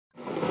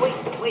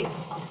Wait,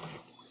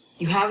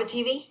 you have a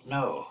TV?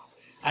 No.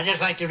 I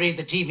just like to read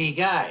the TV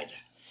guide.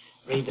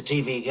 Read the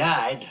TV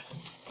guide.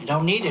 You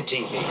don't need a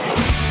TV.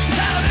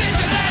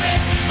 Television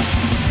addict!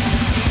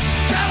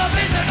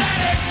 Television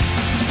addict!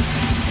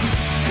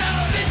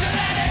 Television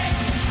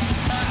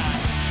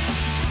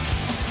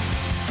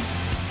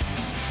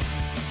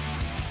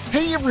addict!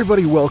 Hey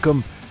everybody,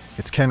 welcome.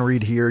 It's Ken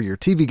Reed here, your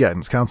TV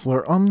guidance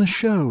counselor on the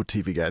show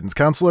TV Guidance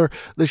Counselor,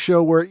 the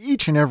show where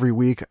each and every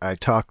week I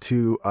talk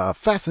to a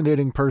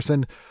fascinating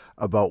person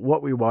about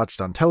what we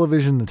watched on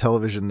television, the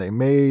television they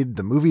made,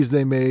 the movies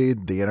they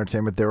made, the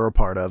entertainment they were a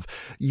part of,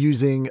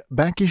 using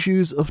back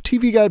issues of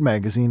TV Guide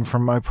magazine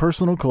from my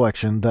personal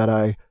collection that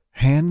I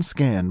hand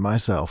scan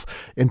myself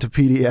into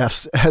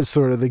PDFs as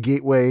sort of the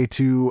gateway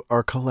to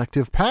our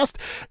collective past.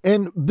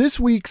 And this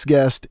week's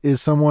guest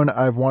is someone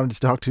I've wanted to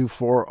talk to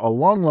for a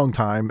long, long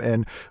time,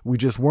 and we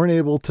just weren't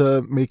able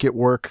to make it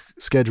work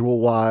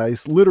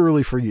schedule-wise,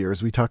 literally for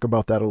years. We talk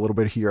about that a little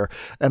bit here,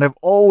 and I've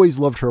always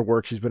loved her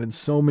work. She's been in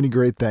so many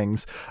great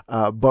things,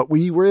 but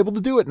we were able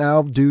to do it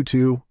now due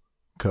to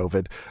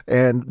COVID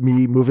and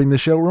me moving the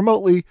show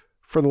remotely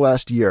for the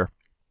last year.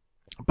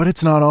 But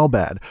it's not all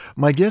bad.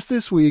 My guest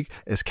this week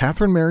is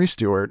Catherine Mary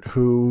Stewart,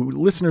 who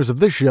listeners of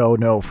this show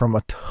know from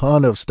a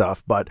ton of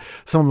stuff, but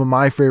some of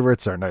my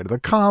favorites are Night of the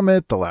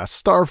Comet, The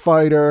Last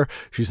Starfighter,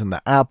 she's in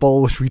The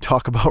Apple, which we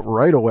talk about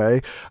right away,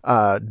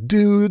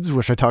 Dudes,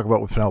 which I talk about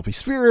with Penelope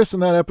Spheris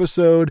in that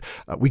episode,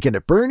 Weekend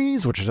at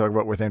Bernie's, which I talk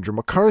about with Andrew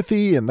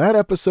McCarthy in that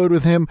episode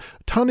with him,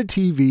 ton of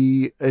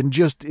TV, and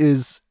just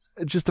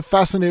a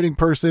fascinating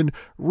person,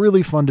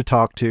 really fun to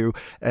talk to,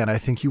 and I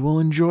think you will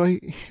enjoy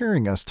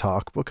hearing us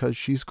talk because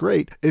she's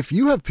great. If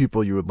you have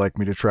people you would like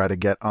me to try to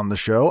get on the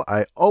show,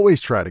 I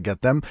always try to get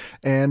them,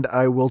 and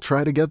I will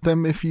try to get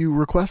them if you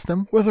request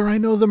them, whether I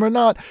know them or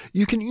not.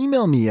 You can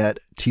email me at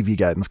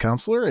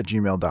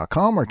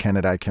tvguidancecounselor@gmail.com or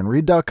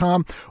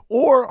ken@icanread.com,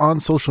 or on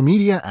social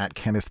media at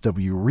Kenneth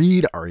W.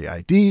 Reed,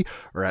 R-E-I-D,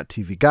 or at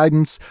TV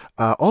Guidance.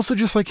 Also,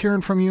 just like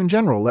hearing from you in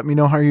general, let me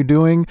know how you're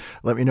doing,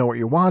 let me know what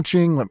you're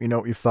watching, let me know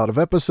what you've thought of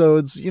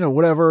episodes,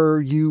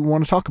 whatever you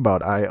want to talk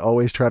about. I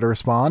always try to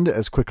respond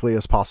as quickly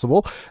as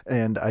possible,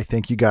 and I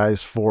thank you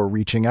guys for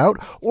reaching out.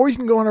 Or you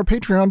can go on our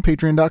Patreon,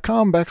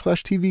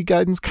 patreon.com/TV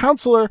Guidance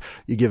Counselor.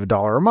 You give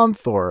 $1 a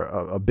month or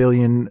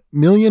 $1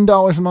 million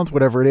a month,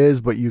 whatever it is,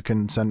 but you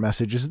can send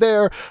messages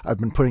there. I've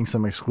been putting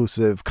some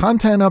exclusive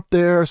content up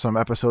there, some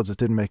episodes that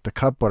didn't make the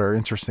cut but are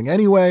interesting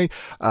anyway,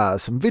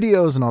 some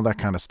videos and all that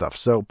kind of stuff.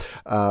 So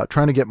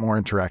trying to get more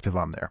interactive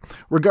on there.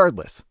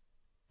 Regardless,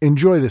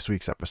 enjoy this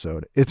week's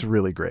episode. It's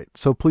really great.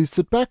 So please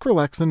sit back,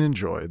 relax, and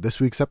enjoy this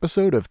week's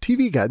episode of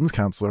TV Guidance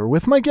Counselor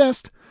with my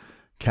guest,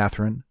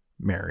 Catherine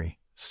Mary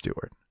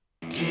Stewart.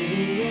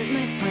 TV is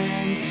my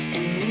friend,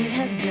 and it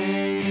has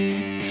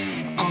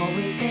been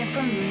always there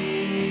for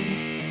me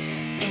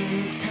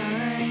in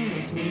time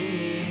of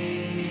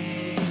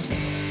need.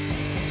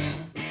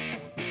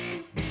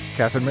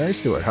 Catherine Mary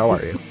Stewart, how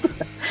are you?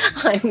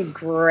 I'm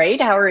great.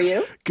 How are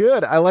you?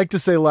 Good. I like to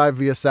say live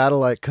via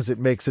satellite because it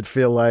makes it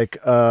feel like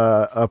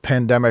a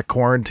pandemic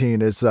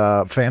quarantine is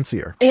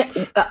fancier.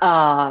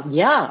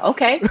 Yeah.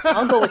 Okay.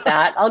 I'll go with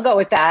that.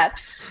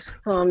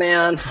 Oh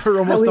man, We're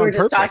almost we on were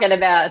just purpose.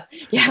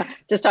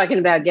 talking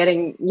about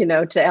getting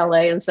to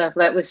LA and stuff.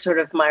 That was sort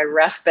of my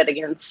respite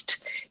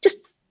against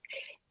just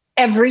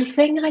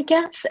everything, I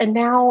guess. And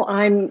now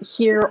I'm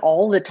here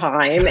all the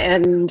time,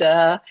 and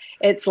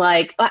it's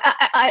like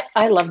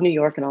I love New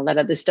York and all that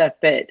other stuff,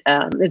 but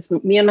it's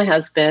me and my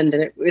husband,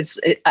 and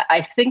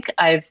I think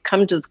I've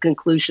come to the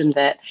conclusion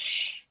that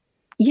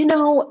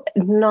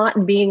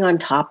not being on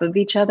top of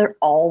each other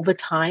all the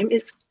time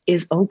is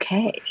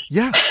okay.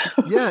 Yeah,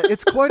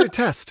 it's quite a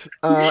test.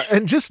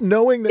 And just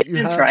knowing that you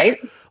have right.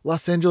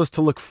 Los Angeles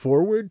to look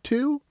forward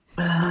to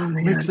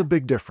makes a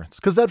big difference.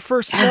 Because that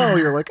first snow,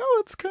 you're like, oh,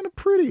 it's kind of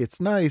pretty. It's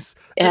nice.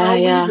 And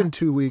I'll leave in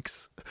 2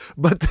 weeks.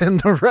 But then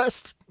the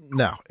rest,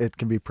 no, it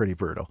can be pretty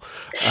brutal.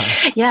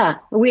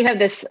 We have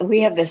this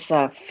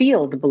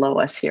field below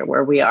us here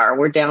where we are.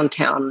 We're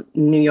downtown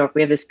New York.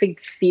 We have this big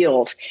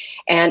field.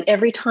 And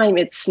every time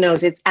it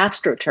snows, it's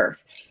AstroTurf.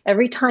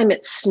 Every time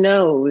it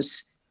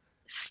snows,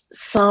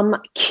 some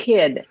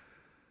kid,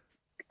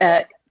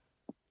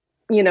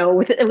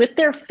 with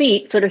their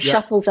feet sort of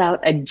shuffles out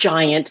a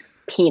giant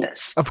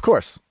penis. Of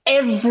course.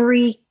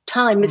 Every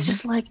time. It's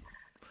just like,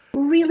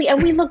 really?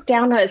 And we look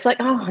down at it. It's like,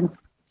 oh,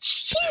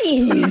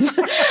 jeez.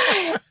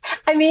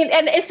 I mean,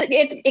 and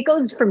it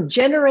goes from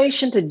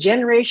generation to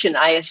generation,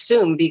 I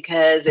assume,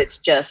 because it's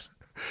just,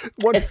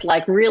 it's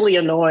like really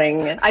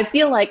annoying. I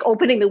feel like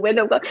opening the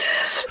window, going,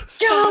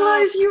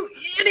 God, you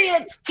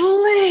idiots,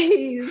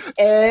 please.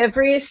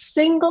 Every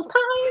single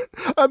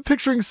time. I'm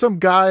picturing some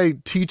guy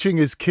teaching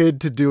his kid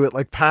to do it,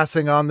 like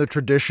passing on the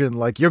tradition,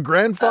 like your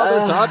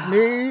grandfather taught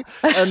me,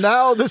 and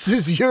now this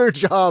is your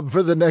job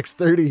for the next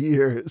 30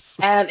 years.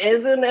 And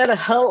isn't it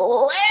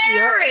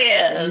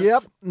hilarious?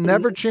 Yep.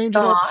 Never change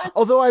it up.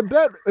 Although I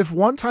bet if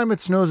one time it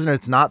snows and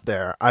it's not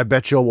there, I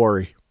bet you'll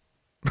worry.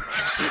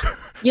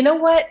 You know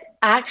what?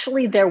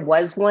 Actually, there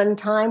was one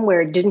time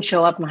where it didn't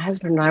show up. My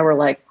husband and I were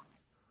like,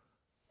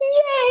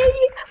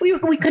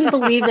 we couldn't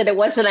believe that it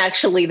wasn't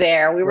actually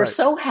there. We were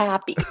so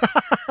happy.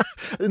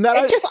 And that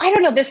I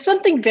don't know. There's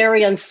something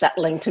very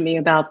unsettling to me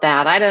about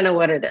that. I don't know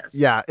what it is.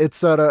 Yeah, it's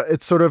sort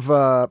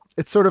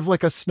of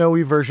like a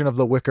snowy version of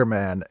the Wicker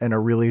Man in a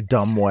really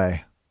dumb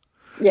way.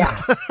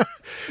 Yeah.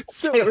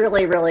 So it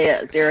really, really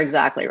is. You're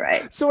exactly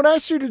right. So when I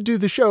asked you to do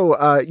the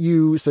show,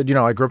 you said,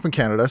 I grew up in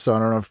Canada, so I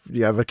don't know if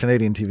you have a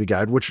Canadian TV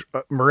guide, which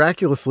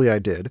miraculously I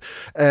did.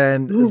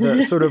 And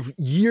the sort of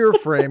year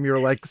frame, you're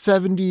like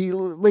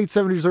late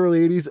 70s,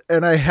 early 80s.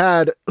 And I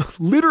had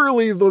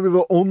literally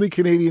the only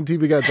Canadian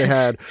TV guides I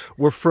had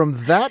were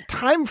from that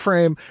time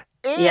frame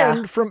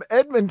and from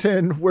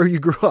Edmonton, where you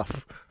grew up.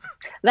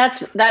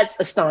 That's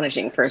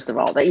astonishing, first of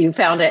all, that you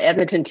found an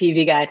Edmonton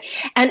TV guide.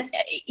 And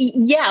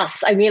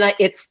yes, I mean,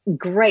 it's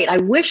great. I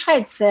wish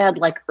I'd said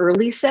like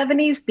early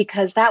 70s,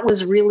 because that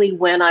was really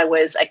when I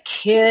was a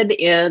kid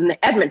in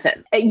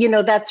Edmonton.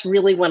 That's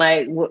really when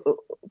I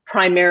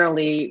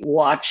primarily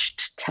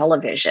watched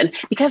television,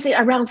 because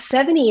around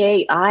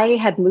 78, I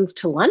had moved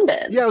to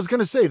London. Yeah, I was going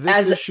to say,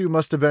 this issue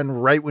must have been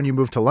right when you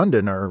moved to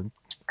London, or...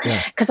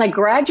 Because I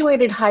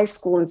graduated high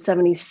school in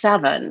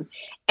 77.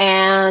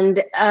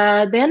 And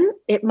then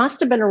it must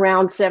have been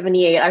around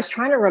 78. I was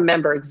trying to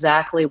remember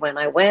exactly when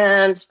I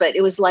went, but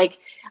it was like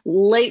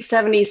late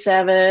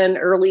 77,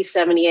 early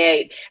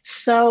 78.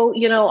 So,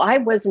 I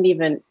wasn't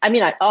even, I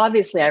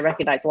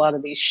recognize a lot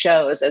of these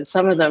shows, and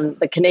some of them,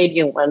 the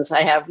Canadian ones,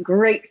 I have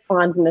great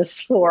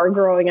fondness for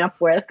growing up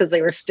with, because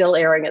they were still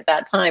airing at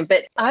that time.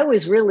 But I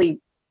was really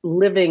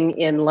living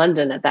in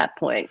London at that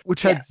point.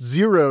 Which had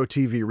zero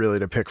TV really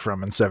to pick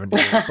from in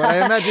 78. But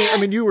I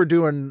imagine, you were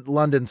doing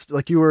London,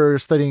 like you were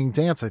studying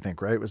dance, I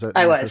think, right? Was that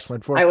I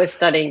was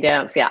studying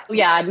dance, yeah.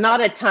 Yeah, not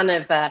a ton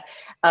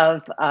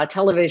of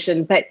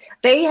television, but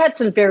they had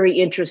some very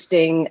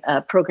interesting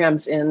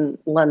programs in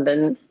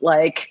London,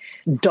 like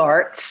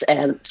darts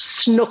and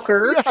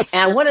snooker. Yes.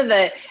 And one of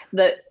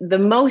the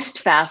most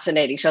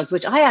fascinating shows,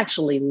 which I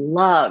actually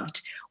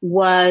loved,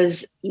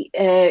 was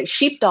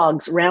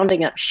sheepdogs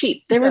rounding up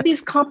sheep. There were these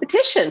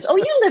competitions. Oh,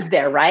 you lived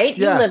there, right?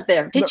 Yeah. You lived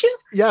there. Did you?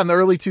 Yeah, in the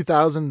early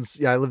 2000s.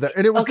 Yeah, I lived there.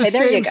 And it was the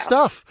same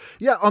stuff.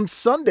 Yeah, on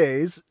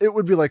Sundays, it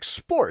would be like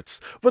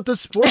sports. But the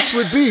sports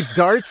would be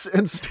darts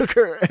and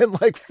snooker and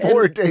like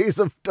 4 days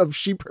of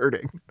sheep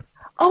herding.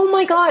 Oh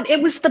my God.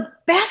 It was the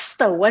best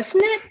though,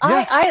 wasn't it?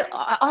 Yeah.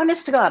 I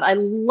honest to God, I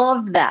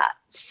love that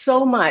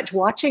so much.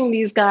 Watching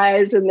these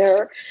guys in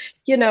their,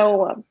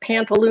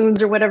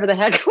 pantaloons or whatever the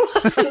heck it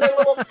was, and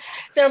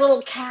their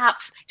little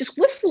caps, just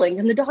whistling,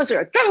 and the dogs are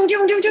like, dong,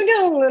 dong, dong, dong,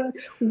 dong,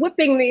 and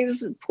whipping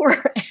these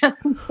poor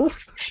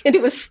animals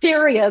into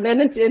hysteria, and then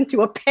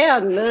into a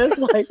pen. And it's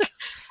like,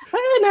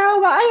 I don't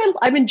know.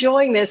 I'm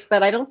enjoying this,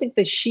 but I don't think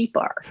the sheep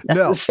are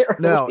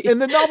necessarily. No.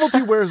 And the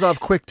novelty wears off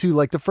quick too.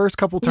 Like the first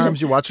couple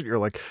times you watch it, you're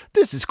like,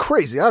 this is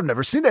crazy. I've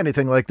never seen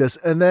anything like this.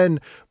 And then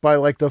by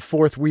like the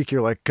fourth week,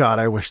 you're like, God,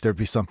 I wish there'd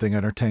be something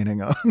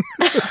entertaining on.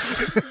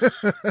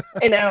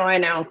 I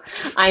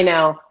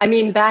know. I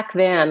mean, back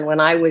then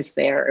when I was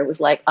there, it was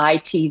like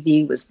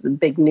ITV was the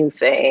big new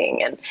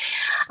thing. And,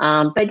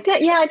 but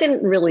I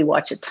didn't really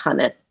watch a ton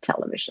of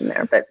television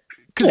there, but.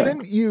 Because then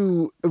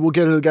we'll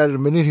get to the guy in a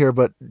minute here,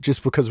 but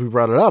just because we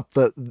brought it up,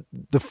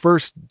 the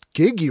first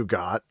gig you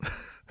got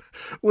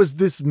was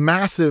this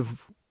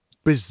massive,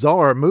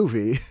 bizarre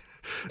movie,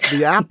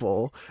 The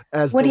Apple.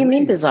 What do you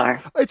mean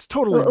bizarre? It's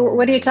totally.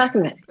 What are you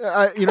talking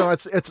about?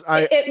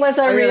 It was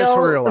a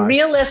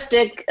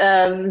realistic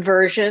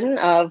version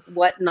of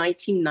what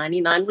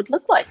 1999 would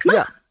look like. Come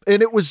on.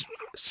 And it was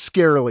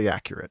scarily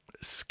accurate.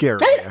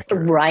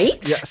 Right?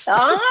 Yes.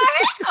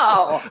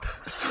 Oh.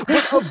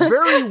 But a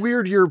very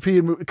weird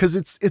European movie, because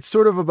it's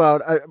sort of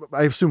about,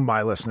 I assume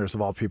my listeners of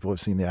all people have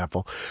seen The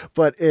Apple,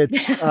 but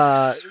it's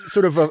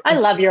sort of I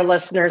love your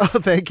listeners. Oh,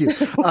 thank you.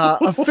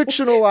 A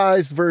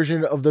fictionalized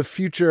version of the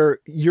future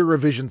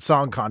Eurovision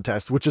Song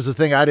Contest, which is a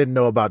thing I didn't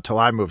know about till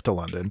I moved to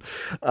London.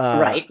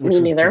 Right, which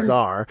me neither.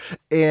 Bizarre,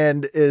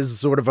 and is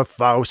sort of a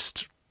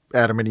Faust,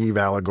 Adam and Eve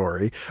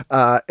allegory.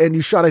 And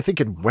you shot, I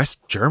think, in West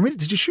Germany.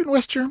 Did you shoot in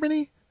West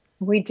Germany?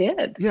 We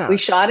did. Yeah. We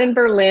shot in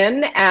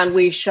Berlin and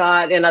we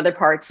shot in other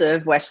parts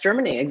of West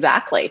Germany.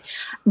 Exactly.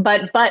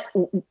 But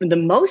the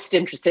most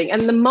interesting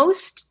and the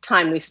most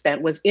time we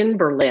spent was in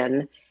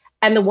Berlin,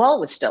 and the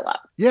wall was still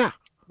up. Yeah.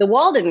 The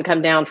wall didn't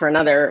come down for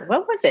another,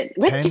 what was it?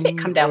 When did it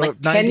come down?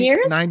 Like 10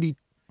 years?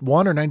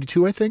 91 or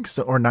 92, I think.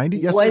 So, or 90.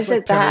 Yes. Was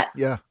it that?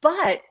 Yeah.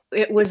 But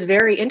it was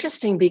very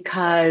interesting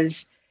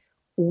because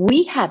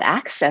we had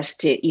access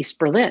to East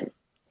Berlin,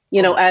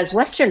 as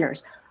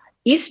Westerners.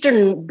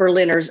 Eastern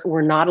Berliners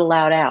were not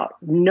allowed out.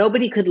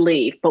 Nobody could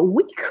leave, but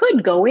we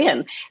could go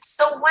in.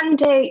 So one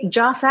day,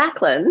 Joss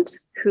Ackland,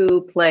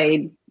 who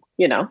played,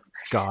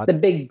 God, the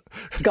big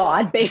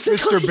God,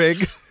 basically. Mr.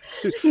 Big.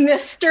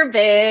 Mr.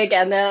 Big,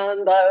 and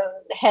then the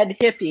head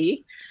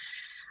hippie.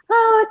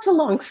 Oh, it's a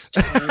long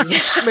story.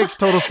 It makes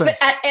total sense.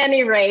 But at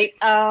any rate,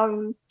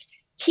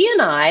 he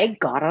and I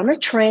got on a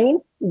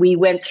train. We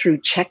went through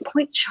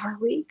Checkpoint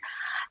Charlie,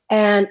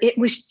 and it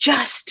was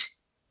just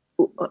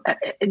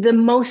the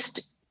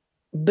most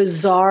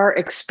bizarre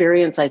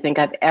experience I think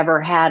I've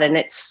ever had. And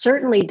it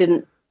certainly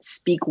didn't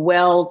speak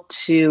well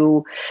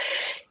to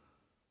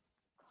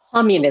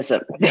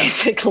communism,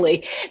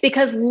 basically,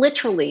 because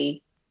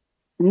literally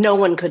no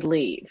one could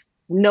leave.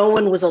 No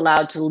one was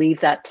allowed to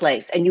leave that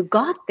place. And you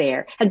got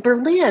there. And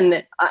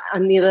Berlin,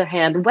 on the other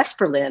hand, West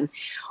Berlin,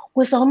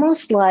 was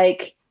almost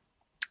like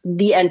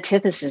the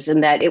antithesis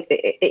in that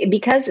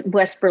because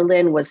West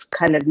Berlin was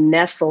kind of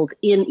nestled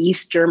in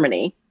East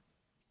Germany,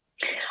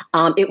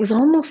 it was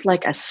almost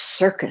like a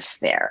circus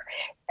there.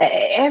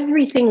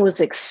 Everything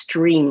was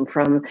extreme,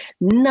 from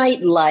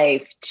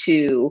nightlife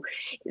to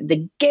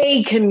the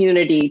gay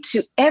community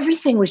to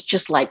everything was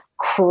just like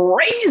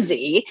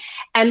crazy.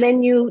 And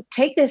then you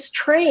take this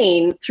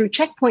train through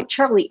Checkpoint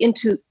Charlie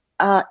into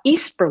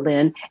East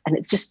Berlin, and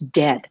it's just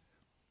dead.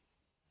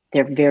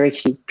 There are very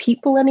few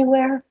people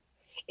anywhere.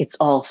 It's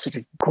all sort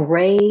of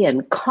gray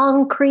and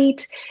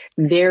concrete,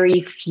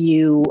 very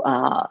few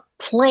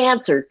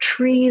plants or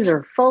trees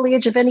or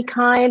foliage of any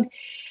kind.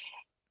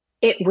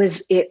 It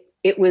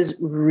was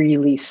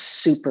really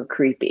super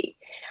creepy,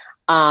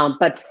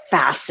 but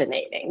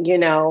fascinating.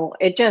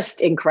 It just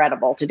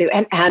incredible to do.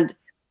 And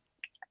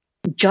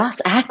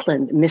Joss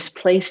Ackland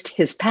misplaced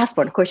his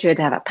passport. Of course, you had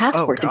to have a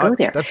passport to go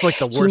there. That's like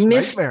the worst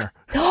nightmare.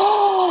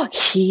 Oh,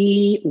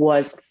 he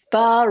was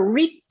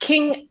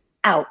freaking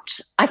out.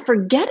 I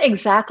forget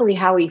exactly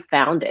how he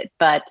found it,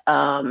 but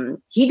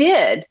he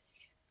did.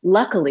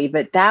 Luckily,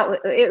 but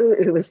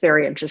it was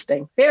very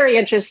interesting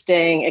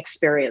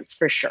experience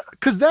for sure.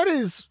 Because that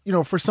is,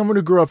 for someone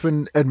who grew up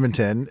in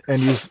Edmonton, and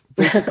you've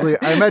basically,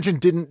 I imagine,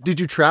 did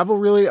you travel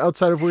really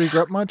outside of where you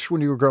grew up much when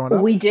you were growing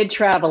up? We did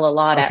travel a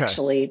lot,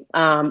 actually.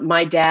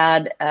 My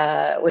dad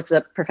was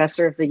a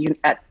professor at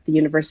the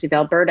University of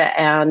Alberta,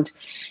 and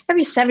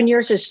every 7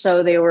 years or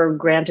so, they were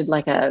granted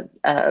like a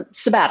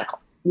sabbatical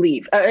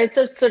leave. It's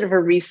a sort of a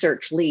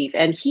research leave,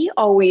 and he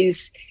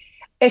always,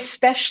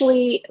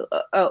 especially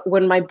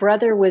when my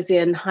brother was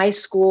in high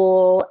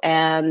school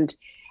and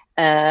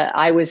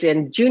I was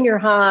in junior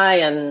high,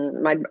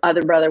 and my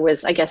other brother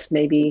was, I guess,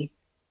 maybe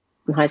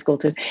in high school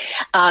too.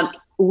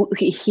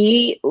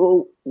 He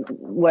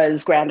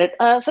was granted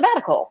a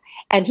sabbatical,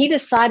 and he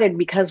decided,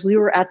 because we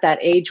were at that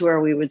age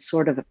where we would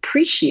sort of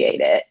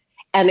appreciate it,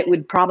 and it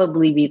would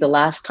probably be the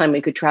last time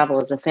we could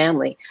travel as a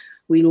family.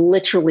 We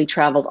literally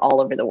traveled all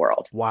over the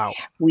world. Wow.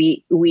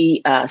 We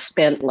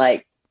spent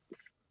like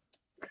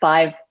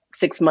 5-6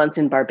 months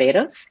in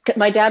Barbados.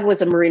 My dad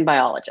was a marine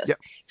biologist. Yep.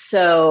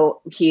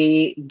 So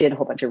he did a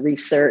whole bunch of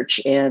research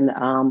in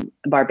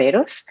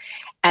Barbados.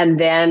 And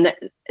then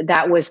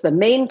that was the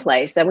main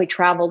place. Then we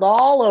traveled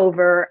all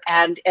over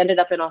and ended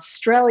up in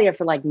Australia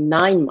for like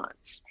 9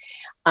 months,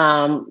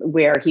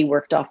 where he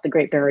worked off the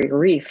Great Barrier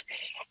Reef.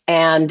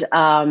 And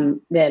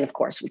then, of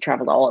course, we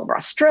traveled all over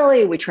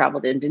Australia. We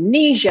traveled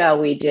Indonesia.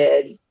 We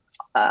did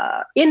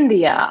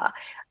India,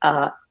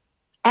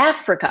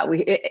 Africa,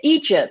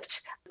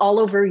 Egypt, all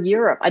over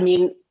Europe. I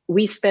mean,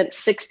 we spent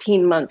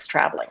 16 months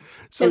traveling,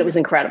 and it was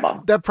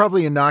incredible. That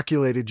probably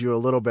inoculated you a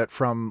little bit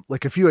from,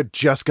 like, if you had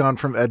just gone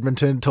from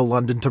Edmonton to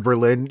London to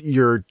Berlin,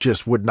 you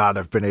just would not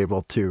have been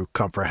able to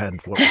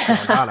comprehend what was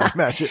going on, I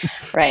imagine.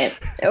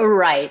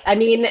 Right. I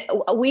mean,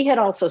 we had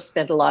also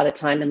spent a lot of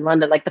time in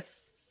London, like the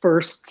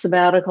first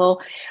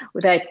sabbatical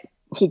that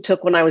he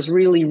took when I was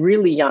really,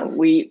 really young.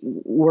 We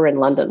were in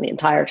London the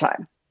entire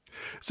time.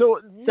 So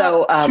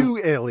too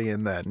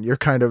alien then. You're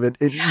kind of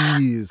at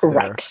ease there.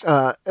 Right.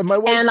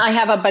 And I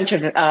have a bunch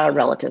of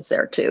relatives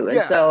there too.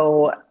 And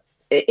so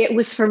it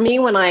was for me,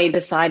 when I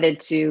decided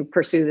to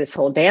pursue this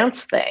whole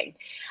dance thing,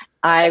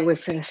 I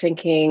was sort of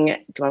thinking,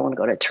 do I want to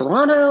go to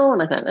Toronto?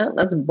 And I thought, oh,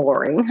 that's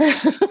boring.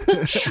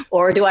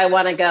 Or do I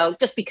want to go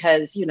just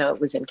because, it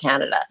was in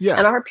Canada? Yeah.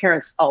 And our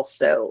parents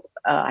also,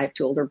 I have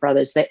two older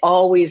brothers, they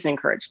always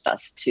encouraged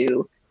us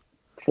to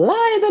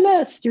fly the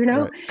nest,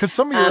 Right. Because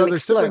some of your other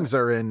explore. siblings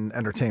are in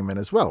entertainment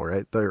as well,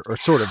 right? They're or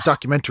sort of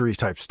documentary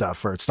type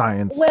stuff or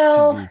science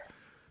TV.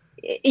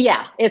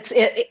 Yeah, it's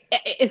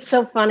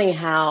so funny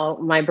how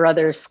my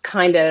brothers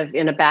kind of,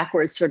 in a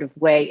backwards sort of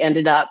way,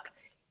 ended up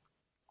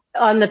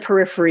on the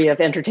periphery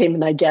of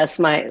entertainment, I guess.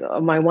 My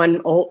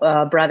one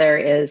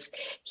brother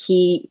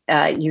he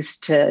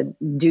used to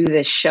do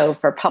this show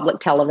for public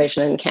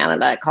television in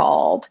Canada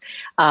called,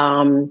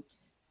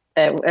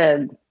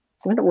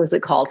 what was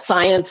it called?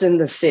 Science in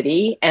the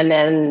City. And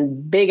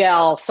then Big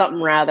L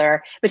something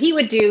rather. But he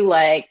would do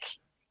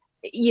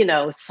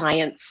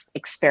science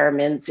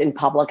experiments in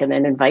public and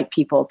then invite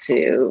people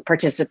to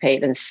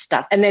participate and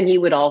stuff. And then he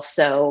would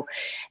also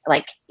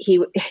he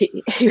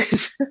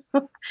was,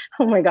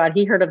 oh my God,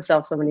 he hurt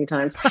himself so many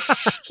times.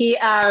 He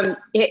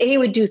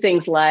would do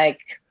things like,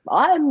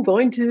 I'm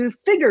going to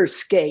figure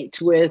skate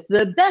with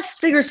the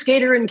best figure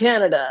skater in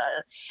Canada.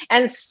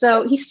 And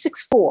so he's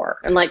 6'4"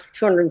 and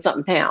 200 and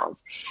something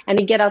pounds. And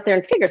he'd get out there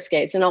and figure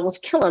skates and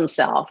almost kill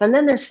himself. And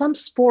then there's some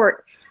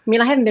sport. I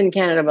mean, I haven't been in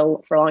Canada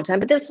for a long time,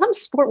 but there's some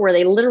sport where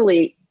they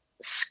literally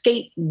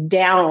skate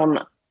down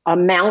a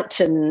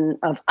mountain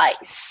of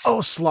ice. Oh,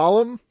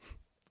 slalom?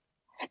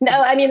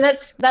 No, I mean,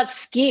 that's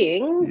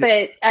skiing,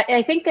 but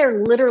I think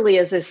there literally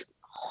is this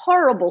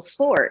horrible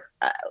sport.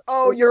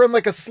 Oh, you're in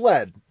like a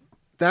sled.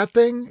 That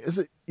thing? Is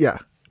it? Yeah.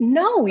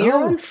 No,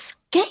 you're on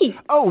skates.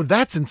 Oh,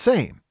 that's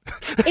insane.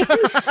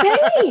 It's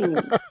insane.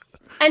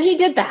 And he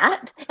did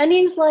that. And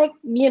he's like,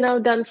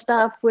 done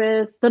stuff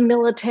with the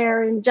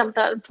military and jumped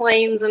out of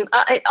planes and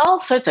all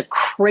sorts of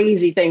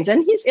crazy things.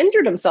 And he's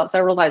injured himself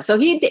several times. So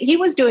he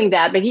was doing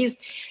that, but he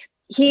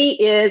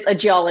is a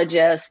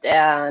geologist,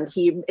 and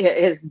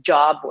his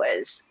job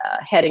was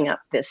heading up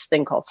this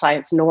thing called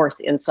Science North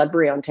in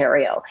Sudbury,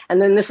 Ontario.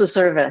 And then this was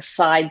sort of a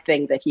side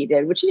thing that he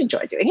did, which he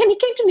enjoyed doing. And he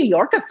came to New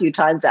York a few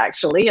times,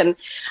 actually. And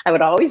I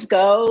would always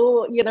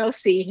go,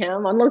 see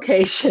him on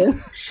location.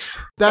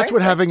 That's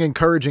what having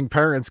encouraging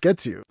parents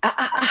gets you.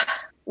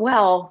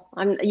 Well,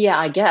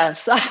 I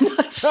guess. I'm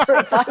not sure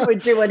if I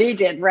would do what he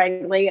did,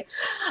 frankly.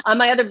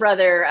 My other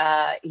brother,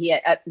 he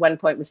at one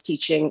point was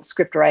teaching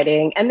script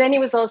writing. And then he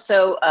was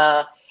also,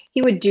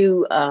 he would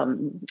do,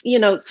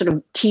 sort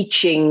of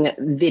teaching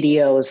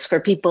videos for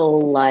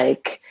people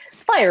like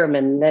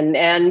firemen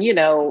and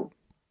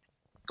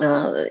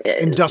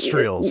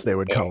industrials, they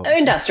would call them.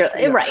 Industrial,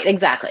 yeah. Right,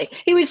 exactly.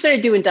 He would sort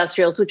of do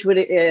industrials, which would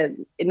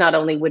not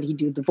only would he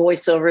do the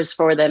voiceovers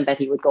for them, but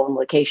he would go on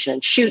location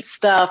and shoot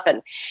stuff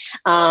and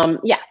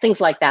things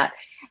like that.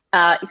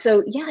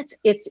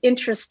 It's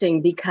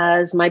interesting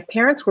because my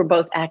parents were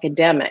both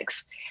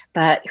academics,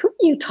 but who are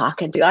you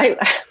talking to?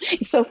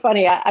 It's so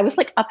funny. I was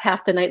like up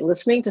half the night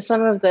listening to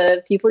some of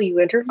the people you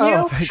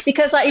interview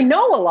because I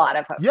know a lot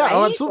of them. Yeah, right?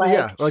 Oh, absolutely.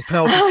 Like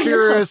Penelope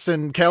Spheris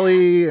and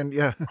Kelly and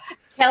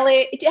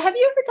Kelly, have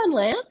you ever done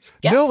Lance?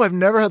 Yes. No, I've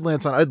never had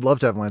Lance on. I'd love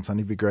to have Lance on.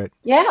 He'd be great.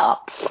 Yeah,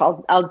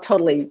 I'll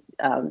totally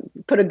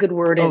put a good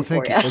word in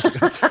for you.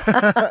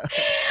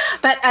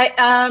 But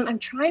I'm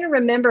trying to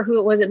remember who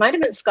it was. It might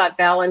have been Scott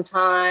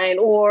Valentine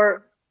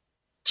or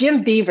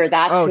Jim Beaver.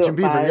 That's who Jim it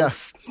Beaver,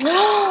 was.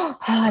 Yeah.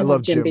 I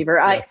love Jim Beaver.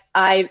 Yeah.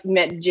 I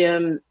met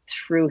Jim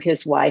through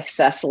his wife,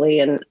 Cecily,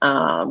 and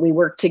we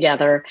worked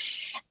together.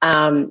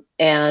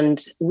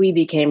 And we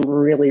became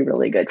really,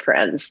 really good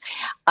friends.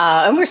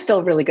 And we're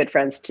still really good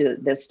friends to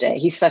this day.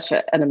 He's such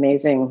an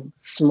amazing,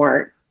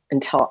 smart,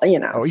 he's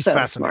so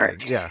fascinating.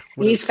 Smart. Yeah.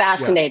 He's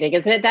fascinating,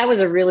 isn't it? That was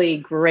a really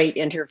great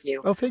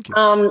interview. Oh, thank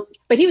you.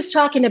 But he was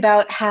talking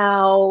about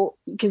how,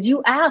 because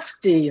you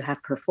asked, do you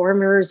have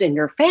performers in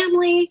your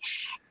family?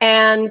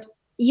 And,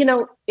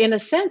 in a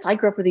sense, I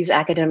grew up with these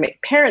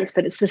academic parents,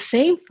 but it's the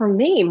same for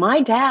me.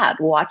 My dad,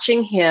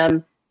 watching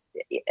him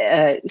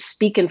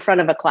speak in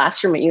front of a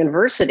classroom at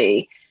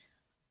university,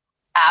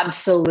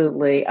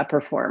 absolutely a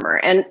performer.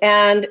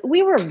 And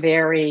we were a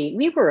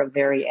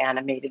very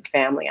animated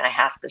family, I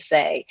have to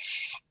say.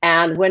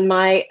 And when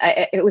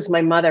it was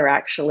my mother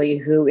actually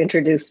who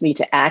introduced me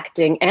to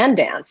acting and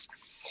dance.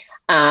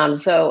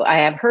 So I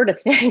have her to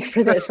thank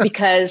for this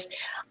because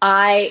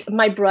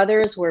my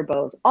brothers were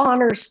both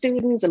honor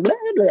students and blah,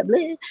 blah,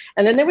 blah.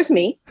 And then there was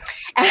me.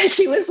 And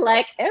she was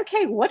like,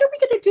 okay, what are we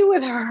going to do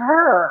with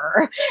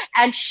her?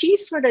 And she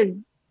sort of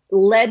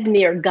led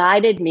me or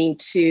guided me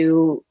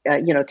to,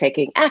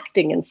 taking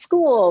acting in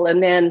school.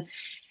 And then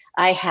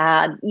I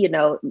had,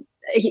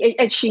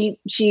 and she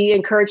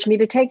encouraged me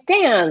to take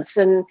dance.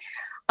 And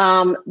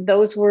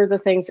those were the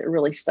things that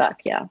really stuck.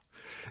 Yeah.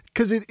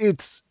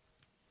 Because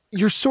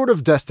you're sort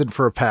of destined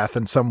for a path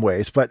in some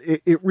ways, but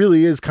it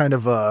really is kind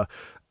of a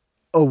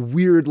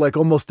weird, like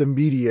almost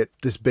immediate,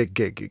 this big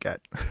gig you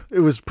get. It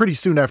was pretty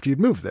soon after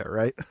you'd moved there,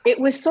 right? It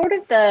was sort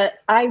of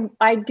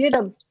I did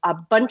a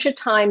bunch of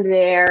time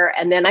there,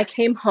 and then I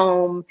came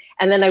home,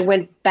 and then I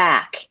went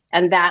back,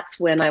 and that's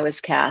when I was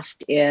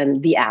cast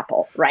in The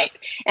Apple, right?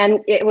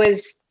 And it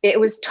was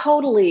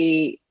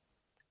totally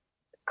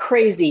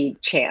crazy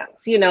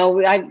chance. A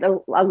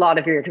lot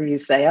of your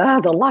interviews say,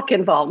 the luck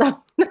involved.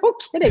 No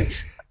kidding.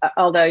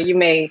 Although you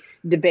may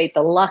debate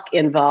the luck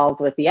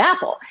involved with The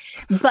Apple,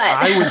 but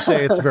I would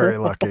say it's very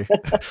lucky.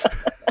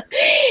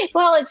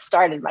 Well, it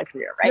started my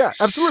career, right? Yeah,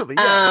 absolutely.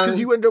 Yeah, because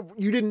you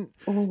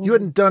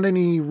hadn't done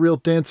any real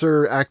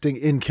dancer acting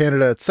in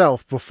Canada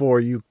itself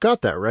before you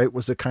got that, right?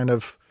 Was it kind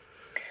of?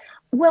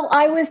 Well,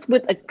 I was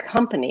with a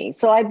company,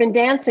 so I've been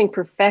dancing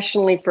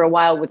professionally for a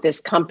while with this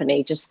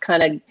company, just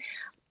kind of.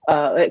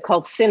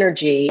 Called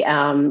Synergy.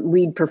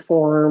 We'd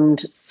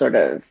performed sort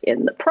of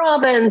in the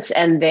province,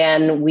 and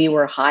then we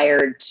were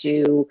hired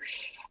to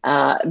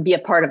be a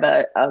part of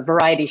a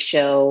variety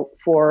show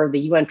for the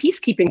UN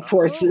peacekeeping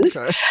forces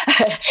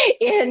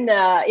in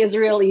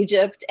Israel,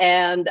 Egypt,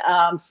 and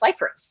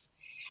Cyprus.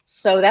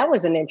 So that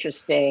was an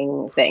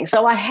interesting thing.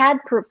 So I had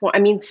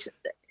performed,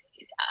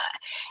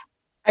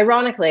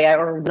 ironically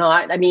or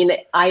not,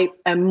 I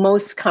am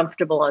most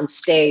comfortable on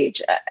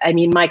stage.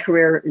 My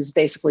career is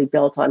basically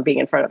built on being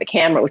in front of a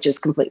camera, which is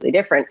completely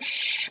different.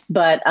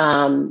 But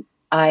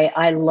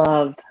I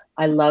love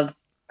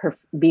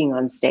being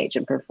on stage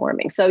and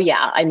performing. So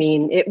yeah,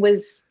 it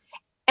was,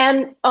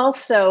 and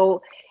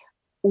also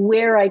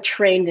where I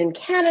trained in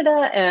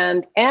Canada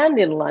and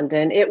in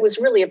London, it was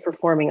really a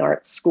performing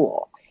arts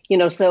school.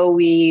 So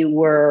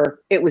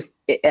it was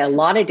a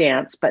lot of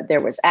dance, but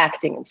there was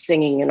acting and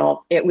singing and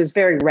all. It was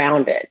very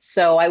rounded.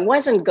 So I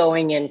wasn't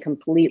going in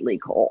completely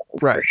cold,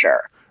 for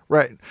sure.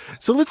 Right.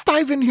 So let's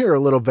dive in here a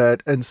little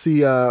bit and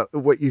see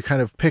what you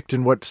kind of picked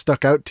and what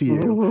stuck out to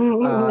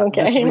you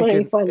Okay. this Let me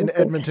week find in this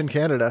thing. Edmonton,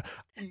 Canada.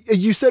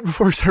 You said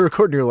before we started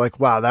recording, you're like,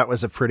 wow, that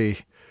was a pretty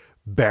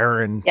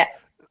barren Yeah,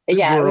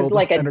 it was world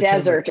like of a entertainment.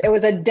 desert. It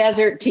was a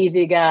desert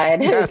TV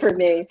guide Yes. for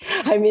me.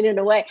 I mean, in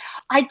a way,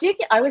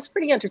 I was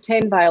pretty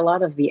entertained by a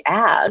lot of the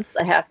ads.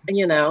 I have,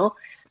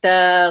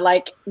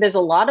 there's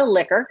a lot of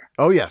liquor.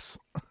 Oh, yes.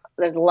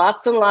 There's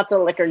lots and lots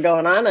of liquor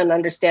going on, and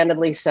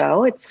understandably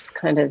so. It's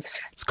kind of,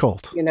 It's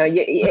cold.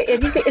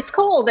 it's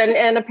cold.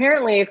 And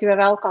apparently if you have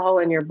alcohol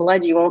in your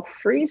blood, you won't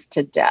freeze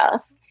to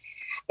death.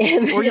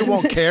 Or you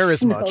won't care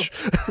as much.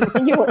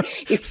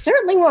 You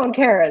certainly won't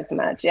care as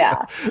much.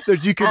 Yeah.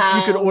 You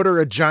could order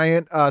a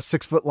giant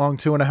 6 foot long,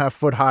 2.5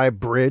 foot high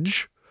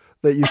bridge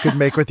that you could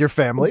make with your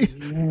family.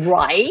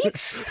 Right.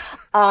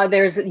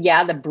 There's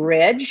the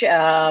bridge.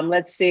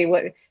 Let's see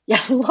what. Yeah,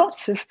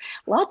 lots of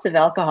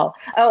alcohol.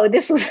 Oh,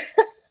 this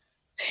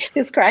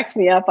cracks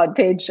me up on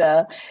page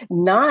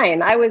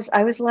 9. I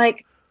was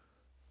like,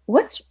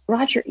 what's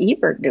Roger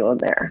Ebert doing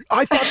there?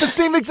 I thought the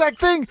same exact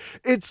thing.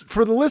 It's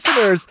for the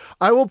listeners.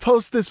 I will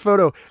post this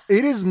photo.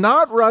 It is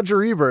not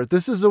Roger Ebert.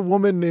 This is a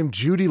woman named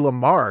Judy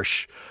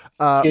LaMarche.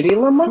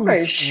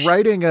 Who's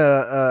writing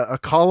a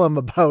column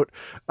about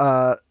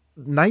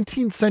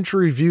 19th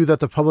century view that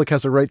the public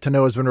has a right to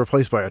know has been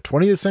replaced by a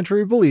 20th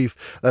century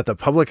belief that the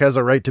public has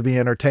a right to be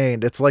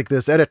entertained. It's like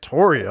this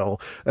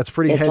editorial that's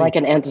pretty heady. It's like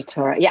an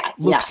editorial. Yeah.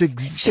 Looks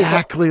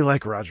exactly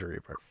like Roger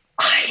Ebert.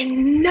 I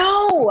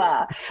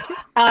know.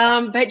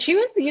 But she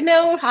was,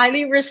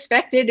 highly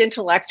respected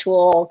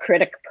intellectual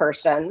critic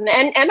person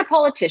and a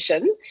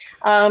politician.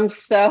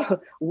 So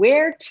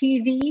where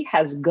TV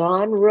has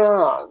gone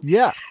wrong.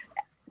 Yeah.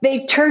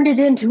 They've turned it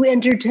into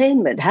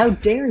entertainment. How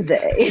dare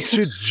they? It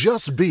should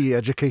just be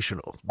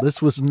educational.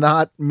 This was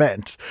not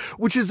meant,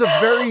 which is a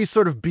very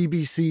sort of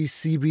BBC,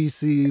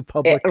 CBC,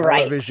 public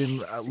television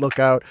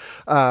lookout.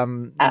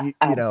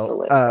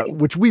 Absolutely.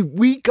 Which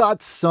we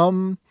got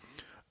some.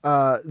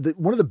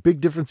 One of the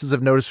big differences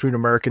I've noticed between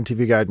American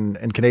TV Guide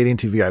and Canadian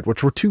TV Guide,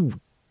 which were two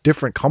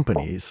different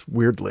companies,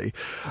 weirdly.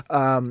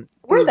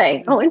 Were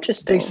they? Oh,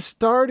 interesting. They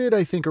started,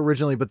 I think,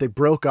 originally, but they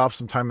broke off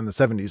sometime in the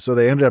 70s. So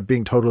they ended up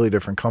being totally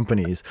different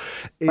companies.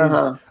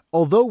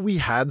 Although we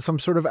had some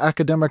sort of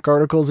academic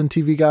articles in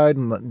TV Guide,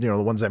 and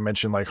the ones I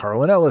mentioned, like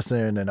Harlan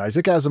Ellison and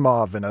Isaac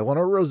Asimov and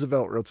Eleanor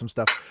Roosevelt wrote some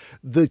stuff.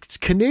 The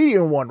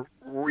Canadian one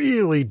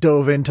really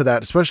dove into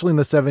that, especially in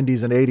the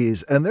 70s and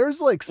 80s. And there's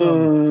like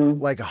some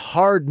like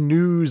hard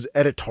news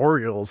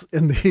editorials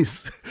in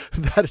these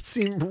that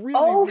seem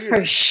really weird.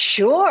 For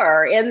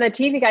sure. In the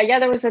TV Guide. Yeah,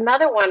 there was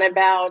another one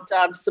about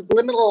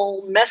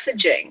subliminal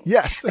messaging.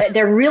 Yes.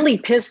 They're really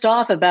pissed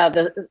off about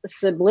the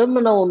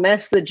subliminal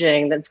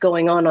messaging that's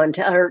going on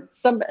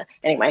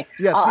anyway.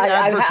 Yeah, it's the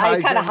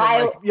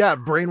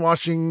advertising,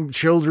 brainwashing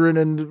children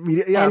and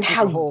media. Yeah, and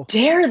how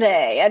dare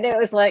they? And it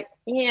was like,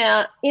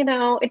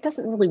 it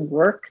doesn't really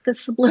work, the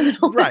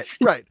subliminal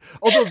messaging. Right.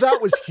 Although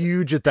that was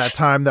huge at that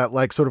time, that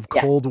like sort of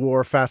Cold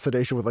War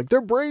fascination with like,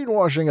 they're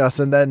brainwashing us.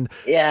 And then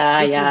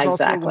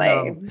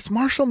exactly. Is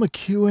Marshall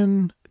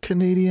McLuhan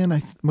Canadian,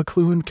 I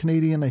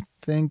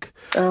think.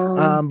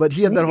 But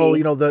he had that whole,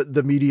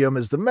 the medium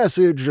is the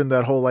message and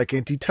that whole like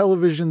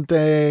anti-television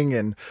thing.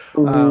 And,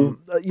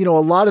 a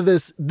lot of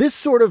this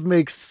sort of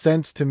makes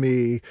sense to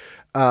me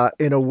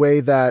in a way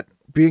that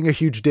being a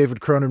huge David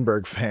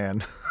Cronenberg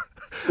fan.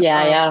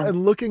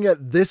 And looking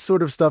at this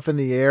sort of stuff in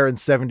the air in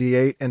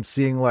 78 and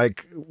seeing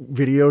like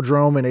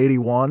Videodrome in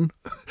 81,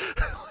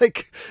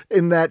 like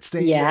in that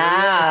same area,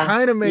 it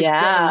kind of makes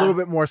a little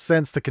bit more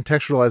sense to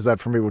contextualize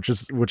that for me,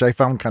 which I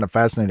found kind of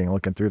fascinating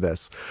looking through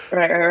this.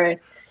 Right.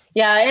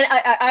 Yeah, and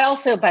I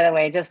also, by the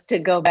way, just to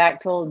go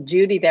back to old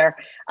Judy there,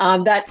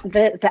 that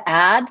the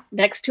ad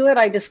next to it,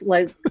 I just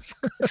like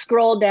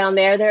scroll down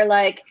there. They're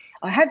like,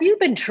 have you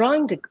been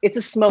trying to? It's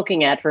a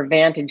smoking ad for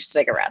Vantage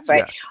cigarettes,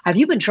 right? Yeah. Have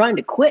you been trying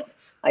to quit?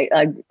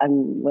 I'm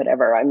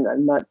whatever.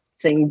 I'm not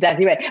saying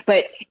exactly right,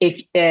 but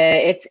if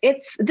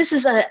this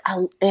is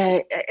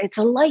it's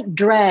a light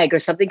drag or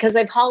something because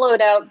they've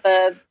hollowed out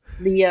the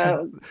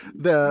filter.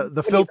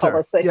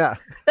 Yeah.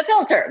 The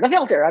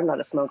filter. I'm not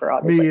a smoker,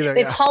 obviously. Me either,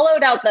 They've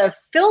hollowed out the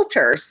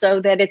filter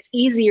so that it's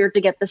easier to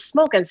get the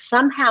smoke. And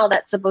somehow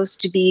that's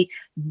supposed to be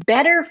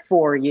better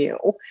for you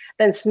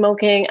than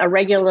smoking a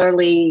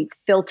regularly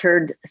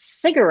filtered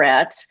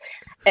cigarette.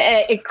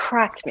 It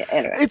cracked me.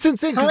 Anyway, it's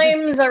insane.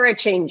 Times are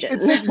a-changing.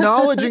 It's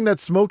acknowledging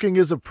that smoking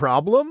is a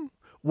problem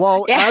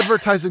while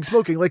advertising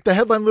smoking. Like the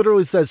headline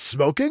literally says,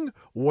 smoking?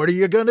 What are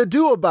you going to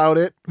do about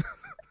it?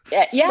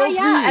 Yeah.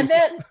 And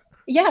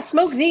then,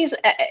 smoke these,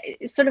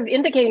 sort of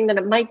indicating that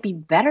it might be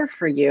better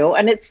for you.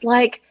 And it's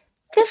like,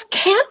 this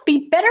can't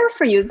be better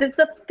for you.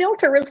 The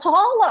filter is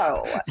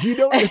hollow.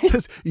 It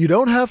says you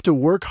don't have to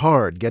work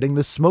hard getting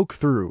the smoke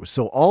through.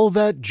 So all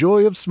that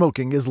joy of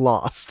smoking is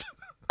lost.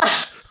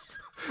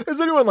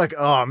 Is anyone like,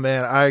 oh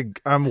man,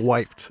 I'm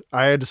wiped.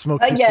 I had to smoke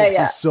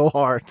this so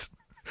hard.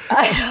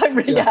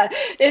 Yeah,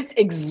 it's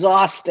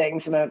exhausting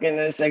smoking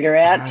a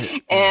cigarette.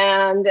 Right.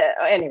 And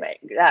anyway,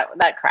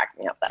 that cracked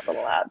me up, that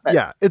little ad. But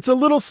yeah, it's a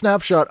little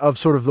snapshot of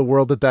sort of the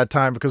world at that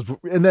time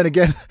and then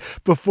again,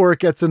 before it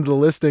gets into the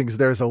listings,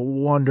 there's a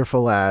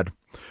wonderful ad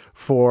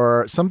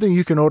for something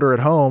you can order at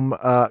home,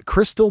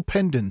 crystal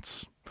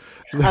pendants.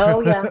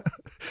 Oh, yeah.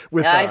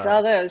 With I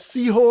saw those.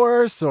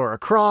 Seahorse or a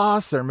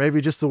cross or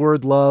maybe just the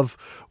word love,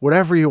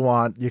 whatever you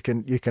want, you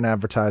can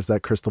advertise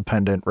that crystal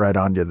pendant right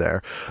on you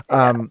there.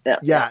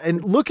 Yeah.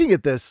 And looking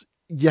at this,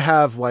 you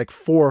have like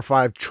 4 or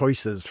 5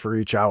 choices for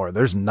each hour.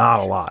 There's not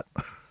a lot.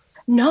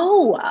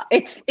 No,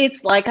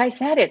 it's like I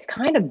said, it's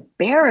kind of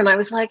barren. I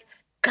was like,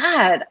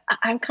 God,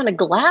 I'm kind of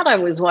glad I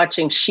was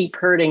watching sheep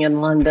herding in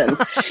London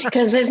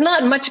because there's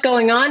not much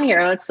going on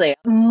here. Let's see.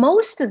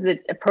 Most of the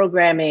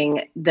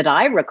programming that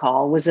I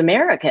recall was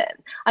American.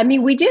 I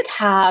mean, we did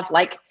have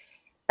like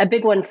a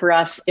big one for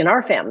us in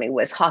our family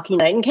was Hockey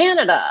Night in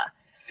Canada.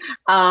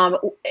 We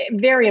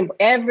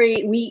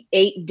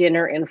ate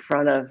dinner in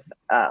front of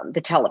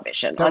the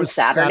television on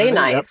Saturday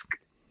nights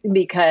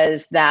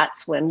because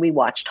that's when we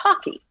watched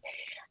hockey.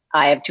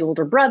 I have 2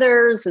 older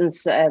brothers, and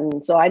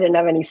so I didn't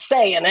have any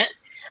say in it.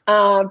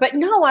 But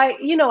no,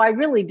 I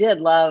really did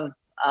love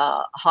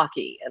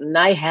hockey, and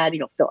I had,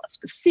 Phil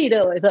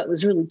Esposito. I thought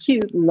was really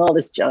cute and all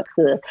this junk.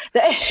 But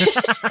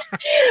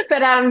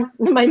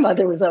my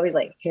mother was always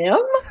like, him?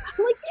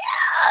 I'm like,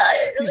 yeah,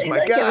 he's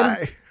my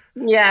guy.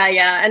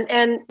 Yeah.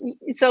 And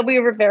so we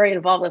were very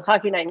involved with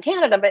Hockey Night in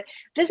Canada, but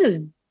this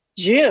is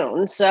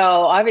June. So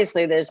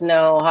obviously there's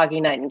no Hockey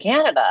Night in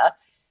Canada.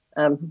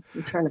 I'm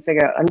trying to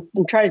figure out.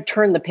 I'm trying to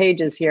turn the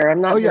pages here.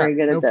 I'm not very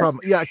good at this. No problem.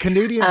 Yeah, a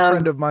Canadian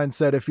friend of mine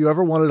said if you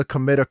ever wanted to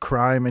commit a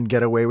crime and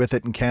get away with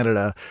it in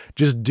Canada,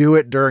 just do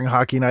it during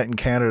Hockey Night in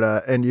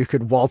Canada, and you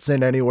could waltz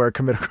in anywhere,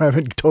 commit a crime,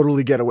 and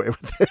totally get away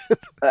with it.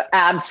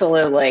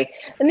 Absolutely.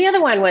 And the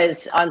other one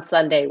was on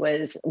Sunday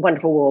was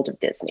Wonderful World of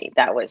Disney.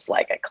 That was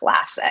like a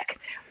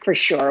classic for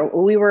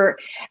sure.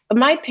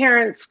 My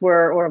parents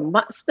were, or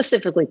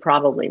specifically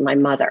probably my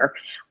mother,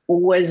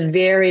 was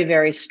very,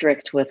 very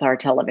strict with our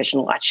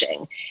television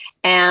watching,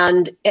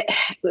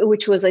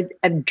 which was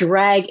a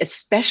drag,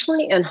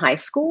 especially in high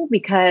school,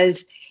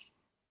 because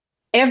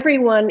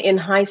everyone in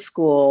high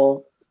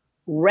school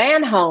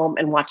ran home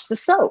and watched the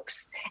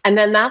soaps. And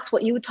then that's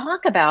what you would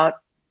talk about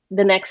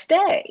the next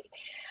day.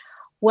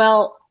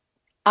 Well,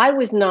 I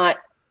was not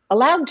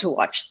allowed to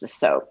watch the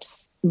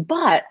soaps,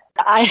 but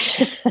I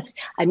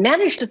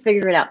managed to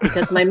figure it out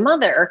because my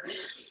mother,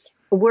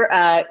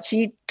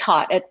 she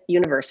taught at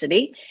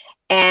university,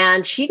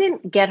 and she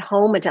didn't get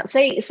home until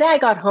say I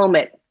got home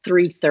at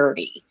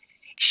 3:30.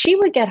 She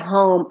would get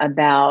home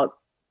about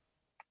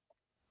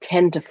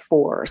 10 to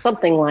 4 or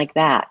something like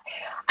that.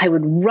 I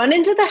would run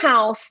into the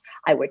house.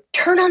 I would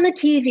turn on the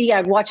TV.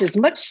 I'd watch as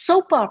much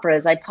soap opera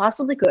as I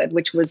possibly could,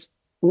 which was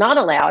not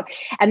allowed.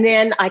 And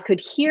then I could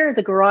hear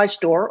the garage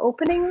door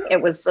opening.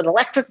 It was an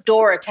electric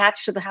door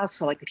attached to the house,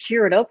 so I could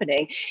hear it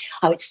opening.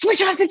 I would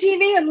switch off the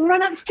TV and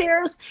run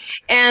upstairs.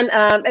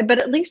 But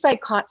at least I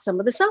caught some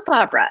of the soap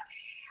opera.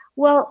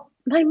 Well,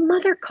 my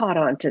mother caught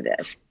on to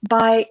this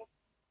by,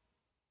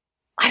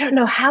 I don't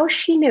know how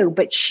she knew,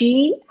 but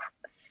she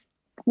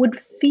would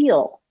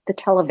feel the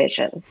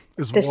television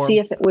to see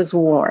if it was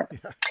warm.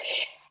 Yeah.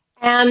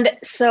 And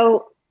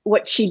so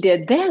what she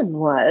did then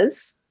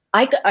was,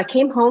 I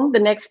came home the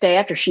next day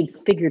after she'd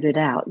figured it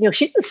out.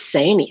 She didn't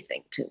say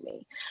anything to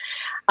me.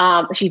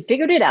 She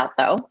figured it out,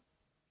 though.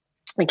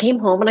 I came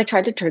home and I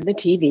tried to turn the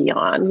TV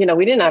on.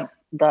 We didn't have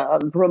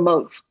the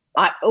remotes.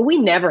 We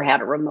never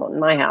had a remote in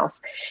my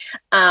house.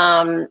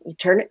 You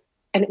turn it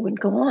and it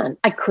wouldn't go on.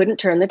 I couldn't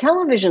turn the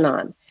television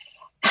on.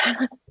 And I'm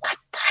like, what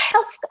the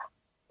hell?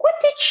 What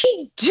did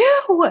she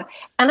do?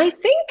 And I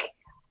think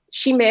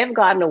she may have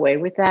gotten away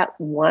with that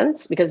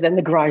once, because then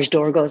the garage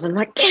door goes, and I'm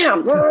like,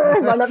 damn,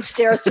 run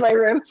upstairs to my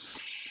room.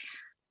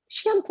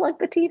 She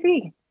unplugged the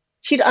TV.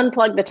 She'd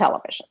unplugged the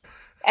television.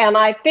 And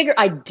I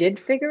did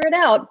figure it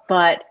out.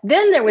 But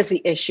then there was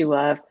the issue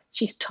of,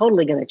 she's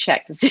totally going to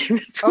check to see if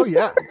it's warm.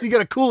 Yeah. So you got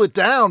to cool it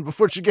down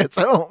before she gets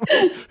home.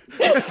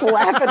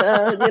 Slap it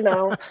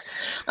on,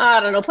 I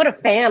don't know, put a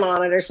fan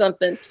on it or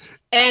something.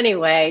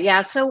 Anyway,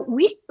 yeah. So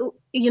we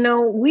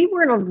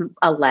weren't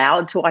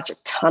allowed to watch a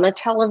ton of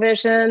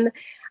television.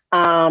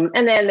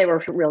 And then they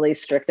were really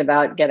strict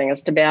about getting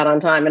us to bed on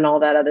time and all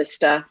that other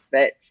stuff.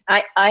 But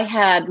I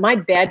had, my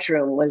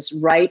bedroom was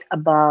right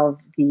above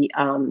the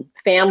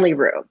family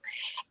room,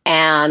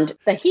 and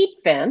the heat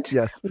vent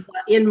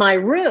in my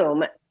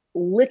room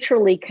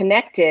literally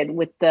connected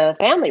with the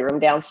family room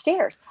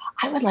downstairs.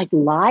 I would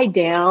lie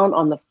down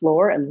on the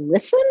floor and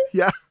listen.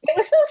 Yeah. It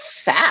was so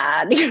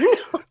sad.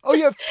 Oh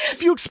yeah.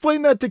 If you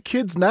explain that to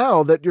kids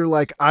now, that you're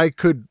like, I'd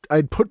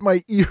put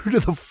my ear to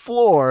the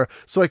floor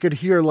so I could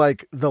hear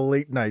the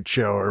late night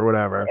show or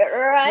whatever.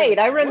 Right.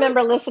 I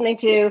remember listening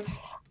to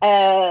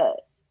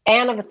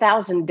Anne of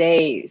 1,000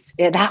 Days.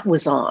 Yeah, that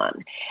was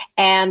on,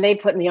 and they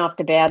put me off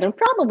to bed, and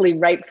probably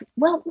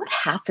what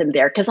happened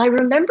there? Because I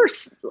remember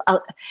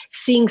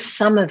seeing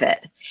some of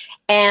it.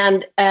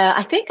 And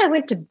I think I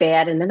went to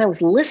bed and then I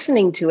was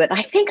listening to it.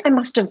 I think I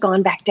must have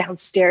gone back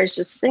downstairs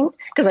just sing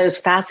because I was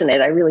fascinated.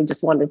 I really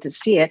just wanted to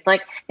see it,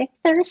 like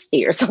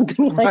thirsty or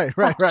something like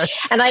that. Right.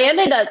 And I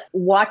ended up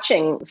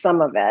watching some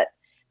of it.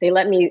 They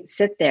let me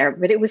sit there,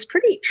 but it was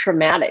pretty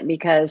traumatic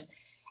because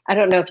I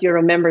don't know if you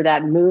remember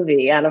that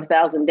movie, Out of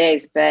 1,000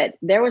 Days, but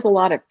there was a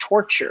lot of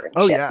torture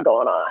and shit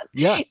going on.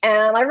 Yeah.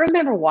 And I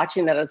remember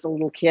watching that as a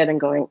little kid and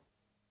going,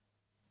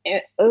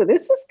 oh,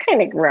 this is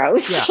kind of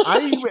gross. Yeah,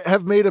 I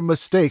have made a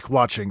mistake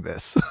watching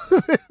this.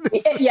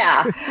 This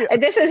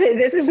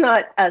is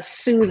not a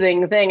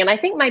soothing thing. And I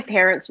think my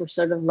parents were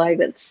sort of like,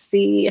 let's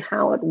see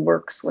how it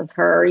works with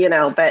her,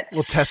 but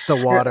we'll test the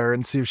water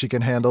and see if she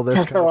can handle this.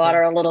 Test the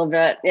water a little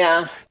bit.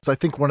 Yeah. So I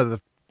think one of the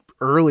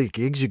early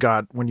gigs you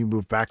got when you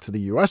moved back to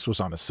the US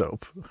was on a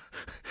soap.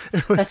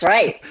 That's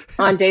right.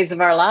 On Days of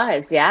Our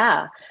Lives.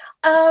 Yeah.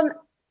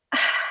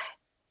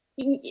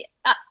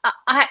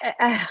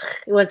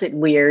 Was it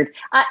weird?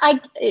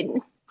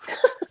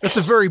 That's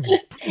a very broad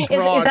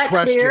is that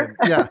question. Clear?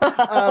 Yeah.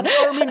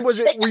 I mean, was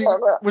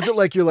it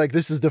like you're like,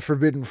 this is the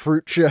forbidden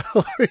fruit show?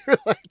 You're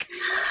like,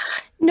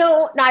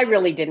 no, I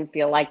really didn't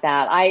feel like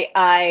that.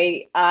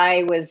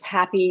 I was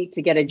happy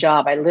to get a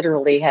job. I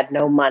literally had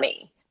no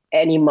money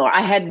anymore.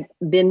 I had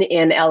been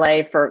in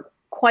LA for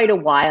quite a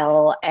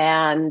while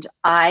and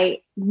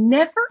I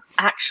never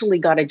actually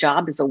got a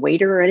job as a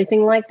waiter or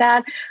anything like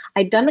that.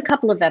 I'd done a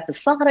couple of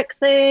episodic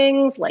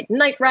things like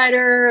Knight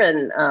Rider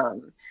and I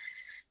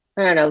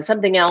don't know,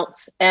 something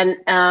else. And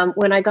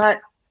when I got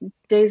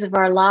Days of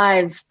Our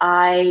Lives,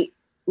 I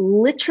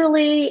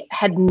literally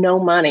had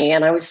no money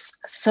and I was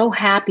so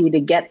happy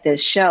to get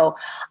this show.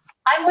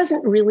 I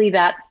wasn't really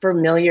that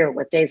familiar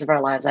with Days of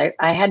Our Lives. I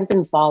hadn't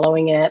been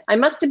following it. I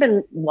must have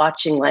been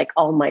watching like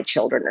All My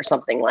Children or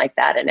something like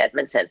that in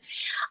Edmonton.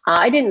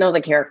 I didn't know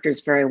the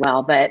characters very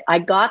well, but I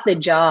got the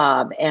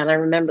job. And I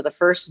remember the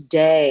first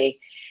day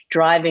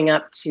driving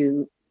up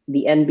to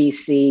the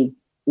NBC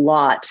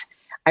lot,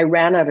 I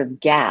ran out of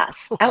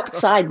gas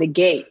outside the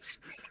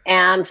gates.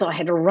 And so I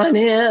had to run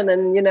in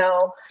and,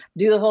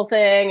 do the whole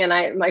thing.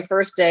 And my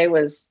first day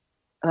was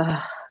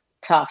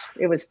tough.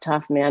 It was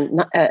tough,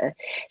 man.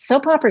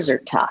 Soap operas are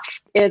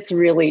tough.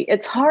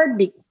 It's hard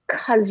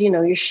because,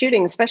 you're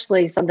shooting,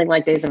 especially something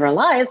like Days of Our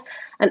Lives,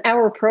 an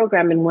hour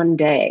program in one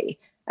day,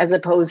 as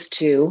opposed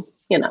to,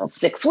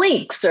 6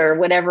 weeks or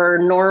whatever.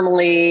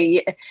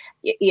 Normally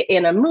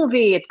in a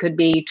movie, it could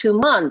be 2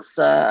 months,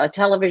 a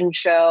television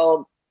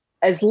show,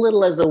 as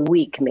little as a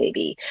week,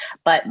 maybe.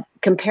 But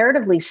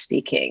comparatively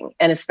speaking,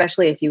 and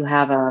especially if you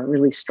have a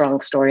really strong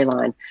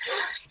storyline,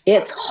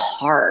 it's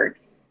hard.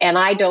 And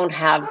I don't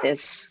have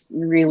this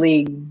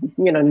really,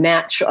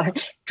 natural, it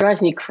drives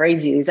me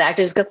crazy. These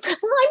actors go, well, I'm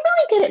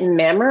really good at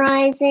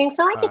memorizing.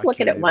 So I just look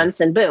at it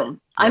once and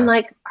boom. Yeah. I'm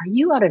like, are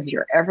you out of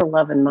your ever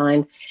loving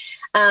mind?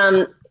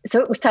 So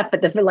it was tough.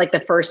 But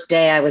the first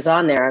day I was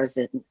on there, I was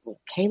the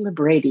Kayla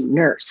Brady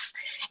nurse.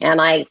 And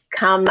I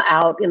come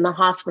out in the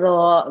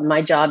hospital.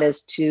 My job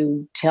is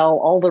to tell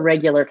all the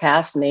regular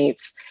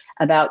castmates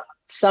about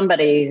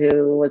somebody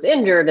who was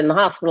injured in the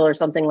hospital or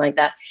something like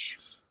that.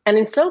 And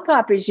in soap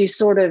operas,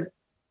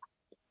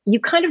 you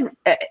kind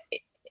of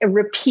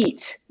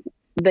repeat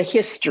the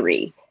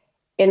history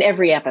in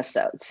every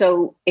episode.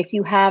 So if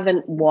you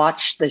haven't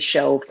watched the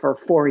show for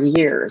 4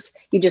 years,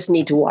 you just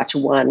need to watch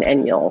one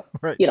and you'll,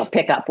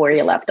 pick up where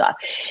you left off.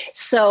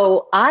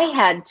 So I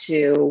had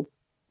to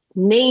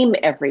name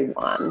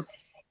everyone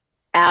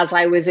as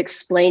I was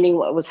explaining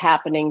what was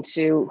happening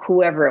to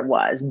whoever it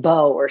was,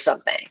 Bo or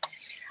something.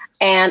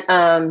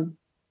 And,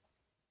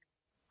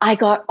 I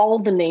got all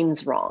the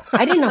names wrong.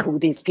 I didn't know who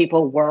these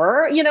people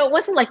were. It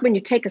wasn't like when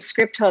you take a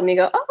script home, you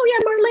go, oh yeah,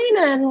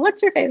 Marlena, and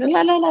what's her face? And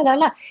la, la, la, la,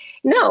 la.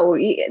 No,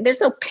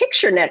 there's no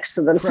picture next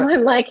to them. So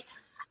I'm like,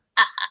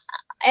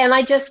 and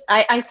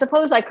I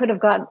suppose I could have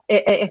got,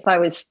 if I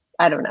was,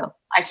 I don't know,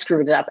 I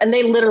screwed it up. And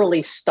they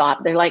literally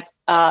stopped. They're like,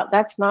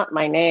 that's not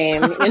my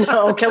name.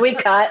 Can we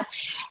cut?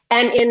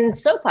 And in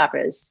soap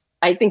operas,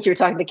 I think you're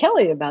talking to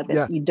Kelly about this.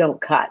 Yeah. You don't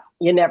cut.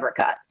 You never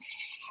cut.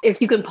 If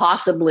you can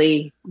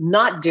possibly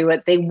not do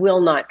it, they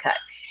will not cut.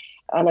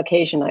 On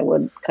occasion, I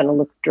would kind of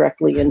look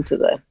directly into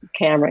the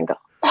camera and go,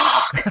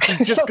 oh.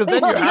 Just because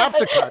then you have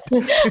to cut.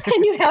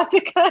 And you have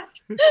to cut.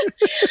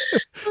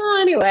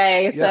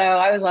 Anyway, so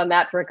I was on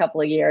that for a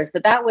couple of years,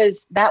 but that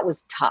was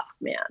tough,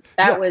 man.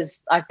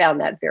 I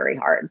found that very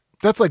hard.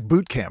 That's like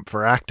boot camp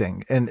for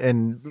acting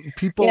and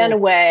people. In a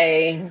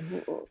way,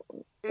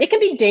 it can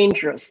be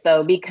dangerous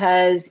though,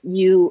 because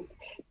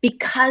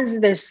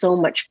there's so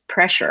much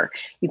pressure,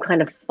 you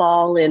kind of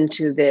fall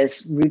into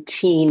this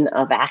routine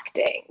of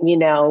acting.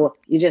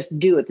 You just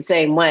do it the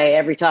same way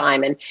every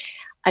time. And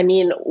I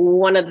mean,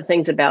 one of the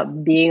things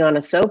about being on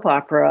a soap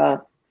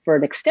opera for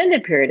an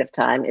extended period of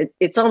time,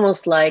 it's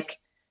almost like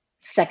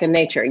second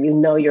nature.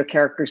 Your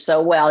character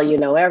so well,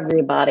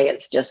 everybody.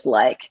 It's just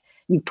like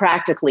you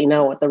practically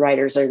know what the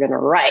writers are going to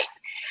write.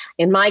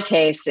 In my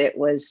case, it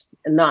was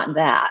not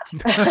that.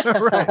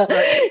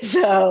 right.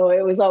 So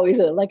it was always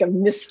like a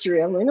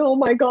mystery. I'm like, oh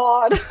my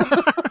God.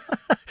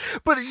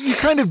 But you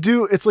kind of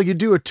do. It's like you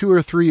do a 2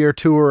 or 3 year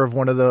tour of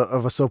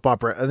of a soap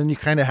opera, and then you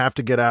kind of have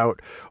to get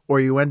out, or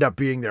you end up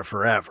being there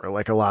forever,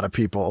 like a lot of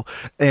people.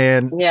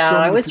 And Yeah, so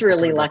I many was people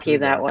really kinda go lucky through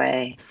that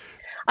way.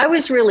 I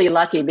was really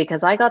lucky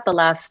because I got The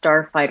Last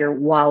Starfighter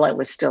while I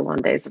was still on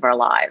Days of Our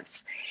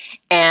Lives.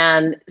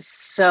 And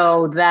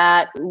so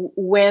that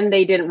when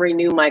they didn't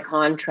renew my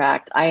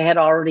contract, I had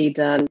already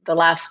done The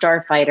Last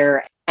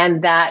Starfighter,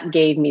 and that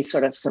gave me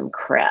sort of some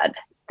cred.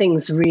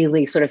 Things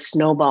really sort of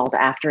snowballed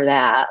after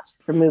that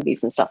for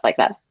movies and stuff like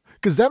that.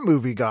 Because that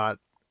movie got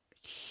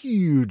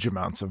huge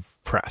amounts of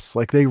press.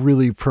 Like they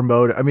really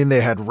promoted. I mean,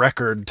 they had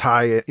record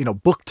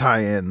book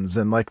tie-ins,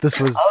 and like this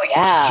was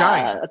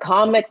giant.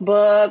 Comic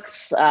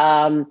books.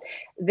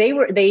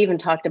 They even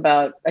talked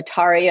about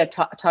Atari.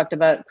 Talked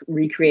about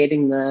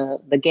recreating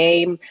the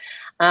game,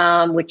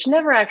 which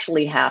never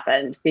actually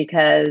happened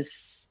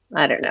because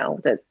I don't know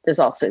that there's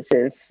all sorts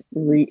of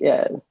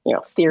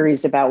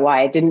theories about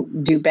why it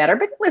didn't do better.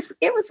 But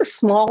it was a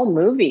small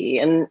movie,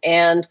 and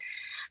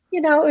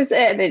it was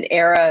at an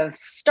era of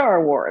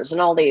Star Wars and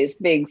all these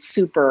big,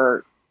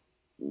 super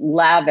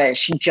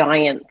lavish,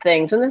 giant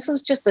things. And this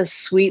was just a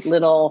sweet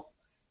little,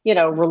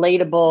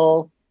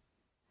 relatable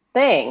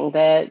thing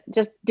that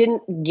just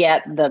didn't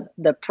get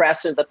the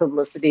press or the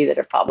publicity that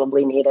it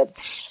probably needed.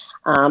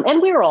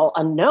 And we were all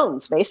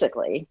unknowns,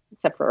 basically,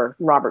 except for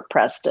Robert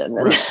Preston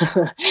and,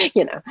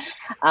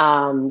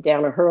 right.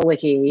 Downer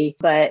Hurley.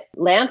 But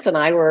Lance and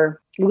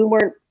we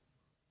weren't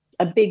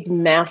a big,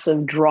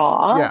 massive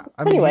draw. Yeah.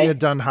 I mean, anyway. he had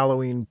done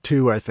Halloween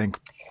 2, I think,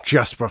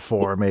 just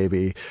before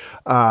maybe.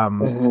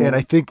 And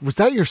I think, was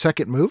that your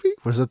second movie?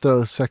 Was it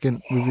the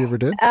second movie you ever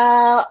did?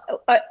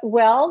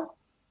 Well,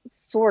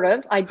 sort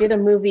of. I did a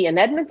movie in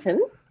Edmonton.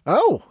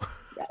 Oh.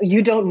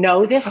 You don't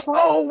know this one?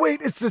 Oh,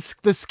 wait, it's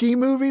the ski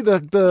movie?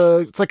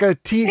 It's like a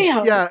teen.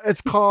 Damn. Yeah,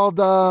 it's called.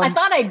 I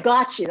thought I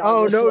got you.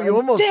 Oh, no, one. you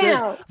almost Damn.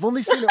 did. I've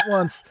only seen it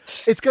once.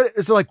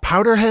 It's like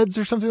Powderheads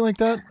or something like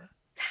that?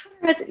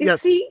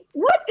 Yes. See,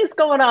 what is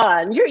going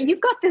on? You've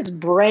got this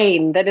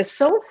brain that is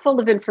so full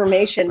of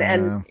information,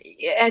 and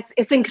it's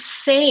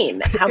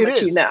insane how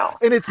much you know.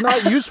 And it's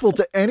not useful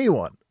to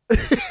anyone.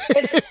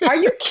 Are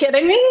you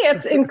kidding me?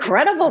 It's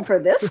incredible for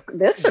this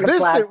sort of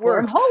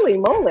platform. Holy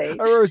moly.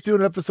 I was doing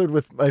an episode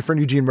with my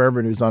friend Eugene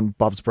Merman, who's on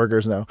Bob's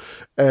Burgers now.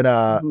 And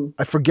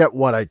I forget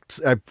what I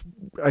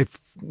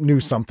knew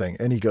something.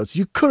 And he goes,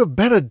 "You could have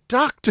been a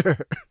doctor."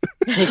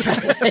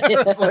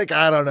 I was like,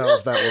 I don't know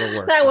if that would have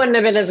worked. That wouldn't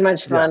have been as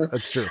much fun. Yeah,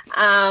 that's true.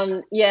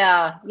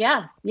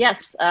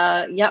 Yes.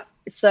 Yep.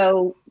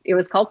 So it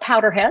was called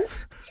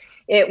Powderheads.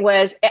 It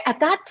was, at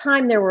that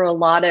time, there were a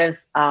lot of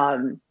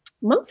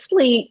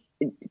mostly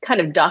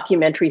kind of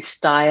documentary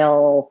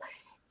style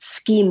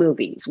ski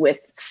movies with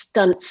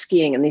stunt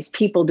skiing and these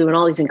people doing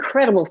all these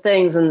incredible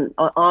things and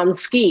on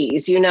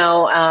skis.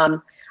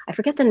 I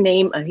forget the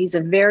name. He's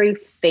a very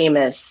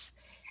famous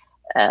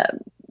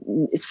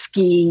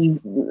ski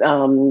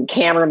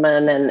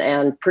cameraman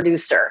and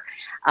producer.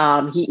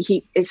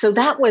 So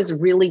that was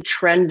really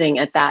trending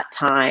at that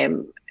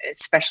time,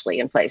 especially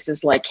in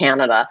places like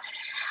Canada.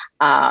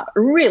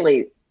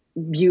 Really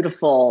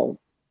beautiful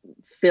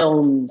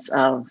films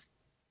of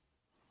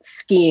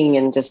skiing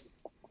and just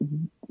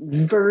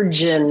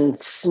virgin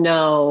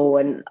snow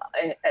and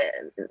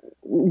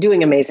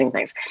doing amazing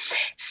things.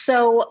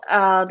 So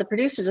the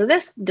producers of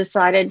this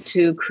decided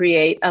to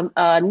create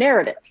a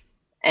narrative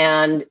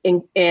and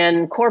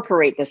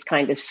incorporate this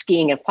kind of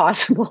skiing if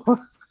possible.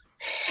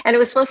 And it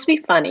was supposed to be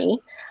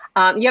funny.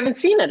 You haven't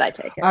seen it, I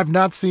take it. I've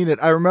not seen it.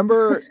 I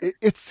remember,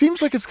 it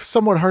seems like it's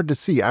somewhat hard to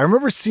see. I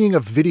remember seeing a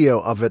video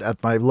of it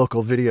at my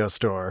local video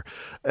store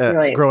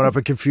growing up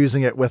and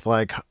confusing it with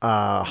like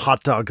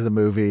Hot Dog the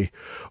Movie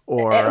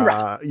or,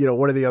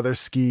 one of the other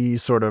ski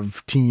sort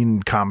of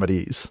teen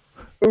comedies.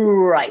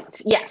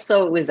 Right. Yeah.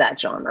 So it was that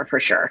genre for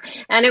sure.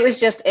 And it was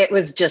just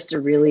a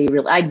really,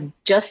 I'd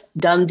just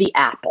done The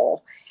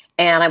Apple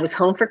and I was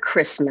home for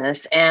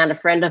Christmas and a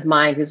friend of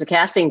mine who's a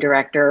casting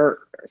director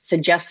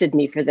suggested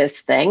me for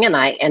this thing and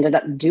I ended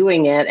up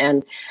doing it.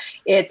 And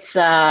it's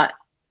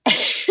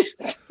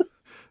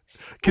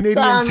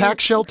Canadian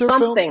tax shelter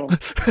something. Film?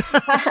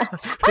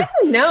 I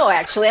don't know,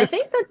 actually. I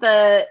think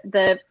that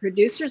the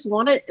producers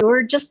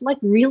were just like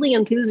really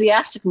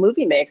enthusiastic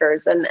movie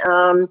makers, and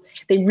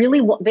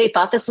they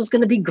thought this was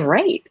going to be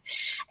great,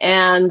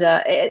 and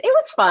it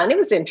was fun. It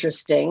was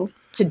interesting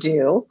to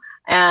do.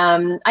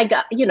 I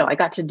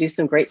got to do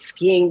some great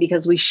skiing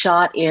because we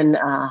shot in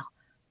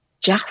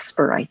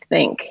Jasper, I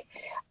think.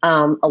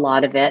 A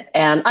lot of it.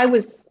 And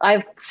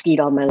I've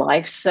skied all my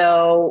life.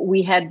 So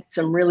we had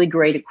some really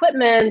great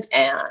equipment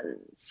and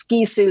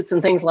ski suits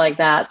and things like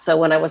that. So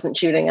when I wasn't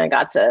shooting, I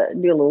got to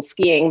do a little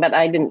skiing, but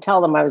I didn't tell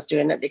them I was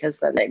doing it because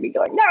then they'd be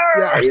going, "No,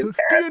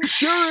 the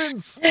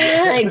insurance."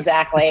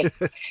 Exactly.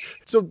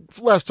 So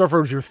Last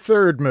Starfighter was your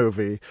third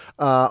movie.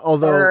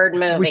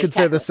 Although we could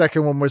say the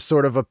second one was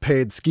sort of a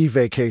paid ski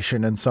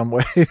vacation in some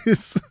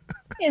ways.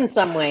 In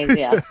some ways,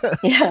 yes.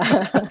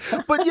 Yeah.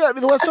 But yeah, I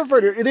mean, The Last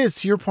Starfighter, it is,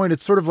 to your point,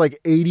 it's sort of like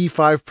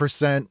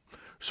 85%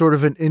 sort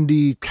of an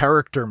indie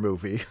character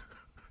movie.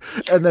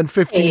 and then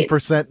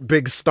 15%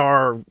 big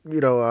star,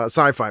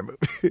 sci-fi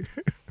movie.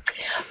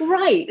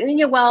 Right.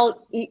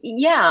 Well,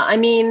 yeah. I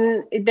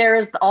mean,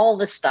 there's all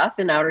this stuff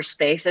in outer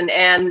space,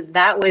 and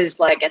that was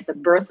like at the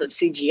birth of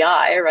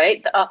CGI,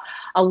 right?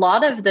 A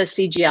lot of the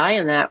CGI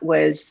in that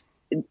was,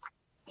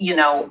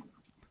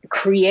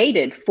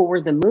 created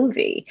for the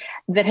movie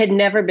that had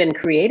never been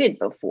created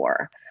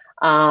before.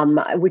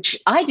 Which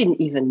I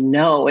didn't even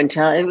know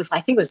until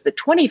I think it was the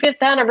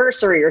 25th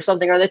anniversary or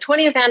something, or the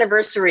 20th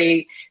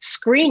anniversary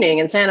screening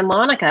in Santa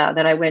Monica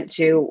that I went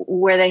to,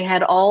 where they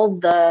had all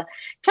the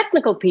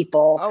technical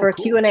people for a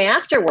Q&A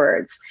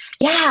afterwards.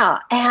 Yeah.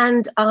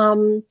 And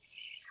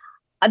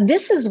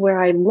this is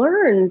where I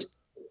learned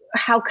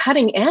how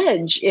cutting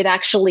edge it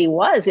actually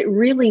was. It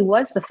really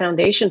was the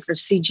foundation for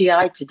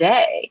CGI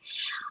today.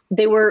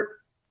 They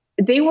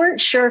weren't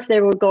sure if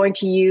they were going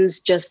to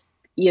use just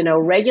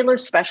regular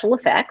special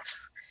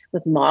effects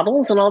with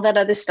models and all that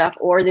other stuff,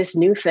 or this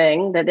new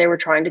thing that they were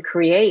trying to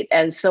create.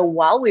 And so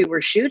while we were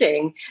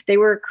shooting, they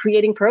were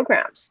creating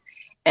programs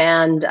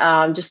and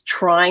just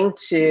trying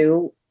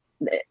to,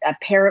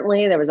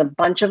 apparently there was a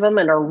bunch of them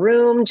in a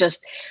room,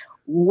 just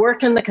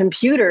working the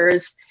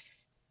computers,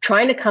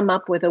 trying to come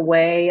up with a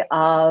way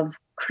of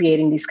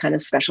creating these kind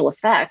of special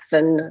effects.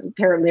 And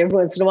apparently every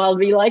once in a while it'd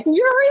be like,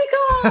 Eureka,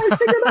 I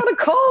figured out a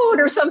code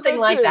or something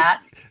like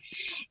that.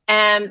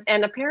 And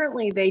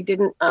apparently they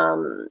didn't,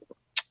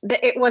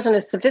 it wasn't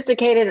as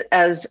sophisticated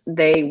as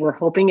they were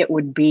hoping it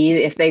would be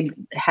if they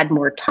had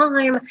more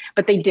time,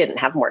 but they didn't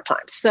have more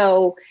time.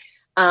 So,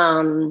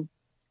 that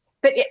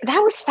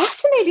was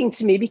fascinating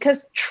to me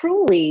because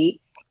truly,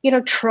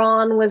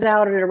 Tron was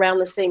out at around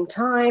the same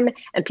time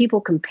and people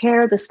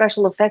compare the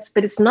special effects,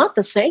 but it's not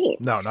the same.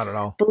 No, not at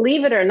all.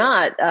 Believe it or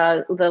not,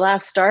 The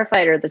Last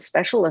Starfighter, the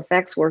special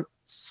effects were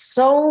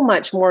so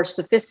much more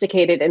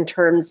sophisticated in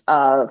terms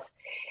of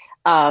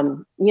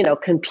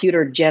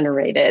computer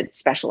generated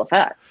special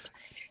effects.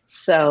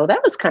 So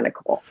that was kind of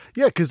cool.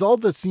 Yeah, because all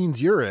the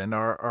scenes you're in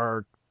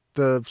are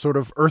the sort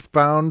of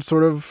earthbound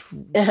sort of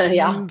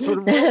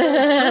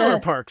trailer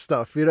park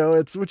stuff,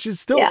 which is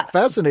still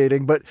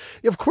fascinating. But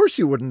of course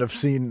you wouldn't have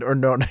seen or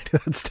known any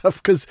of that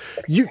stuff because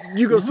you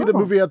go see the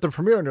movie at the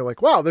premiere and you're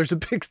like, wow, there's a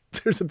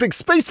big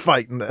space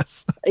fight in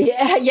this.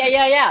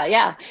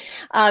 Yeah.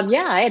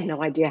 I had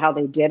no idea how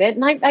they did it,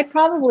 and I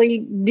probably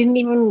didn't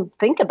even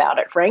think about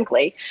it.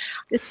 Frankly,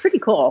 it's pretty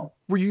cool.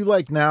 Were you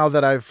like, now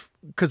that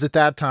because at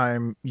that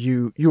time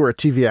you were a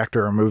TV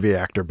actor or a movie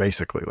actor,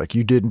 basically, like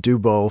you didn't do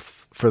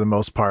both for the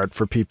most part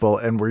for people.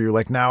 And were you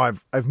like, now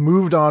I've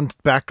moved on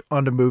back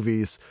onto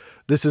movies.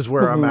 This is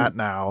where I'm at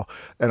now.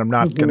 And I'm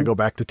not going to go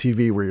back to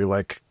TV, where you're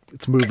like,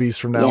 it's movies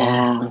from now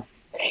on.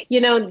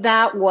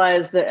 That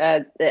was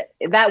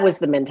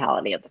the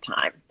mentality at the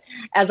time.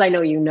 As I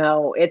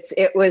know,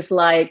 it was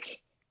like,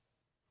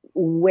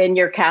 when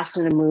you're cast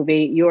in a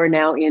movie, you are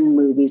now in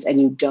movies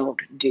and you don't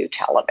do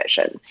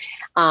television.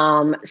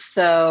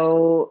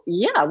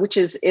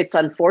 It's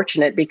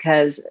unfortunate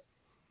because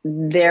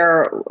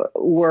there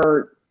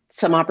were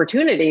some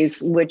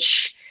opportunities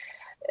which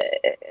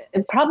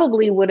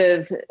probably would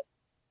have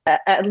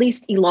at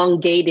least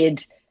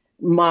elongated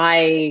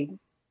my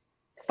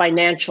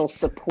financial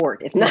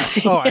support, if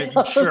nothing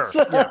else. Sure.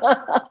 Yeah.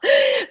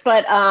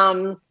 But,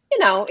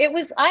 it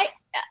was, I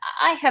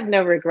have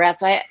no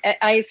regrets.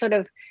 I sort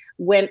of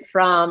went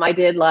from, I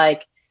did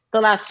like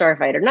The Last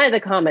Starfighter, Night of the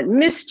Comet,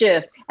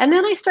 Mischief, and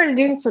then I started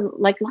doing some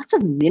lots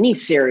of mini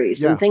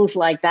series and things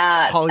like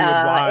that.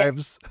 Hollywood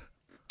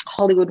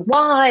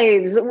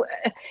Wives,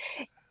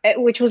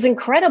 which was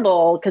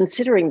incredible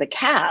considering the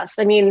cast.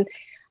 I mean,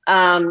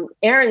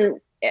 Aaron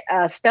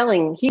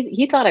Spelling,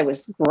 he thought I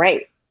was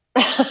great,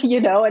 and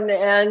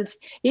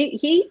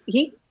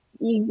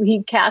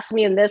he cast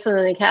me in this, and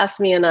then he cast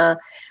me in a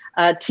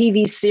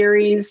TV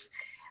series,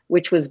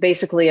 which was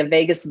basically a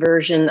Vegas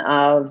version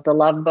of The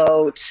Love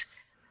Boat,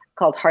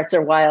 called Hearts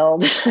Are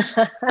Wild.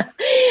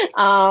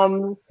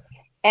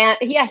 And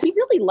yeah, he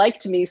really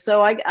liked me.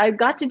 So I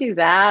got to do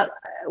that,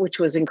 which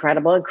was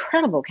incredible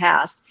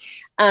cast.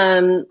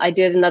 I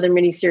did another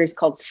miniseries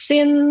called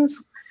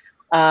Sins,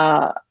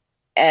 and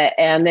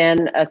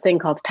then a thing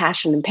called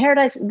Passion in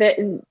Paradise.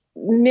 The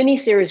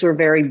miniseries were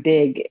very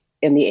big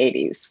in the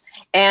 80s,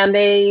 and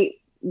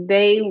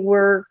they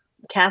were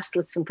cast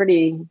with some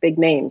pretty big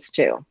names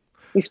too.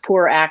 These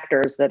poor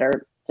actors that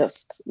are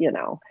just,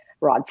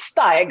 Rod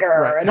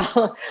Steiger and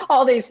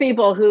all these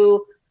people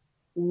who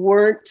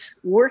weren't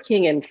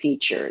working in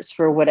features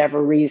for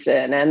whatever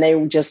reason, and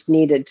they just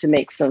needed to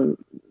make some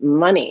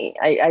money.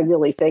 I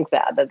really think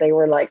that they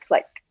were like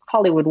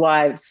Hollywood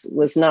Wives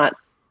was not,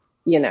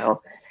 the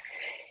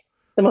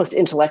most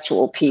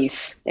intellectual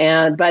piece,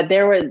 but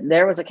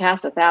there was a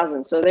cast of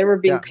thousands, so they were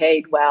being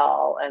paid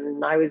well,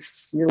 and I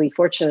was really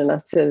fortunate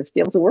enough to be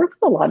able to work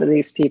with a lot of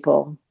these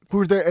people.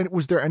 Was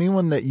there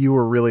anyone that you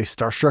were really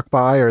starstruck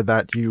by, or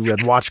that you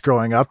had watched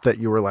growing up that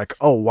you were like,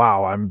 oh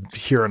wow, I'm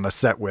here on a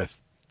set with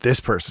this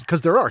person?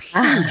 Because there are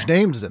huge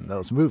names in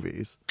those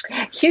movies.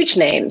 Huge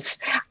names.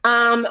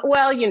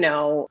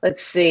 Well,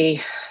 let's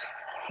see.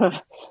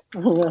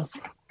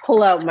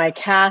 pull out my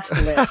cast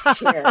list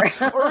here.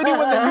 Or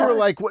anyone that you were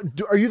like,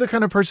 are you the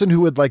kind of person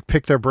who would like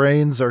pick their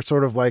brains or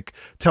sort of like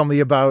tell me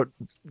about,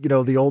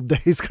 the old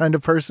days kind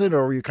of person?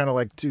 Or were you kind of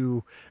like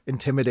too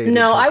intimidated?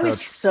 No, I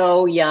was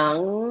so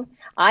young.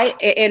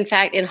 In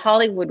fact, in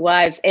Hollywood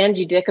Wives,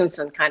 Angie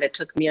Dickinson kind of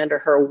took me under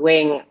her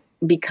wing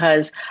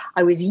because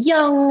I was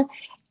young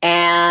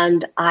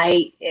and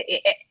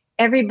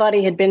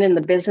everybody had been in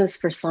the business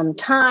for some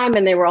time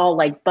and they were all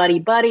like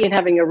buddy and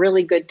having a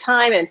really good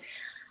time. And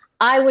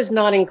I was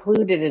not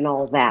included in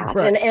all that.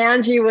 Right. And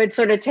Angie would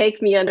sort of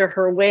take me under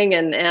her wing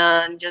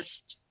and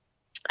just,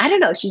 I don't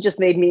know, she just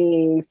made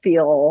me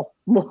feel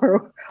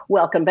more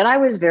welcome. But I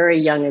was very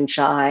young and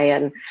shy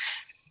and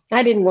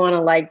I didn't want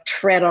to like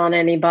tread on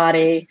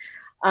anybody.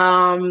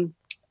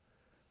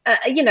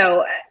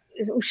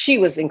 She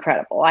was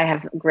incredible. I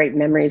have great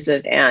memories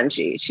of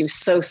Angie. She was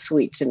so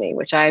sweet to me,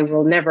 which I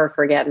will never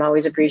forget and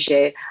always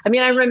appreciate. I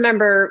mean, I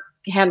remember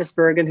Candice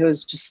Bergen, who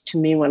was just to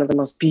me one of the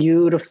most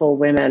beautiful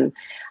women.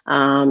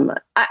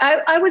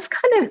 I was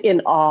kind of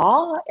in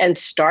awe and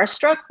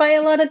starstruck by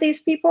a lot of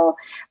these people,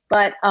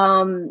 but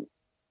I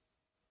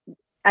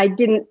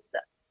didn't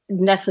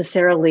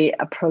necessarily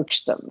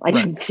approach them. I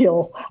didn't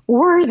feel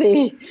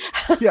worthy.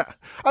 Yeah.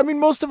 I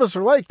mean, most of us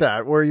are like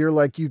that, where you're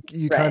like, you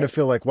kind of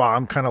feel like, wow,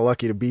 I'm kind of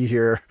lucky to be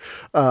here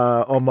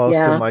almost.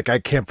 Yeah. And like, I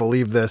can't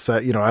believe this, I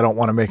don't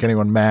want to make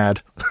anyone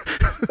mad.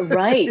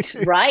 Right.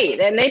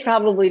 And they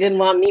probably didn't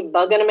want me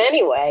bugging them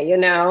anyway,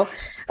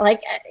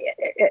 Like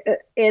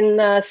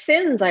in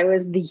Sins, I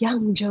was the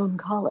young Joan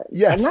Collins.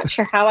 Yes. I'm not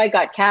sure how I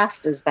got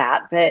cast as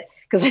that, but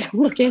because I don't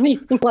look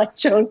anything like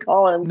Joan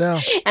Collins. No.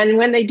 And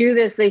when they do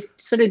this, they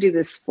sort of do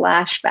this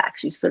flashback.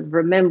 She's sort of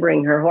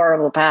remembering her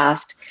horrible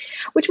past,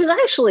 which was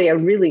actually a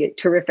really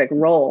terrific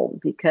role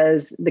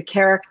because the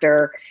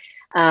character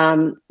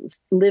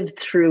lived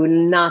through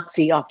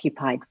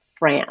Nazi-occupied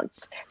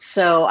France.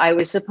 So I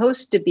was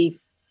supposed to be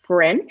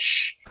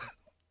French,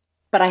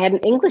 but I had an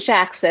English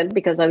accent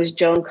because I was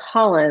Joan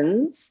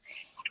Collins,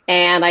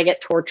 and I get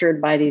tortured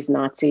by these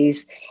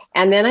Nazis.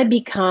 And then I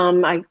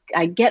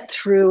get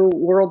through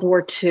World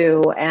War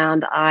II,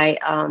 and I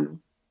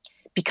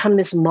become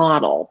this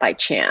model by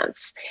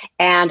chance.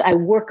 And I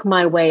work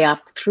my way up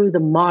through the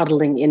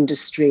modeling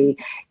industry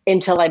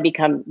until I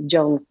become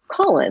Joan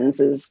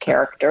Collins's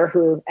character,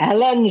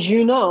 Hélène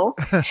Junot,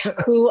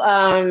 who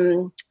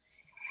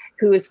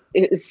is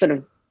sort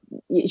of,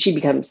 she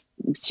becomes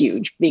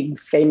huge, big,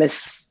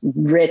 famous,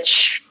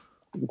 rich.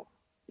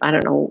 I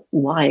don't know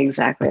why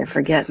exactly. I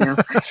forget now.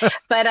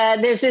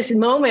 But there's this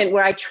moment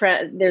where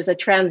there's a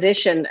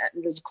transition.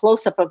 There's a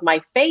close up of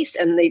my face,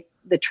 and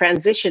the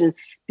transition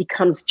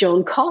becomes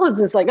Joan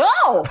Collins. It's like,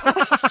 oh,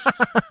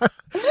 that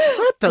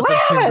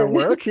doesn't seem to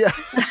work. Yeah,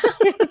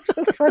 it's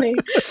so funny.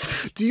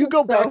 Do you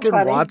go back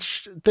and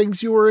watch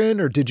things you were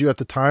in, or did you at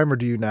the time, or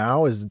do you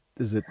now? Is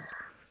it?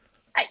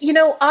 I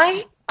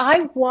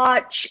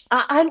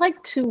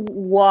like to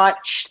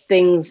watch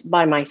things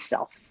by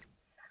myself.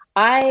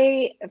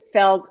 I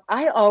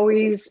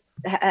always,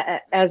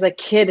 as a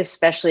kid,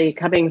 especially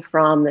coming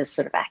from this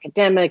sort of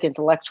academic,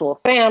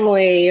 intellectual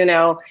family,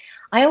 I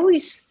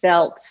always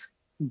felt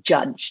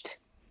judged,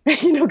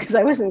 because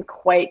I wasn't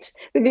quite,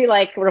 it'd be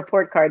like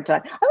report card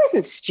time. I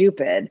wasn't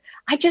stupid.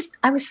 I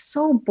was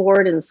so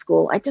bored in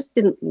school. I just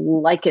didn't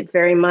like it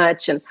very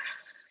much. And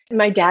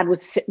my dad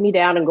would sit me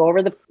down and go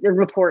over the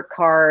report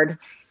card.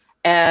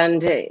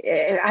 And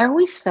I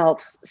always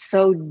felt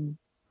so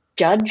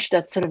judged.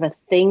 That's sort of a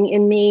thing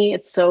in me.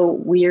 It's so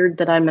weird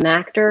that I'm an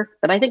actor,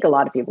 but I think a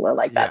lot of people are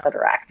like that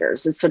are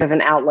actors. It's sort of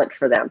an outlet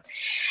for them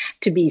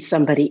to be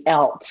somebody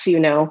else,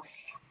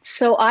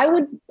 So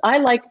I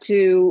like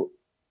to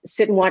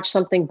sit and watch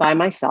something by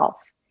myself.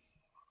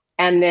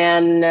 And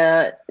then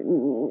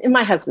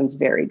my husband's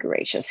very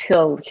gracious.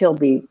 He'll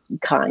be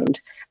kind.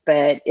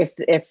 But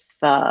if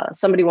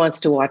somebody wants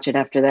to watch it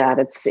after that,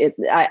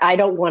 I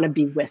don't want to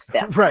be with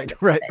them. Right.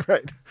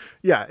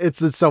 Yeah, it's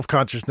the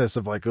self-consciousness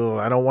of like, oh,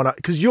 I don't want to,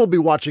 because you'll be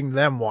watching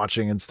them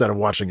watching instead of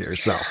watching it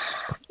yourself.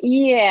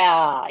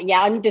 Yeah,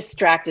 I'm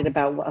distracted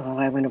about,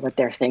 I wonder what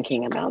they're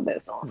thinking about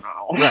this. Oh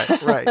no.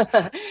 Right.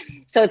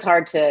 So it's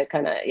hard to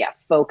kind of,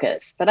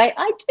 focus. But I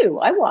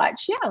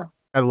watch, yeah.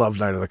 I love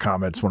Night of the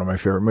Comet. It's one of my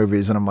favorite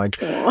movies. And I'm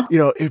like,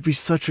 it'd be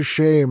such a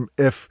shame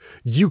if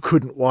you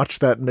couldn't watch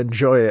that and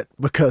enjoy it,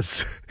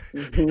 because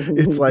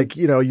it's like,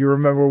 you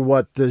remember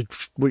what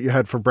you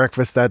had for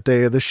breakfast that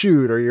day of the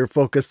shoot, or you're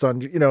focused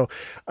on, you're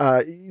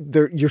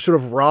sort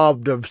of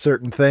robbed of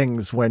certain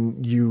things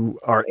when you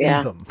are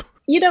in them.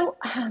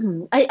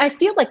 I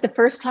feel like the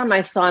first time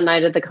I saw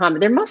Night of the Comet,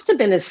 there must have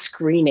been a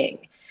screening,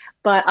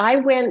 but I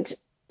went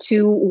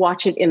to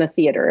watch it in a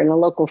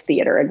local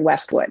theater in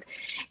Westwood.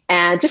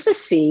 And just to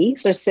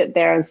sit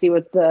there and see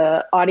what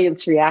the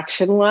audience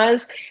reaction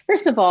was.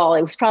 First of all,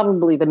 it was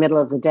probably the middle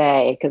of the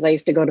day, because I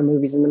used to go to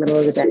movies in the middle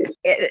of the day.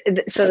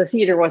 So the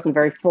theater wasn't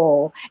very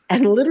full.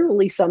 And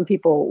literally some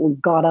people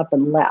got up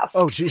and left.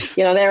 Oh, geez.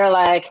 They were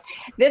like,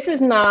 this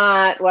is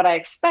not what I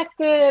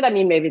expected. I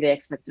mean, maybe they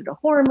expected a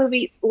horror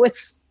movie,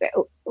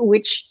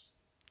 which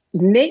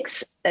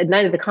makes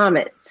Night of the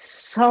Comet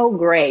so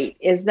great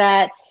is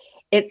that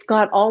it's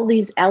got all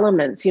these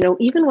elements.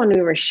 Even when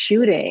we were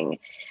shooting,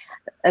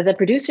 the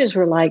producers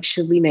were like,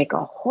 should we make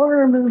a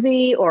horror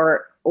movie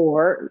or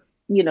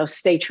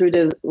stay true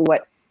to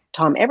what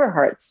Tom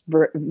Eberhardt's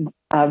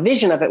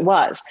vision of it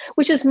was,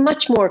 which is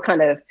much more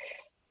kind of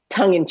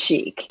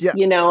tongue-in-cheek.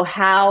 Yeah.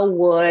 How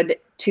would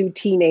two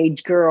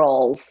teenage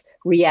girls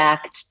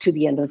react to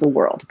the end of the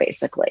world,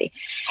 basically?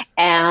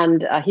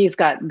 And he's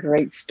got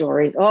great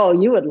stories. Oh,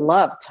 you would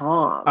love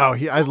Tom. Oh,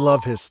 I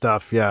love his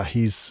stuff. Yeah,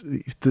 he is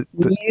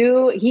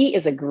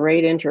a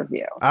great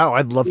interview. Oh,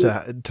 I'd love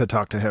to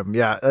talk to him.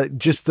 Yeah,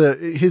 just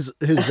his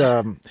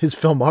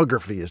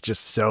filmography is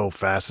just so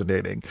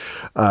fascinating.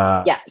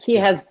 He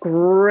has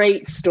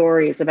great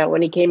stories about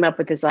when he came up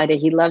with this idea.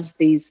 He loves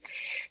these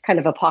kind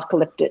of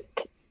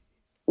apocalyptic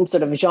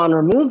sort of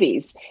genre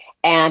movies,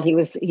 and he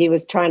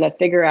was trying to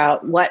figure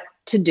out what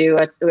to do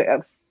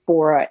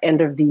for an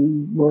end of the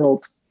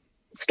world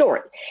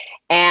story.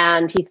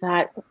 And he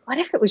thought, what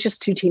if it was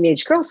just two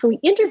teenage girls? So he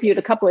interviewed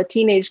a couple of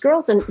teenage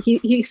girls, and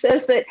he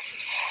says that,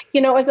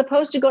 as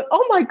opposed to going,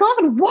 oh my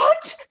God,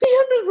 what? The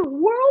end of the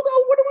world?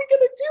 Oh, what are we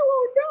going to do?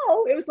 Oh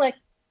no. It was like,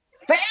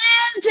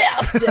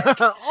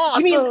 fantastic.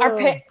 Awesome. You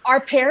mean our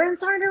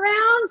parents aren't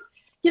around?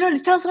 To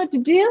tell us what to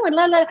do, and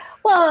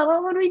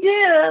well, what do we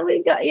do?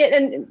 We got it,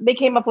 and they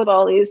came up with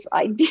all these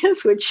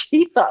ideas, which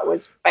he thought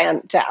was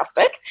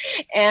fantastic,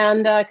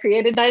 and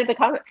created Night of the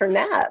Comet from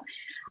that.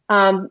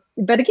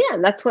 But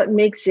again, that's what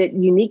makes it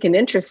unique and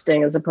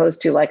interesting, as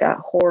opposed to like a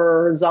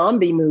horror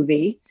zombie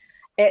movie.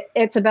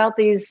 It's about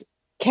these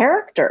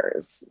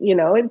characters.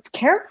 It's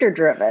character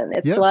driven.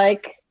 It's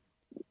like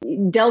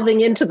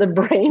delving into the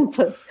brains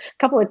of a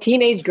couple of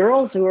teenage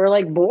girls who are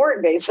like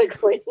bored,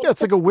 basically. Yeah,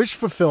 it's like a wish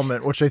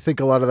fulfillment, which I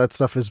think a lot of that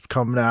stuff has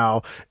come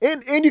now.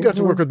 And you got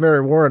to work with Mary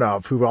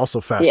Warrenoff, who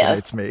also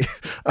fascinates me.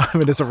 I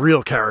mean, it's a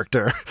real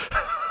character.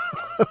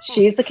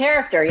 She's a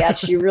character. Yeah,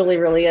 she really,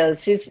 really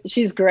is.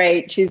 She's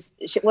great.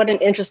 What an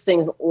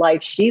interesting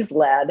life she's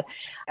led.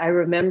 I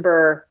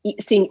remember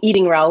seeing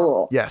Eating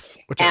Raoul. Yes,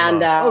 which I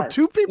love.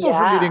 Two people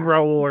from Eating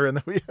Raoul are in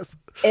the yes.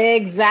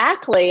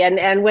 Exactly.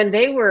 And when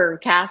they were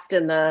cast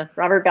in the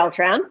Robert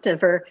Beltran,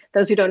 for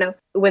those who don't know,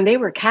 when they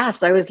were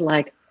cast, I was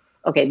like,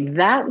 okay,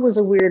 that was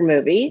a weird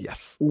movie.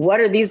 Yes.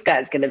 What are these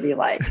guys going to be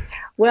like?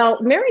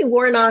 Well, Mary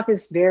Warnoff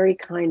is very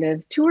kind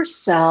of to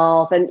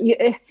herself, and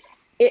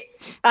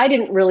I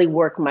didn't really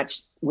work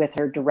much with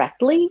her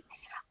directly.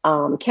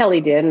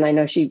 Kelly did, and I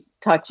know she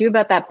talked to you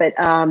about that, but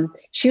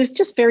she was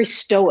just very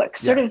stoic,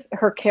 sort of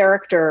her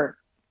character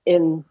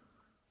in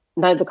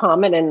Night of the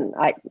Comet, and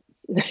I,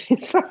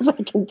 as far as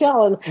I can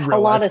tell, and a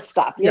lot of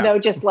stuff,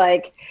 just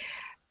like,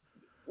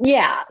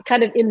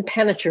 kind of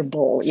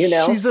impenetrable,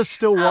 She's a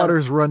still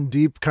waters run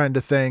deep kind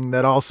of thing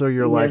that also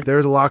you're like,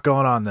 there's a lot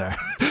going on there.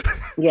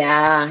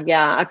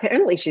 Yeah.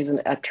 Apparently she's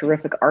a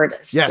terrific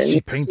artist. Yeah,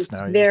 she paints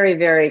now. Very,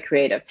 very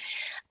creative.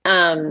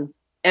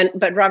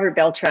 But Robert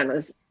Beltran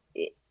was,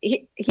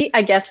 he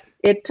I guess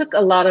it took a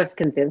lot of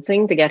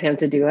convincing to get him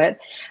to do it,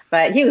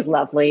 but he was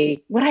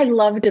lovely. What I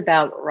loved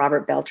about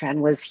Robert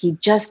Beltran was he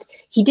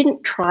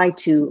didn't try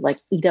to like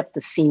eat up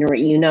the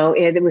scenery.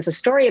 It was a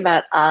story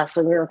about us,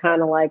 and we were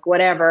kind of like,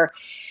 whatever.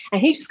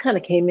 And he just kind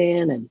of came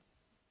in and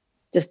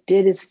just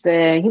did his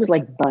thing. He was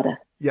like butter.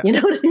 Yeah. You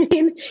know what I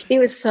mean? He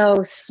was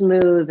so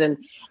smooth,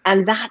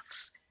 and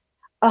that's,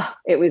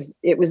 it was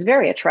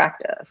very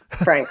attractive,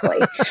 frankly.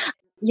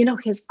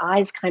 His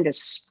eyes kind of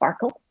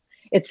sparkle.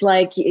 It's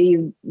like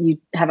you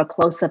have a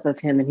close up of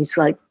him, and he's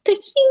like,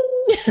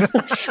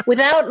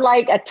 without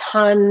like a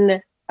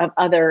ton of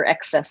other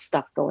excess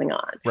stuff going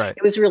on. Right.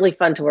 It was really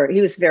fun to work.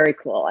 He was very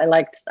cool. I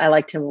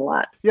liked him a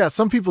lot. Yeah.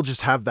 Some people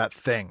just have that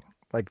thing.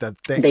 Like that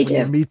thing they when do.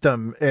 You meet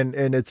them, and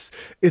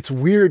it's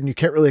weird, and you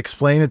can't really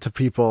explain it to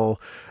people.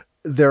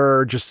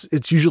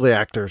 It's usually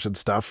actors and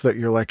stuff that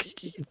you're like,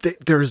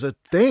 there's a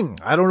thing.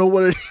 I don't know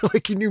what it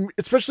like.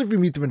 Especially if you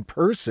meet them in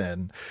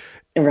person,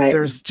 right?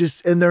 There's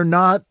just, and they're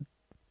not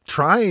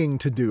trying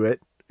to do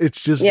it.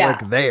 It's just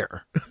like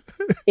there.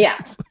 Yeah,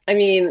 I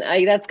mean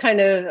that's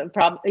kind of a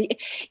problem.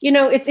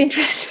 It's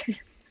interesting.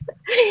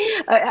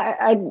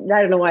 I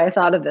don't know why I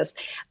thought of this,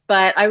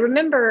 but I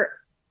remember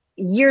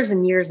years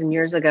and years and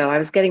years ago, I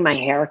was getting my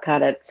hair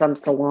cut at some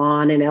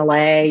salon in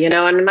LA,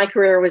 and my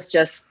career was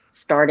just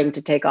starting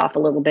to take off a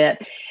little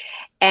bit.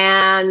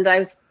 And I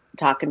was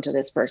talking to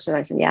this person.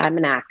 I said, yeah, I'm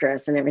an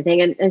actress and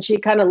everything. And she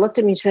kind of looked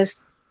at me and she says,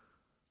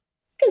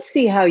 I can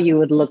see how you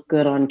would look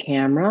good on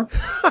camera.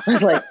 I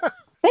was like,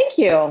 thank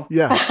you.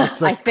 Yeah,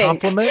 it's a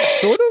compliment,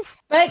 sort of.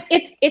 But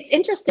it's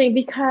interesting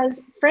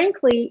because,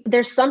 frankly,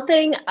 there's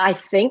something I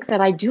think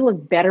that I do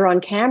look better on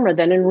camera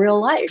than in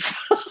real life.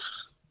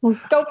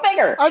 Go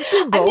figure. I've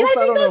seen both.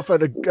 I don't know if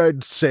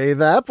I'd say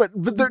that, but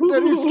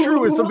that is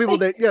true. Is some people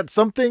that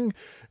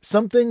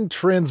something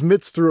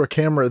transmits through a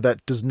camera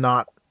that does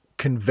not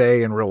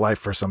convey in real life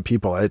for some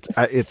people. It's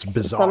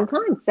bizarre.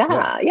 Sometimes,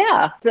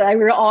 yeah. So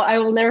I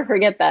will never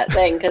forget that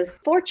thing because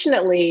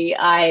fortunately,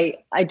 I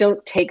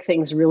don't take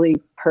things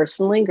really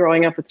personally.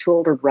 Growing up with two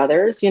older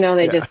brothers,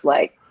 they just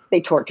like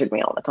they tortured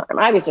me all the time.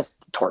 I was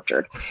just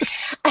tortured.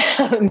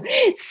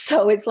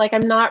 So it's like,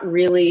 I'm not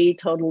really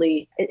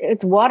totally,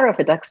 it's water off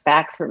a duck's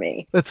back for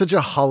me. That's such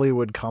a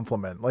Hollywood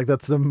compliment. Like,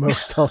 that's the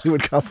most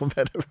Hollywood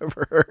compliment I've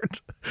ever heard.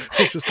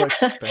 It's just like,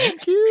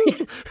 thank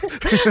you.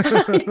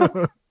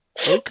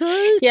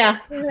 Okay. Yeah.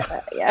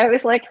 I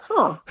was like,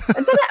 huh.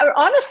 And then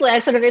honestly, I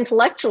sort of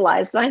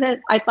intellectualized.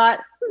 I thought,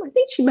 I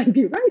think she might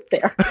be right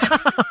there.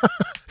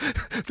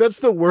 That's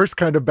the worst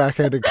kind of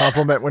backhanded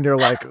compliment when you're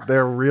like,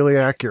 they're really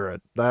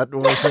accurate. That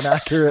was an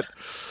accurate,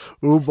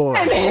 oh boy.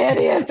 I'm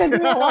hideous in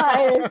real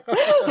life.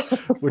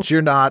 Which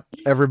you're not,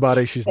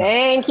 everybody. She's not.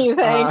 Thank you.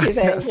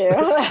 Yes.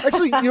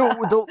 Actually,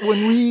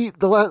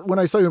 when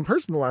I saw you in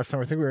person the last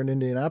time, I think we were in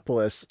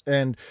Indianapolis,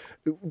 and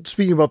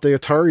speaking about the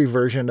Atari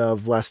version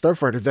of Last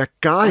Starfighter, that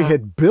guy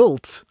had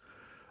built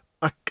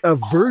a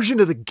version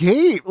of the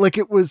game, like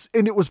it was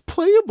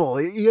playable.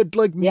 He had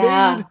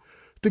made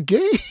the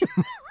game.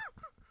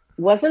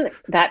 Wasn't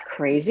that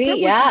crazy? That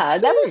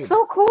was that insane. was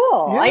so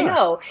cool. Yeah. I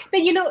know. But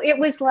it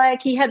was like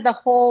he had the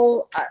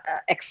whole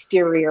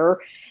exterior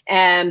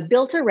and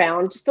built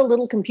around just a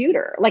little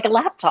computer, like a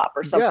laptop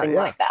or something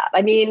like that.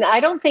 I mean, I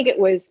don't think it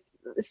was,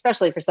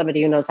 especially for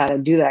somebody who knows how to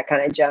do that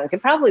kind of junk,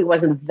 it probably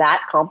wasn't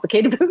that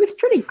complicated, but it was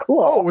pretty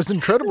cool. Oh, it was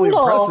incredibly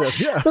impressive.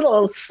 Yeah.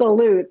 Little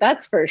salute,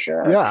 that's for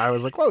sure. Yeah, I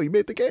was like, wow, you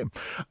made the game.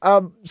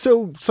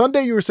 So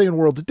Sunday you were saying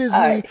World of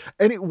Disney.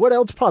 What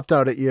else popped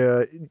out at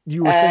you?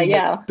 You were saying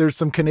that there's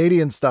some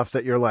Canadian stuff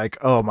that you're like,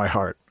 oh, my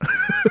heart.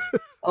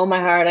 Oh, my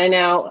heart, I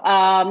know.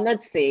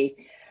 Let's see.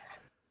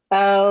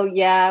 Oh,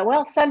 yeah.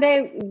 Well,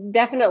 Sunday,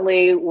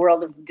 definitely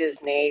World of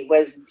Disney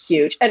was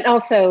huge. And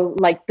also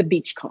like the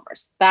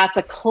Beachcombers. That's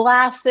a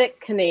classic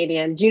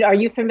Canadian. Are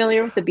you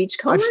familiar with the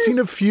Beachcombers? I've seen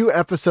a few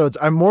episodes.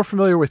 I'm more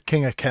familiar with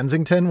King of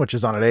Kensington, which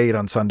is on at 8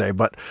 on Sunday,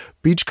 but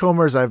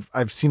Beachcombers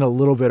I've seen a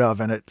little bit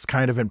of, and it's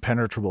kind of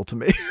impenetrable to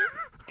me.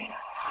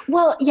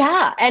 Well,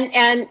 yeah.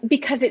 And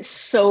because it's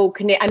so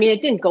Canadian, I mean,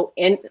 it didn't go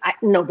in,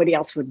 nobody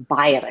else would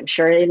buy it. I'm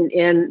sure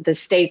in the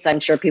States,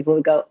 I'm sure people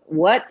would go,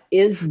 what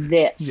is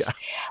this? Yeah.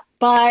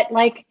 But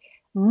like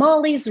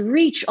Molly's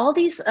Reach, all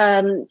these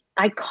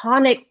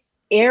iconic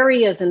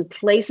areas and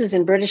places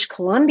in British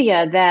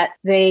Columbia that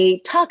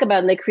they talk about,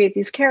 and they create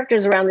these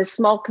characters around this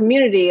small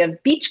community of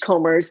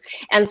beachcombers.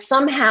 And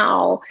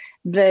somehow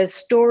the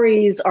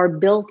stories are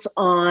built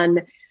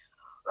on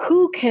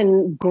who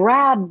can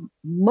grab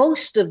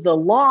most of the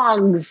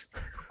logs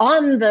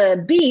on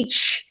the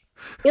beach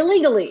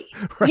illegally,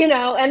 right.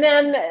 And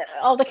then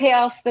all the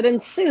chaos that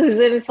ensues.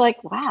 And it's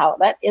like, wow,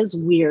 that is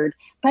weird.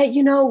 But,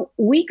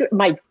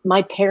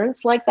 my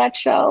parents liked that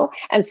show.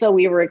 And so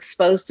we were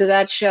exposed to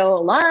that show a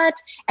lot.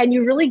 And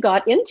you really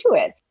got into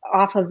it.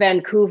 Off of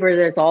Vancouver,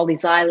 there's all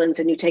these islands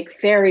and you take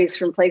ferries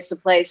from place to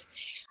place.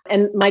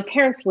 And my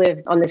parents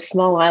lived on this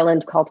small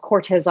island called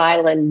Cortes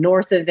Island,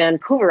 north of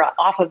Vancouver,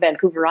 off of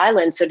Vancouver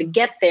Island. So to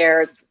get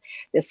there, it's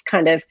this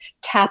kind of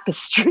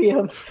tapestry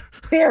of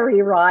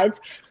ferry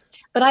rides.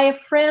 But I have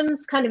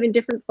friends kind of in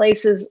different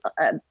places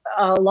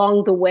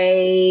along the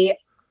way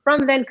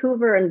from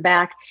Vancouver and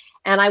back.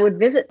 And I would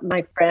visit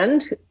my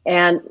friend,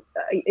 and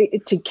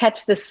to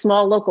catch this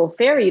small local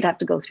ferry, you'd have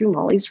to go through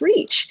Molly's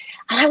Reach.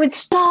 And I would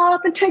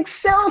stop and take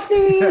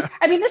selfies.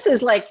 I mean, this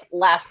is like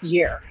last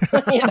year,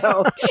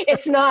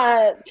 it's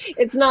not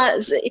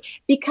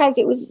because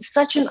it was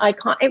such an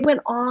icon. It went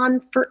on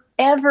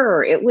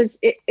forever. It was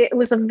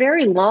a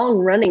very long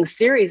running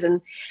series and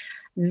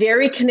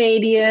very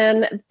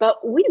Canadian,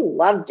 but we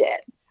loved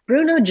it.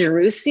 Bruno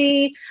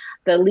Gerussi,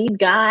 the lead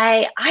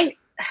guy, I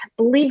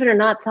believe it or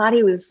not, thought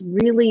he was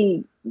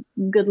really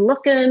good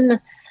looking.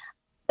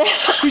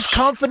 He's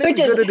confident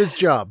and good at his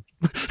job.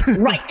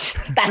 Right.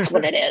 That's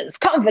what it is.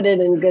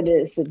 Confident and good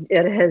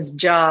at his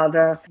job.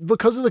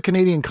 Because of the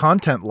Canadian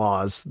content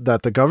laws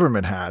that the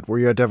government had, where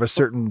you had to have a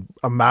certain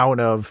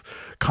amount of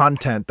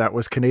content that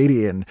was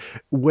Canadian,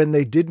 when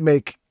they did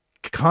make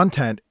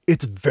content,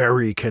 it's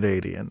very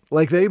Canadian.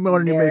 Like, they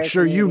wanted to make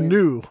sure you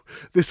knew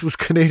this was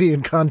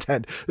Canadian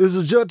content. This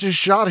is just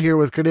shot here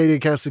with Canadian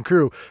cast and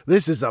crew.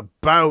 This is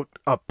about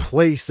a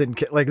place in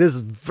this is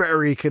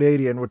very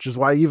Canadian, which is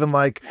why even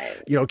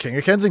King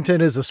of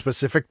Kensington is a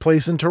specific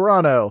place in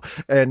Toronto,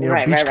 and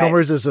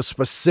Beachcombers is a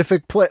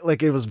specific place.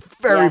 Like, it was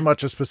very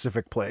much a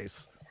specific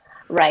place.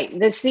 Right.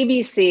 The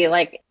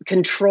CBC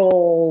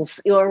controls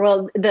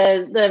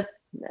the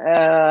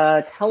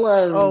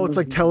it's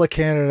like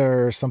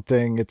TeleCanada or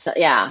something. It's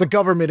a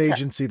government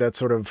agency that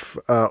sort of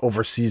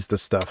oversees the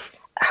stuff.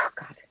 Oh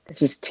God,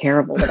 this is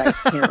terrible that I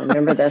can't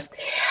remember this.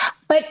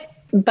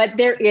 But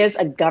there is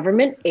a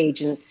government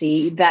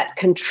agency that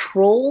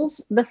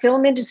controls the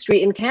film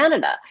industry in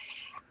Canada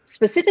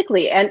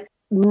specifically, and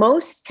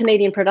most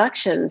Canadian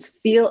productions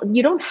feel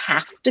you don't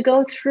have to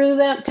go through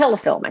them.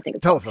 Telefilm, I think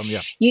it's Telefilm,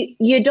 yeah.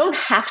 You don't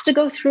have to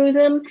go through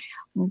them,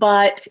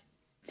 but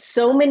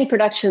so many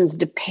productions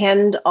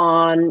depend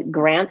on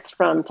grants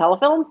from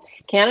Telefilm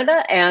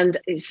Canada, and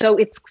so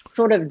it's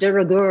sort of de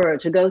rigueur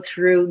to go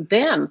through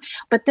them.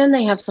 But then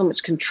they have so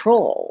much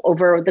control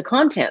over the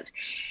content.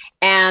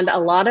 And a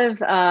lot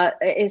of,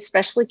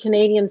 especially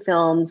Canadian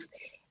films,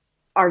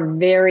 are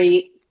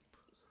very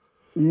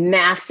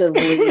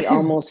massively,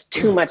 almost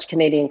too much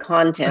Canadian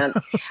content.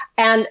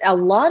 And a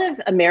lot of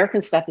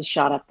American stuff is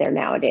shot up there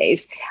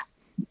nowadays.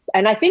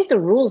 And I think the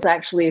rules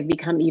actually have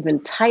become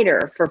even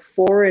tighter for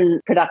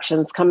foreign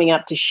productions coming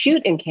up to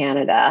shoot in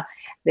Canada.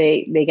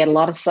 They get a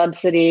lot of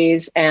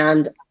subsidies,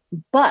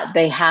 but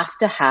they have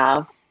to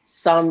have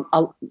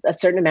a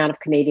certain amount of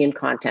Canadian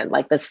content.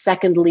 Like the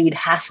second lead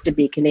has to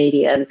be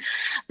Canadian,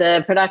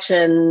 the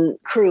production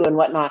crew and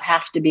whatnot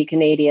have to be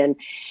Canadian,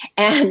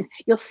 and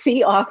you'll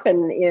see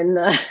often in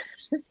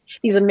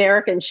these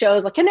American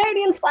shows like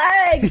Canadian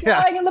flag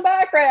flying in the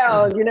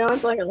background.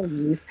 It's like, oh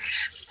geez.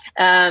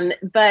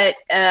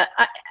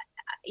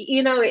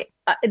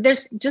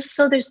 There's just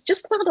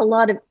not a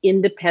lot of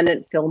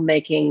independent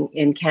filmmaking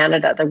in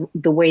Canada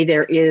the way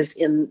there is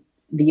in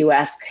the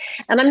US,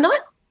 and I'm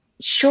not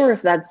sure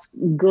if that's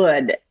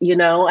good.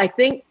 I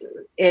think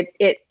it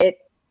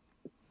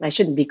I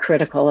shouldn't be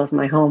critical of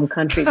my home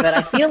country, but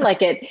I feel like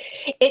it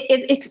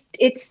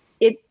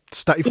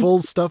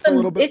stifles stuff a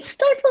little bit. It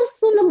stifles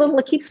them a little.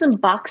 It keeps them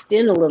boxed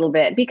in a little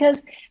bit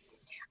because,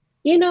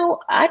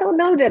 I don't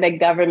know that a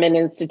government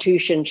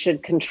institution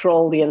should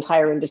control the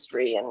entire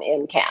industry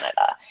in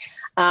Canada.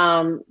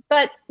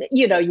 But,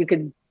 you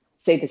could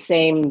say the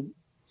same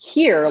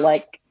here,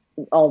 like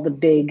all the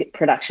big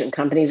production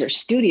companies or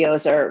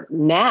studios are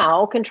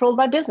now controlled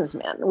by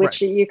businessmen,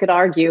 which you could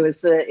argue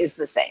is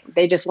the same.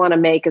 They just want to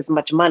make as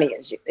much money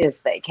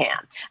as they can,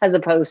 as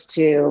opposed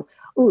to,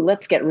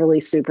 let's get really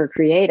super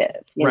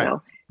creative, you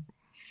know?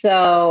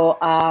 So,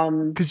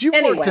 because you've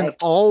worked in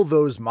all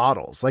those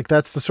models, like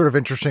that's the sort of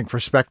interesting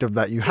perspective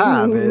that you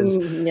have is,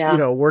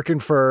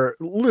 working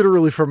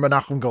literally for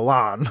Menachem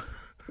Golan,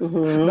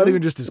 not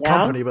even just his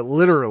company, but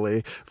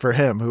literally for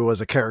him, who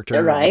was a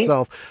character in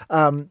himself,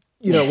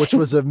 which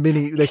was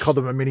they called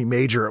them a mini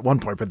major at one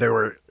point, but they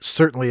were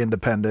certainly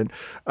independent,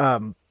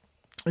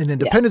 in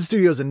independent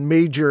studios and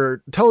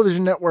major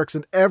television networks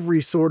and every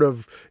sort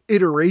of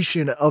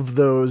iteration of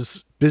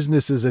those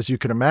businesses as you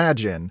can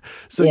imagine.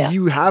 So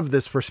you have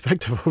this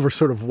perspective over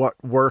sort of what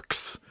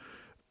works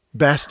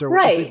best or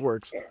what you think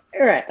works.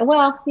 Right.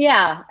 Well,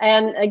 yeah.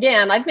 And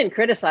again, I've been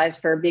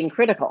criticized for being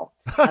critical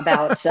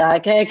about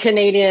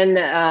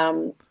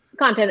Canadian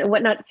content and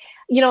whatnot.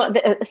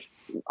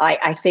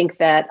 I think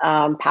that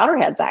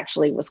Powderheads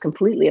actually was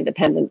completely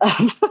independent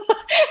of,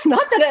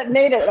 not that it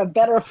made it a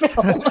better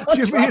film.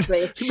 you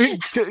mean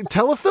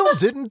Telefilm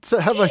didn't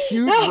have a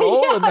huge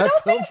role in that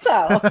film?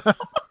 I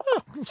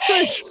don't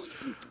think so.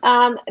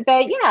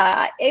 But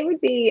yeah, it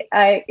would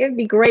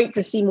be great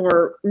to see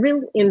more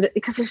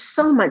because there's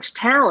so much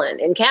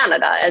talent in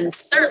Canada, and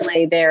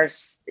certainly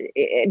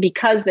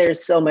because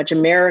there's so much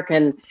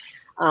American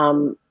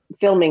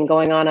filming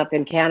going on up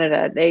in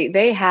Canada.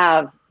 They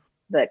have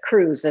the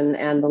crews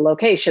and the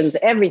locations,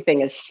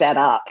 everything is set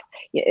up,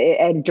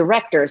 and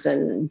directors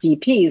and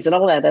DPs and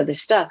all that other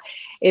stuff.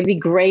 It'd be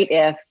great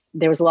if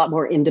there was a lot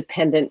more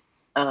independent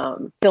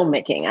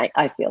filmmaking,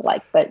 I feel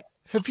like. But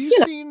have you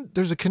seen,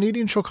 there's a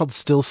Canadian show called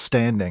Still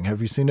Standing. Have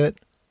you seen it?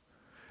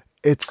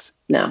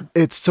 No.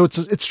 It's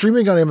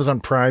streaming on Amazon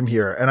Prime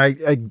here.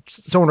 And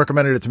someone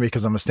recommended it to me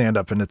because I'm a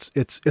stand-up, and it's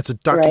a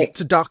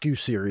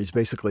docu-series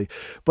basically.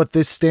 But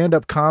this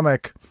stand-up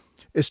comic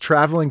is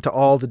traveling to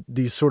all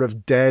these sort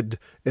of dead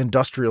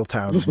industrial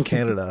towns in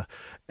Canada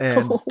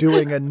and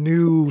doing a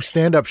new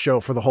stand-up show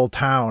for the whole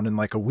town in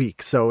like a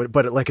week. So,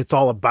 it's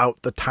all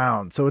about the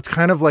town. So it's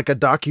kind of like a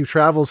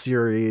docu-travel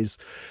series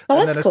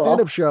and then a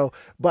stand-up show.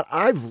 But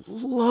I've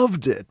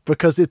loved it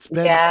because it's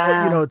been,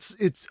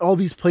 it's all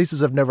these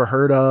places I've never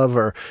heard of,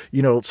 or,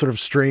 sort of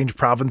strange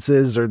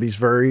provinces, or these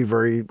very,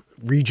 very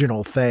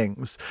regional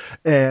things.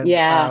 And,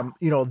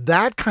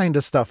 that kind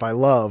of stuff I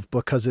love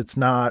because it's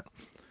not,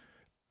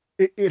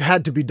 it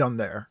had to be done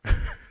there.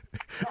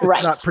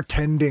 It's not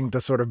pretending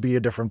to sort of be a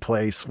different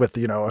place with,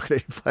 a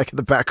Canadian flag in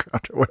the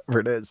background or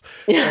whatever it is.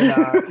 And,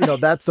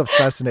 that stuff's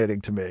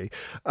fascinating to me.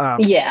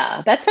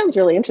 That sounds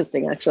really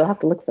interesting. Actually, I'll have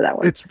to look for that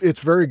one. It's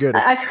very good.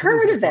 I've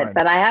heard of it,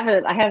 but I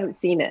haven't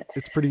seen it.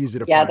 It's pretty easy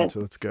to find,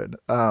 so that's good.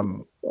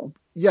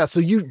 Yeah.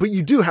 So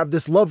you do have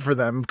this love for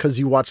them because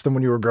you watched them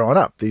when you were growing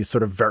up, these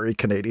sort of very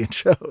Canadian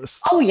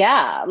shows. Oh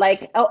yeah.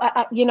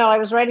 I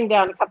was writing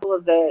down a couple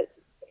of the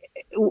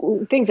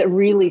things that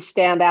really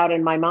stand out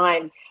in my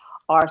mind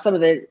are some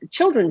of the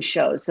children's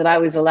shows that I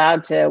was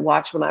allowed to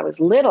watch when I was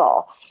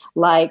little,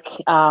 like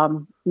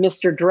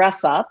Mr.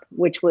 Dress Up,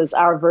 which was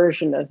our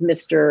version of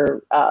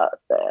Mr.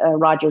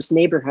 Rogers'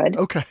 Neighborhood.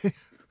 Okay.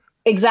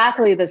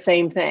 Exactly the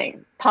same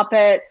thing.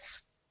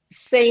 Puppets,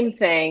 same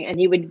thing. And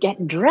he would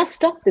get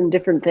dressed up in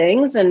different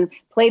things and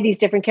play these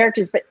different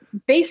characters, but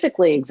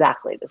basically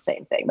exactly the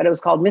same thing. But it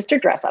was called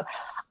Mr. Dress Up.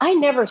 I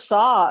never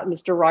saw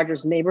Mr.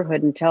 Rogers'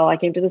 Neighborhood until I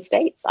came to the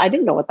States. I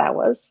didn't know what that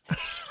was.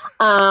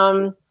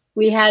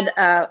 We had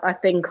a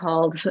thing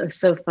called,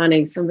 so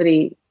funny,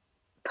 somebody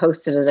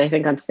posted it, I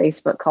think, on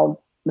Facebook, called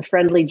The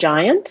Friendly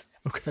Giant,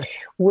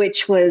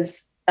 which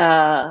was,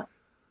 I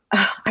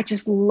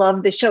just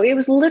loved this show. It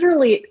was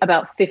literally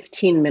about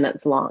 15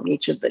 minutes long,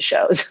 each of the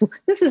shows.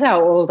 This is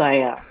how old I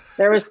am.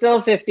 There was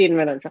still 15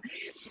 minutes.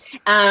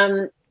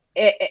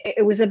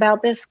 It was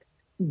about this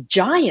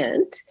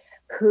giant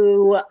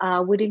who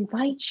would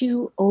invite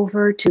you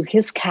over to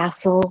his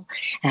castle,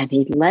 and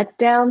he'd let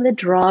down the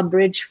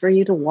drawbridge for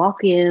you to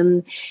walk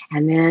in,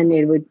 and then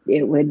it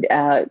would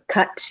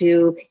cut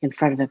to in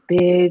front of a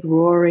big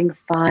roaring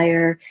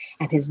fire,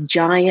 and his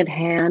giant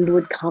hand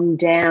would come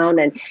down,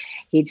 and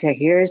he'd say,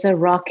 "Here's a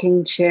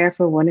rocking chair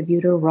for one of you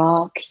to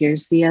rock.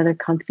 Here's the other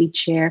comfy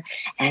chair,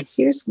 and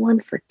here's one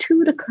for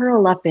two to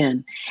curl up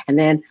in, and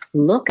then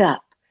look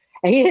up."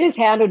 And his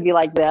hand would be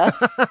like this,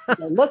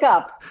 and look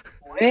up.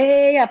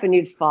 Way up, and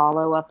you'd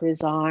follow up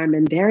his arm,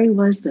 and there he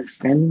was, the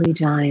friendly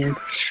giant.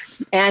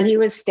 And he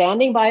was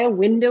standing by a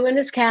window in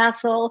his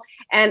castle,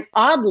 and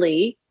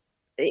oddly,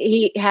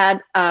 he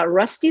had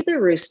Rusty the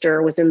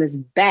rooster was in this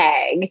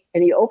bag,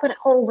 and you open it.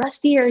 "Oh,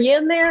 Rusty, are you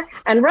in there?"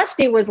 And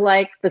Rusty was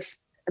like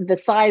the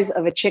size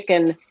of a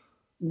chicken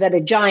that a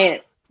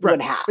giant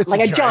would have. It's like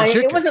a giant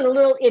chicken. It wasn't a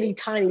little itty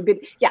tiny, but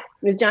yeah,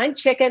 it was a giant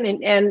chicken,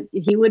 and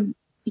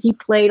he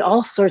played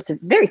all sorts of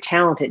very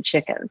talented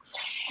chicken.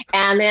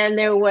 And then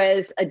there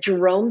was a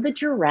Jerome the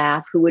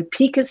giraffe who would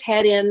peek his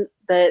head in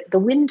the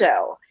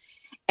window,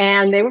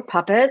 and they were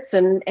puppets.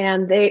 And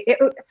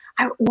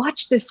I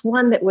watched this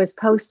one that was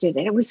posted,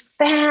 and it was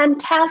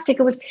fantastic.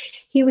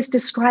 He was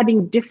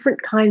describing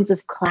different kinds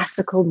of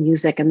classical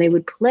music, and they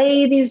would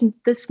play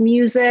this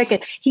music,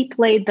 and he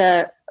played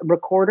the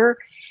recorder,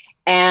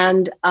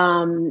 and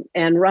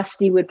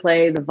Rusty would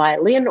play the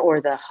violin or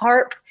the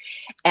harp.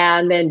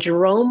 And then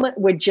Jerome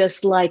would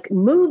just like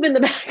move in the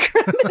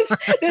background,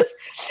 this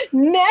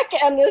neck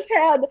and this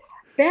head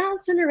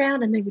bouncing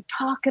around, and they would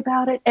talk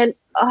about it. And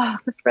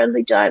the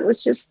friendly giant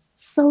was just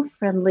so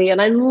friendly. And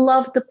I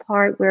loved the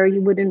part where he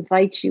would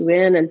invite you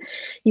in, and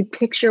you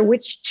picture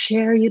which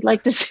chair you'd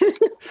like to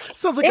sit in.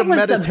 Sounds like a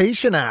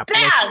meditation app.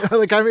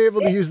 Like I'm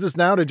able to use this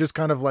now to just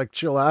kind of like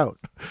chill out.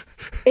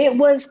 It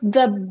was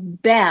the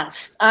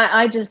best.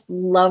 I just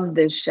loved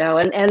this show.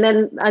 And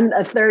then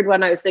a third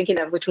one I was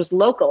thinking of, which was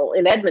local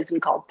in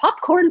Edmonton, called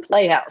Popcorn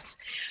Playhouse,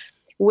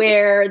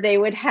 where they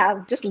would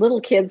have just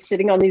little kids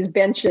sitting on these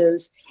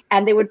benches,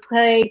 and they would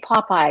play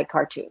Popeye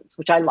cartoons,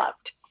 which I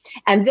loved.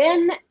 And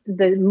then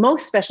the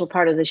most special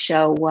part of the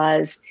show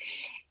was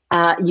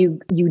you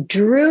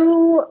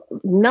drew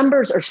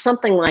numbers or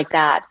something like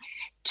that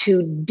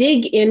to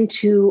dig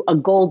into a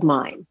gold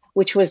mine,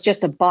 which was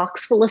just a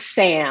box full of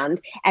sand.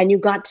 And you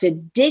got to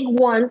dig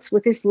once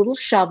with this little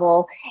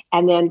shovel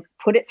and then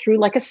put it through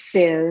like a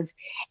sieve.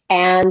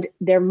 And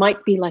there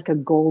might be like a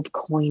gold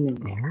coin in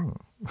there.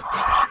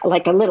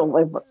 Like a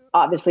little,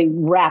 obviously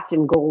wrapped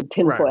in gold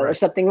tinfoil or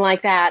something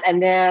like that.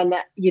 And then,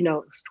 it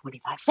was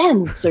 25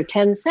 cents or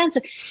 10 cents.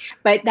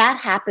 But that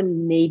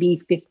happened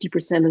maybe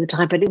 50% of the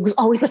time. But it was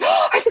always like,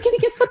 are they going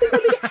to get something?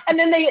 And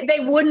then they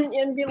wouldn't,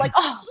 and be like,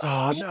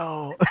 oh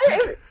no.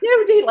 It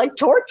would be like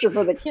torture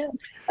for the kid.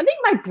 I think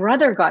my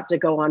brother got to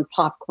go on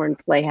Popcorn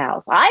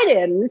Playhouse. I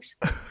didn't.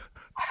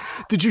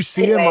 Did you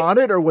see him on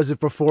it, or was it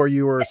before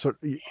you were sort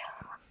of...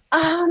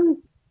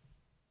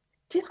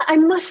 I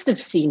must have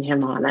seen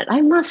him on it.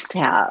 I must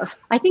have.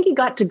 I think he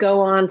got to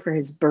go on for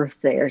his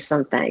birthday or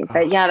something.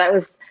 But yeah,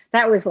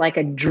 that was like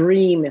a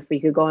dream if we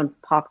could go on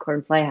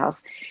Popcorn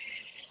Playhouse.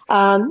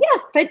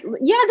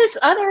 This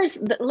others.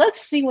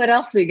 Let's see what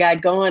else we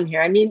got going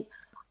here. I mean,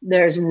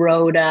 there's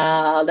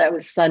Rhoda. That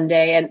was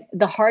Sunday, and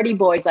the Hardy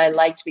Boys I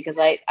liked because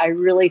I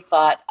really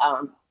thought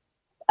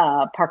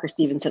Parker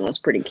Stevenson was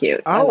pretty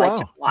cute. Oh,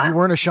 wow. You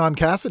weren't a Sean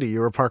Cassidy.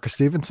 You were a Parker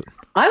Stevenson.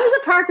 I was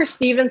a Parker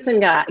Stevenson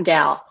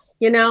gal.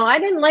 I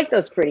didn't like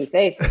those pretty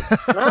faces.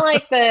 I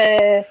like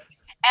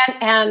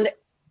and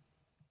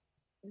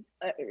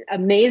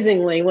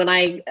amazingly, when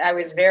I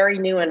was very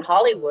new in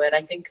Hollywood,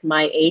 I think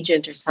my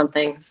agent or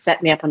something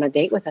set me up on a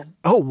date with him.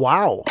 Oh,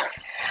 wow.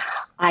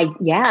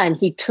 And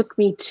he took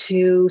me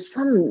to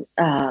some,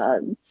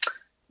 I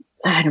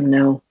don't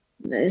know,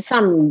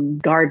 some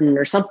garden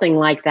or something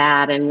like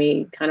that. And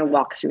we kind of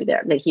walked through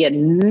there. But he had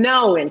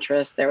no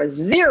interest. There was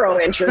zero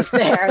interest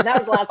there. That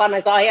was the last time I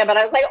saw him. But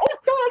I was like, oh,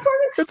 God,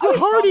 it's a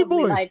Hardy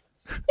Boy.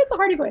 It's a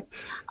Hardy Boy.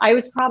 I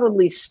was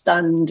probably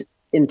stunned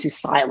into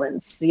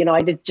silence.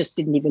 I just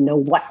didn't even know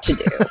what to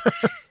do.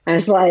 I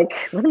was like,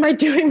 what am I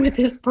doing with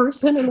this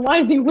person? And why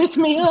is he with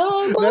me?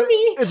 Oh, mommy.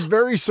 It's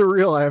very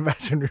surreal. I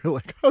imagine you're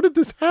like, how did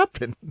this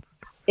happen?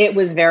 It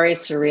was very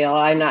surreal.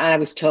 I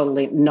was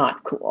totally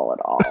not cool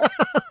at all.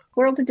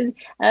 World of Disney,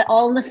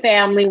 All in the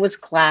Family was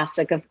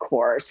classic, of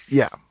course.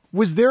 Yeah.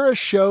 Was there a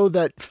show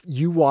that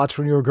you watched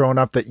when you were growing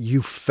up that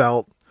you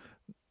felt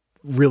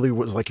really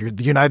was like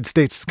the United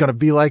States is going to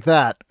be like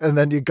that, and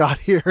then you got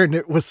here and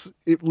it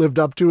lived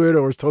up to it,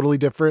 or was totally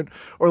different,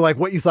 or like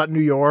what you thought New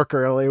York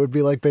or LA would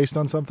be like based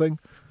on something?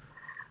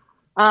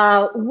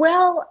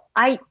 Well,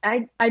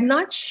 I'm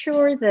not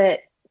sure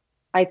that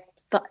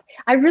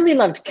I really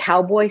loved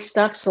cowboy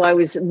stuff. So I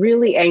was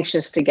really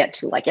anxious to get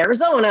to like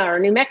Arizona or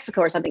New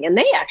Mexico or something. And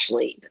they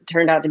actually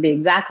turned out to be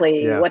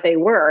exactly what they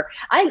were.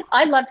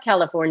 I loved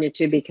California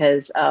too,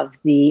 because of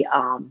the,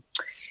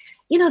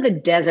 the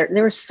desert.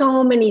 There were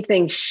so many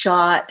things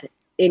shot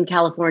in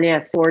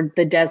California for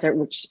the desert,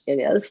 which it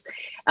is,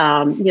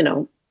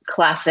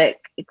 classic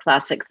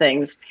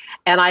things.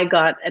 And I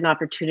got an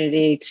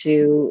opportunity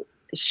to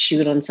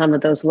shoot on some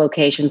of those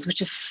locations, which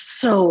is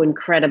so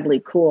incredibly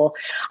cool.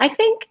 I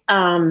think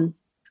I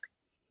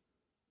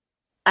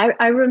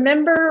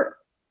remember,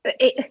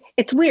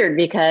 it's weird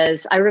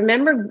because I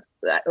remember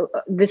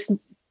this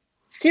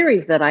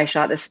series that I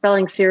shot, this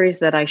spelling series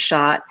that I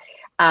shot,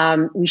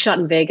 we shot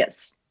in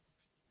Vegas.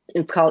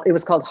 It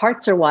was called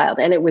Hearts Are Wild,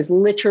 and it was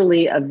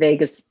literally a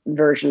Vegas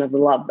version of the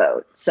Love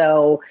Boat.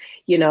 So,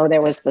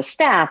 there was the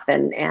staff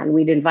and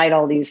we'd invite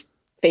all these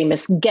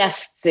famous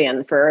guests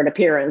in for an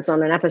appearance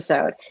on an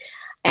episode.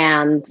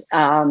 And,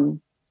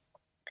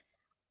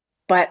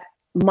 but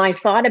my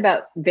thought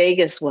about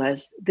Vegas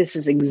was, this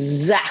is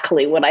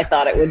exactly what I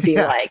thought it would be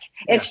like.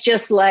 It's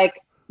just like,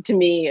 to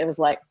me, it was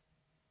like,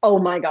 oh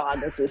my God,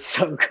 this is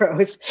so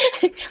gross.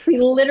 We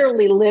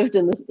literally lived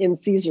in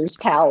Caesar's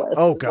Palace.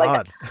 Oh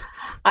God.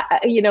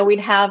 We'd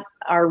have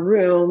our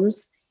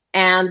rooms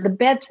and the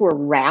beds were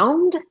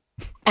round,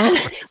 and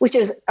which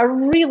is a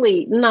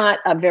really not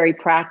a very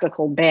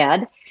practical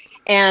bed.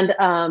 And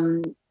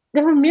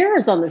there were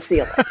mirrors on the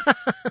ceiling.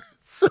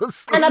 So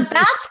sleazy. And a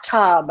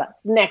bathtub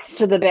next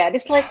to the bed.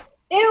 It's like,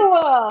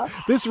 ew.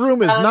 This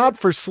room is not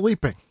for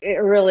sleeping.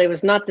 It really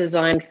was not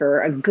designed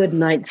for a good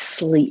night's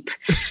sleep.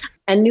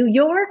 And New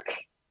York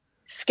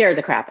scared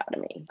the crap out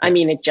of me. I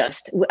mean,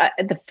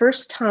 the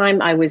first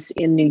time I was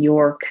in New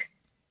York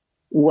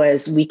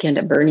was Weekend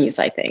at Bernie's,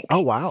 I think.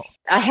 Oh, wow.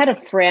 I had a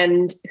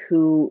friend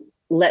who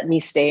let me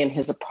stay in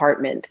his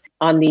apartment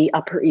on the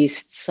Upper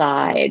East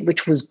Side,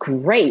 which was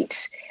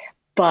great,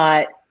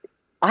 but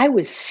I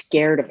was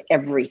scared of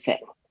everything.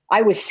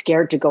 I was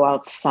scared to go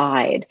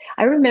outside.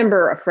 I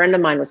remember a friend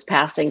of mine was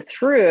passing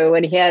through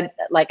and he had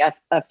like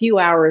a few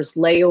hours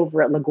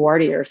layover at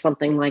LaGuardia or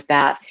something like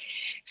that.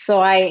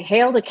 So I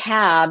hailed a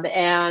cab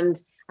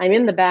and I'm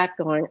in the back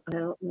going, I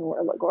don't know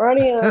where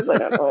LaGuardia is. I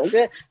don't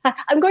know.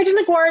 I'm going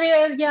to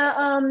LaGuardia.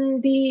 Yeah.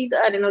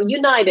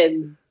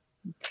 United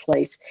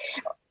place.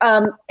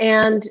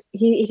 And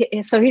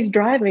he's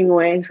driving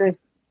away. He's like,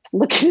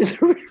 looking at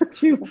the rear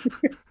view,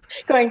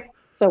 going,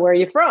 so where are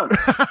you from?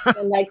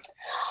 I'm like,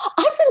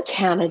 I'm from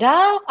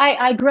Canada.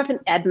 I grew up in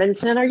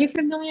Edmonton. Are you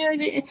familiar?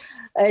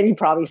 And he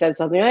probably said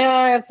something.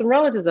 I have some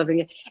relatives up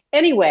here.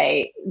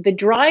 Anyway, the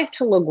drive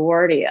to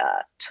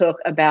LaGuardia took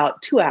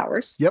about 2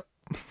 hours. Yep.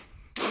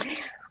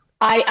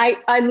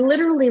 I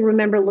literally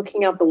remember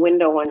looking out the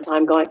window one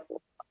time going,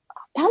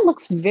 that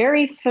looks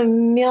very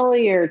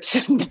familiar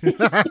to me.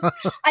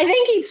 I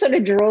think he sort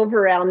of drove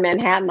around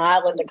Manhattan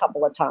Island a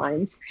couple of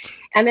times.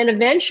 And then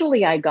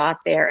eventually I got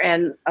there.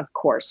 And of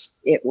course,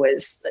 it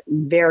was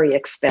very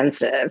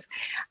expensive.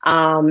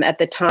 At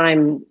the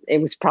time,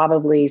 it was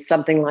probably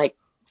something like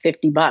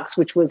 $50,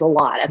 which was a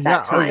lot at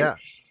that time. Oh, yeah.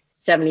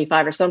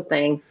 75 or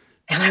something.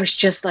 And I was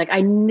just like,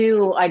 I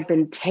knew I'd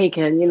been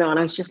taken, and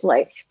I was just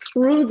like,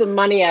 threw the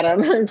money at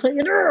him. I'm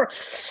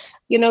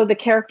like, the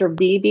character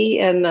BB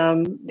in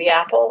The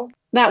Apple,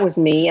 that was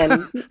me.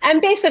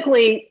 And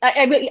basically,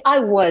 I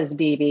was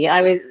BB.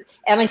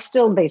 I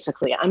still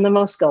basically, I'm the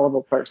most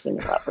gullible person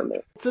you'll ever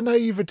meet. It's a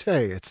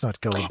naivete. It's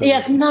not gullibility.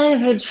 Yes,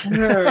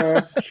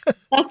 naivete.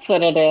 That's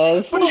what it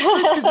is. But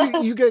it's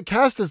because you get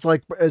cast as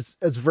aside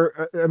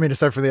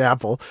for The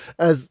Apple,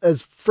 as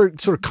for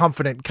sort of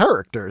confident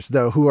characters,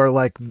 though, who are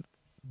like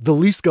the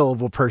least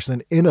gullible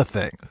person in a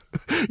thing.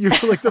 You're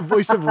like the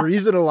voice of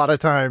reason a lot of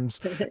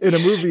times in a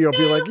movie. You'll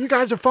be like, you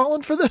guys are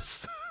falling for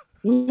this?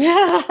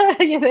 Yeah,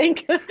 you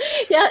think?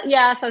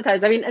 Yeah,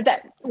 sometimes. I mean,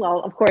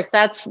 of course,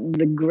 that's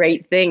the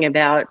great thing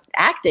about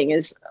acting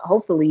is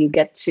hopefully you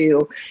get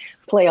to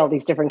play all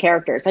these different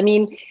characters. I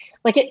mean,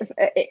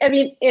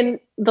 in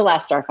The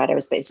Last Starfighter, I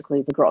was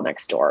basically the girl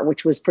next door,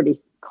 which was pretty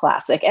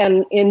classic.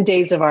 And in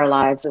Days of Our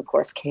Lives, of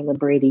course, Kayla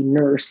Brady,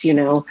 nurse,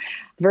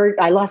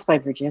 I lost my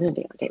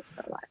virginity on Days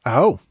of Our Lives.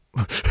 Oh,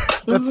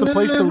 that's the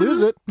place to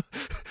lose it.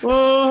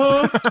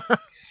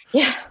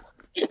 Yeah.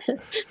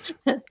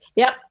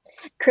 Yep.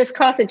 Chris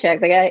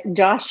Kosacek, the guy,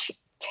 Josh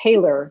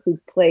Taylor, who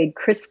played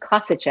Chris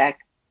Kosacek,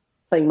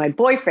 playing my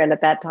boyfriend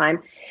at that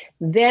time,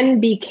 then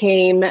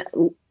became,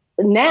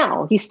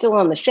 now he's still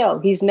on the show.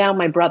 He's now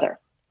my brother.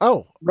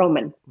 Oh,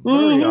 Roman.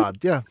 Very odd.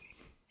 Yeah.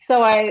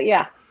 So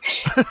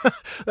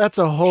that's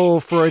a whole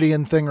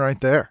Freudian thing right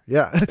there.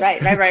 Yeah.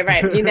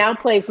 Right. He now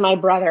plays my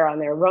brother on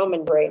there,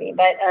 Roman Brady.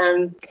 But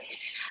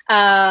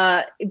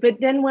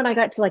then when I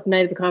got to like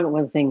Night of the Comet,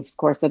 one of the things, of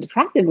course, that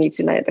attracted me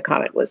to Night of the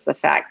Comet was the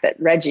fact that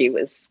Reggie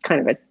was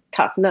kind of a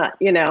tough nut,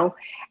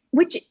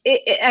 which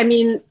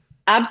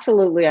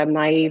absolutely I'm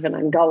naive and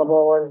I'm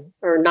gullible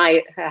or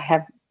I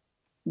have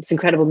this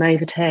incredible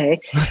naivete,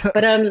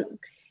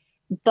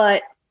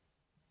 but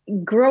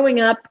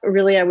growing up,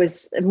 really, I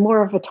was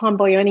more of a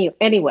tomboy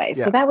anyway.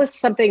 Yeah. So that was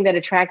something that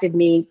attracted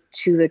me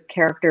to the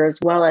character, as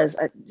well as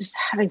just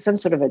having some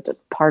sort of a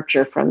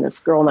departure from this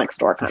girl next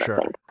door kind of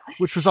thing.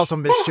 Which was also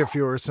Mischief.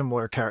 You were a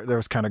similar character. There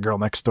was kind of Girl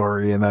Next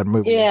Door in that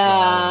movie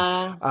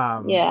Yeah. as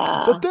well.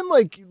 Yeah. But then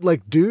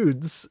like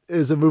Dudes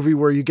is a movie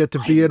where you get to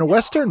be in a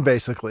Western,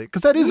 basically.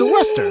 Because that is a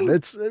Western.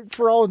 It's,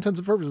 for all intents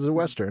and purposes, a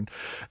Western.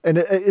 And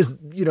it is,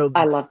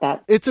 I love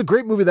that. It's a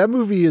great movie. That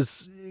movie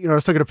is, I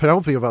was talking to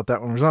Penelope about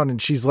that when it was on,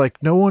 and she's like,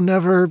 no one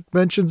ever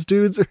mentions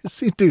Dudes or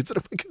sees Dudes. And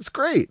I'm like, it's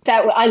great.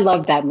 I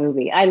love that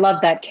movie. I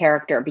love that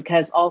character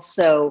because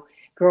also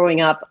growing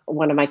up,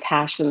 one of my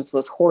passions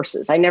was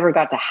horses. I never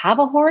got to have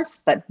a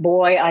horse, but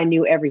boy, I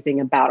knew everything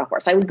about a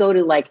horse. I would go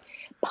to like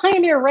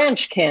Pioneer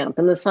Ranch Camp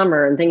in the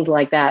summer and things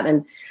like that.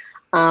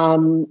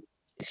 And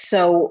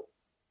so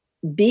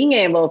being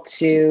able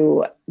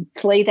to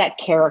play that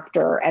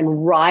character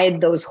and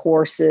ride those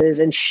horses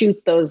and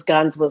shoot those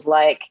guns was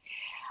like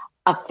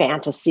a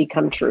fantasy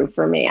come true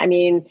for me. I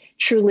mean,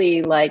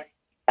 truly, like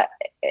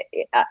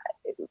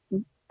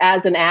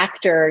as an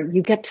actor,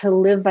 you get to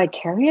live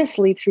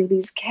vicariously through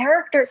these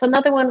characters.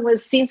 Another one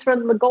was Scenes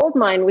from the Gold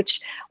Mine,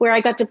 where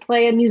I got to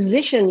play a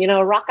musician,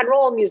 a rock and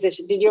roll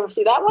musician. Did you ever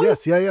see that one?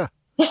 Yes. Yeah.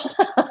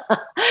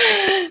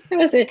 It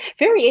was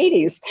very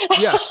 80s.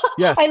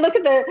 Yes. I look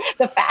at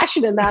the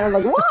fashion in that. I'm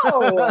like,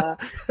 whoa.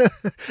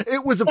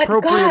 It was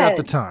appropriate at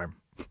the time.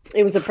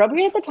 It was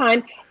appropriate at the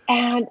time.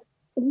 And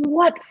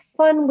what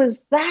fun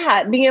was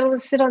that? Being able to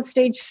sit on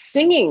stage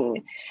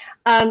singing.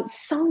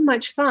 So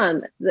much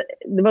fun. The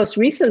most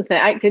recent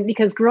thing,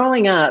 because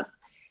growing up,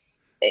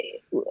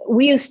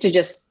 we used to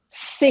just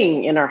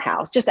sing in our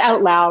house, just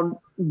out loud,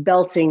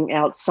 belting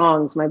out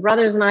songs. My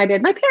brothers and I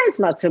did. My parents,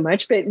 not so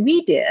much, but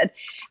we did.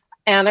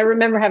 And I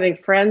remember having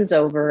friends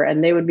over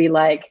and they would be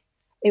like,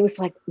 it was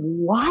like,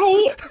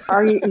 why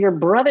are your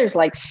brothers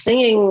like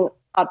singing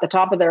at the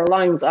top of their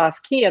lungs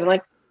off key? And I'm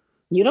like,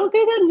 you don't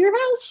do that in your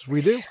house?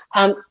 We do.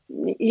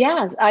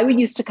 Yeah, I would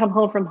used to come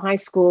home from high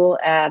school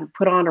and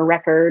put on a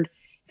record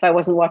if I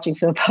wasn't watching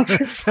soap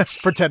operas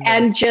for 10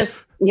 minutes.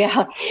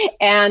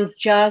 And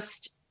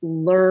just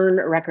learn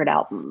record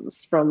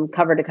albums from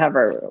cover to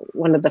cover.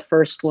 One of the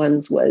first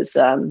ones was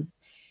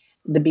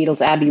the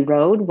Beatles' Abbey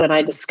Road. When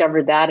I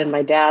discovered that in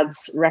my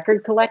dad's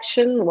record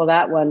collection, well,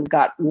 that one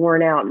got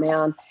worn out,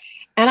 man.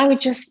 And I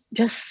would just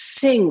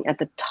sing at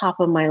the top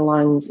of my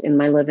lungs in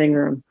my living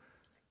room.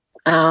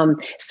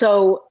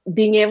 So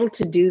being able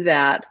to do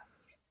that,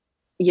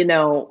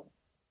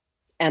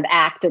 and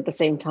act at the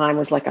same time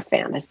was like a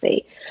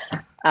fantasy.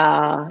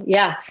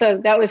 So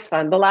that was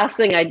fun. The last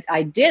thing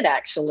I did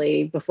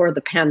actually before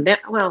the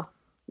pandemic, well,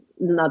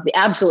 not the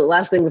absolute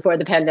last thing before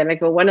the pandemic,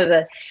 but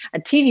a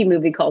TV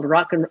movie called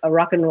Rock and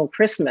Roll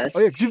Christmas.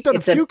 Oh yeah, because you've done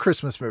a few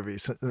Christmas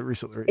movies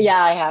recently.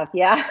 Yeah, I have.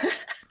 Yeah.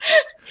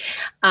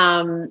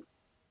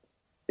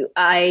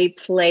 I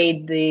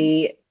played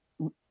the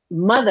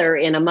mother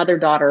in a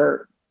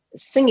mother-daughter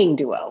singing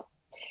duo,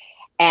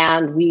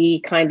 and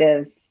we kind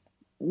of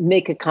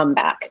make a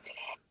comeback.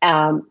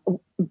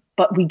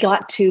 But we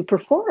got to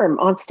perform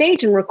on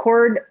stage and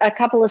record a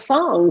couple of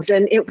songs,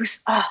 and it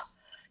was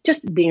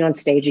just being on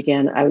stage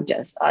again. I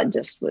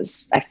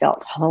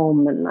felt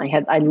home, and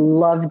I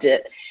loved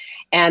it.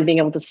 And being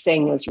able to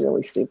sing was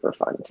really super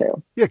fun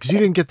too. Yeah, because you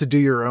didn't get to do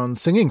your own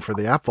singing for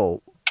the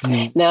Apple.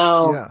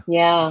 No.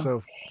 Yeah.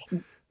 So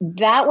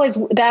that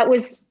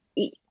was,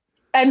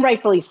 and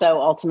rightfully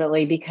so,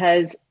 ultimately,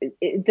 because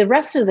the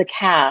rest of the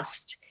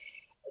cast,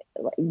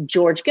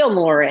 George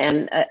Gilmore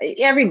and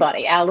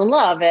everybody, Alan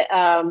Love,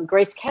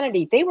 Grace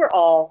Kennedy, they were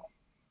all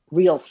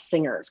real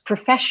singers,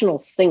 professional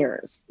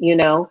singers,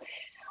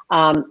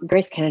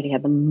 Grace Kennedy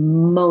had the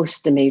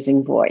most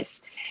amazing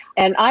voice.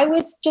 And I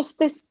was just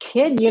this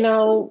kid,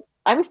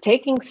 I was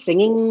taking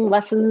singing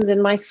lessons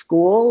in my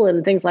school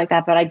and things like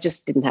that, but I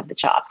just didn't have the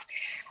chops.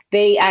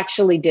 They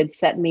actually did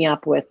set me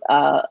up with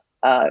a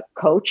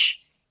coach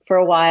for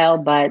a while,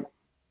 but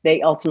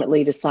they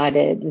ultimately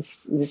decided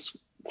this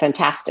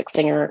fantastic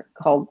singer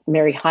called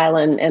Mary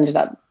Hyland ended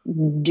up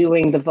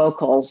doing the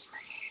vocals.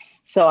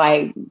 So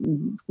I,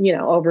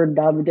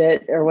 overdubbed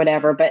it or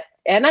whatever.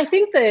 And I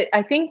think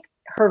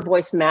her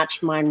voice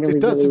matched mine really,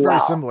 it does, really very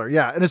well. Similar.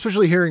 Yeah. And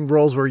especially hearing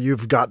roles where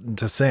you've gotten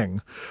to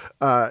sing,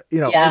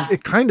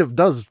 it kind of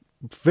does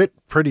fit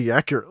pretty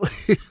accurately.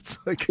 It's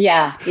like,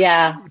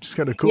 which is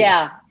kind of cool.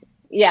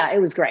 Yeah, it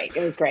was great.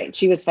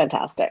 She was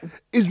fantastic.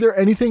 Is there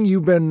anything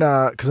you've been,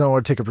 because I don't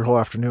want to take up your whole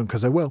afternoon,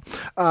 because I will.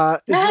 Is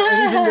there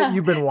anything that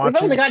you've been watching?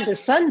 We've only gotten to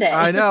Sunday.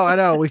 I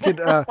know. We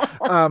could,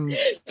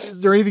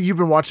 is there anything you've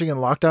been watching in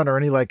lockdown, or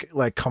any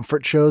like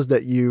comfort shows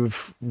that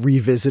you've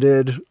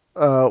revisited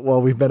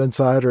while we've been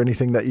inside, or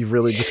anything that you've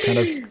really just kind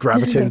of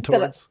gravitated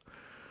towards?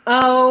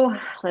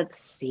 Let's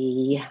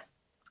see.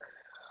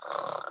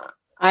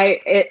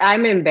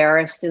 I'm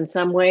embarrassed in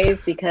some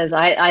ways because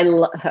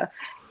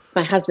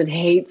my husband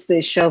hates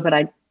this show,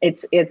 but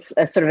it's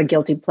a sort of a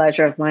guilty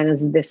pleasure of mine.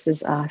 Is This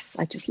Is Us.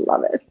 I just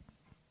love it.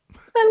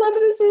 I love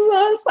This Is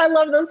Us. I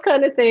love those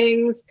kind of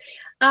things.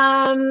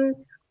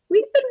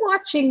 We've been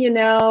watching,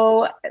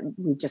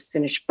 we just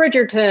finished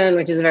Bridgerton,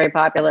 which is very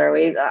popular.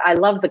 I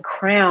love The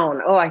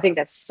Crown. Oh, I think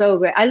that's so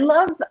great. I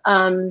love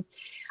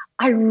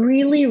I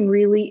really,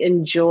 really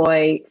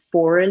enjoy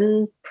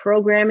foreign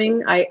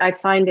programming. I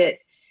find it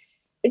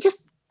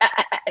just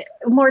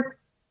more,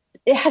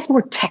 it has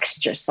more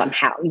texture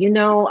somehow,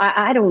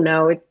 I don't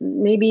know.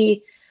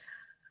 Maybe,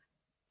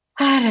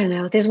 I don't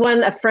know. There's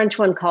a French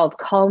one called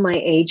Call My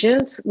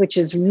Agent, which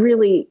is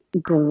really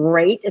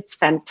great. It's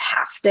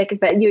fantastic,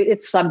 but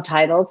it's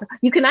subtitled.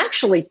 You can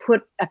actually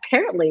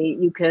apparently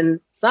you can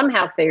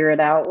somehow figure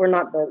it out. We're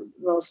not the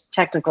most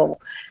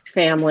technical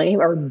family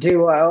or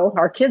duo.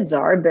 Our kids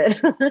are, but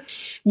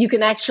you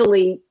can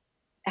actually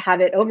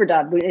have it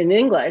overdubbed in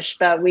English,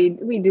 but we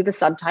do the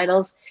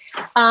subtitles.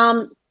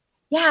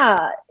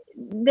 Yeah,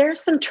 there's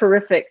some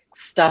terrific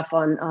stuff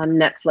on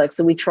Netflix,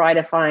 and we try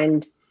to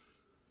find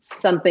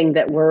something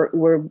that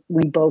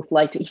we both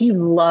like. He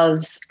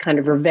loves kind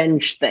of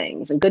revenge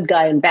things, and good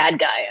guy and bad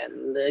guy,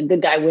 and the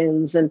good guy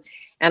wins, and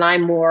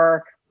I'm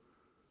more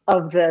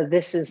of the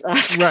This Is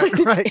Us.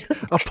 Right.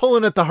 A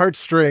pulling at the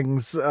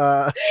heartstrings,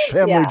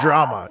 family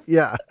drama.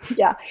 Yeah.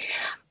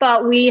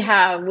 But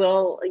at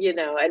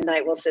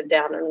night we'll sit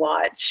down and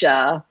watch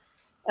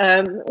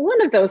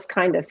one of those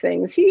kind of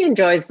things. He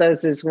enjoys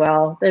those as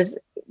well. There's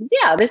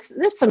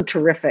some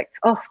terrific,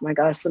 oh my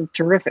gosh, some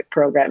terrific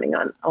programming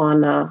on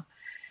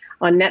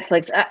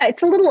Netflix.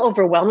 It's a little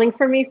overwhelming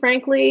for me,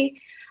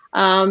 frankly.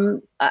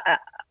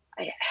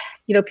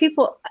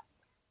 People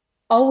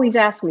always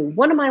ask me,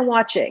 what am I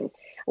watching?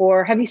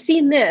 Or have you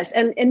seen this?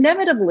 And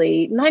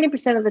inevitably,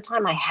 90% of the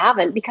time I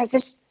haven't, because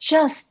there's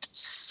just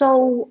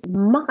so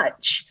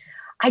much.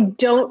 I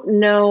don't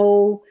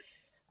know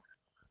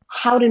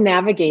how to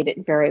navigate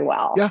it very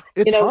well. Yeah,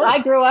 it's hard. I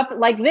grew up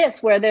like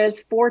this, where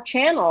there's 4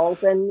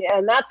 channels and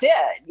that's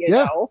it, you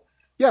know?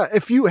 Yeah,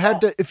 if you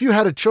had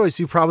a choice,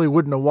 you probably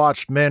wouldn't have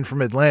watched Man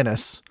from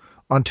Atlantis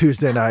on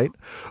Tuesday night.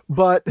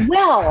 But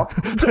well,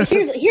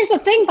 here's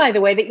the thing, by the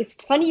way, that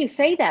it's funny you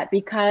say that,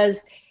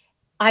 because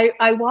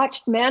I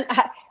watched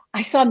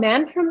I saw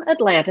Man from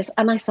Atlantis,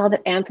 and I saw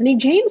that Anthony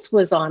James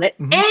was on it,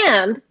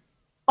 and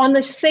on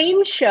the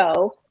same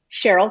show,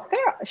 Sharon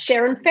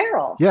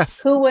Farrell,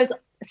 yes, who was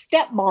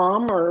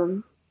stepmom,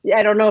 or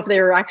I don't know if they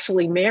were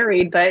actually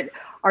married, but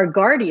our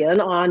guardian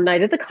on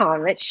Night of the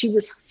Comet. She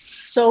was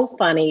so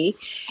funny.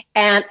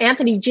 And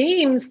Anthony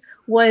James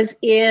was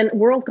in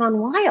World Gone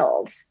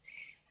Wild.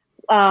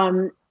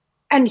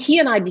 And he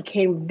and I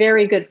became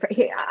very good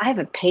friends. I have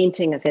a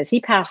painting of his. He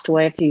passed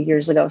away a few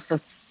years ago, so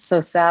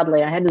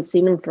sadly. I hadn't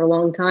seen him for a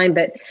long time,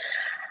 but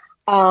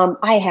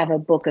I have a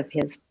book of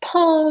his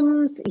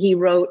poems. He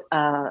wrote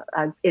a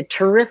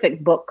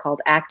terrific book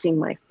called Acting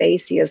My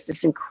Face. He has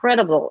this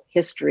incredible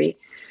history,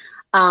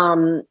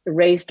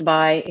 raised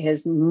by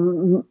his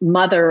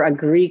mother, a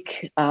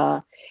Greek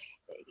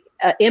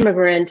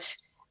immigrant,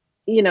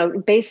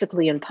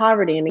 basically in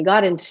poverty. And he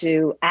got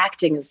into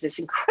acting as this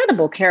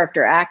incredible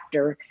character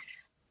actor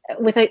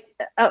with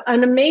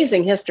an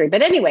amazing history.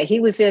 But anyway, he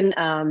was in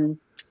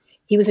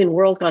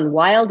World Gone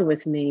Wild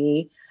with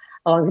me,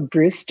 along with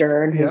Bruce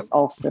Stern, who's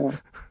also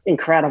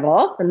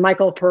incredible, and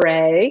Michael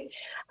Pare.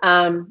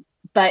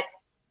 But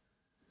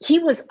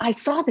I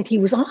saw that he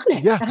was on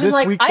it. Yeah, and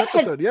this week's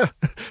episode,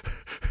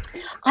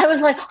 I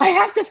was like, I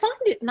have to find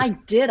it. And I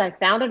did. I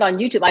found it on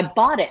YouTube. I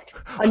bought it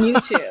on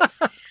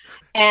YouTube.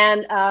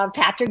 And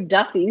Patrick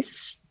Duffy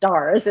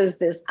stars as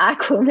this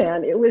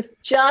Aquaman. It was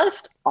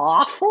just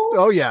awful.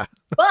 Oh, yeah.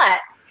 But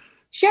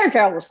Sharon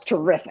Farrell was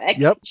terrific.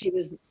 Yep. She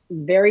was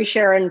very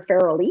Sharon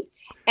Farrell-y.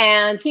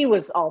 And he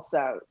was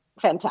also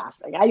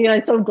fantastic.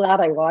 I'm so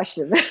glad I watched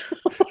it.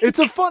 It's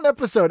a fun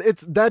episode.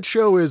 That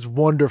show is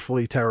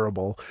wonderfully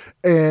terrible.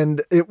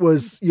 And it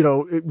was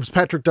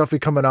Patrick Duffy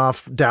coming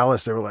off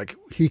Dallas. They were like,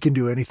 he can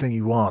do anything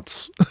he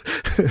wants.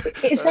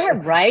 Is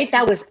that right?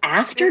 That was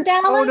after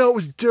Dallas? Oh no,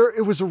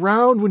 it was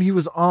around when he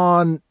was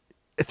on.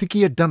 I think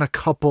he had done a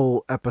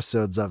couple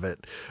episodes of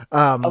it.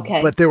 Okay.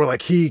 But they were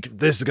like,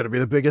 this is going to be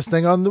the biggest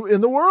thing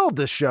in the world,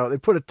 this show. They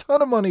put a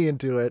ton of money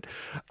into it.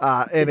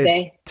 And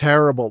it's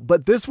terrible.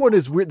 But this one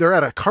is weird. They're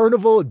at a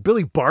carnival and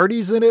Billy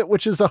Barty's in it,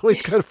 which is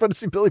always kind of fun to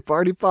see Billy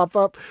Barty pop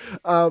up.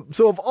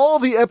 So of all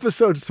the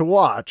episodes to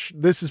watch,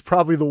 this is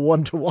probably the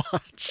one to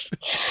watch.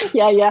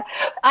 Yeah.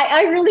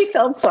 I really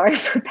felt sorry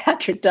for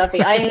Patrick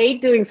Duffy. I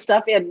hate doing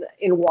stuff in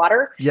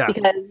water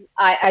because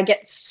I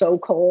get so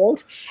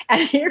cold.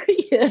 And here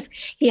he is.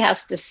 He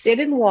has to sit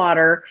in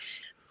water,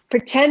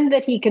 pretend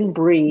that he can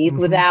breathe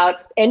without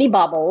any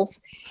bubbles.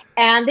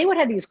 And they would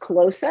have these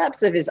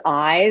close-ups of his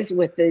eyes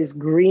with these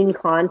green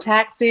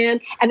contacts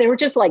in. And they were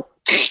just like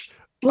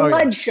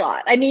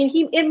bloodshot. I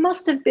mean, it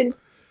must have been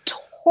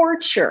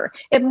torture.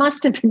 It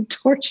must have been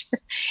torture.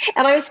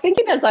 And I was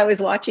thinking as I was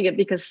watching it,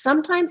 because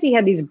sometimes he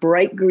had these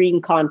bright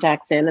green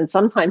contacts in and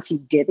sometimes he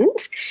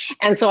didn't.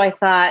 And so I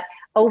thought,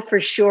 for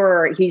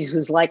sure, he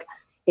was like,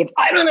 if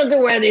I don't have to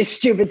wear these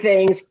stupid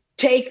things,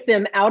 take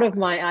them out of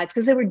my eyes,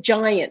 because they were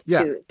giant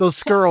too. Those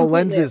Skirl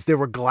lenses, they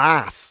were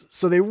glass,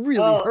 so they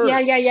really hurt.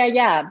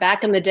 Yeah.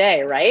 Back in the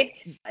day, right?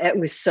 It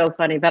was so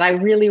funny, but I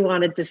really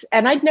wanted to,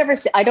 and I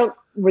don't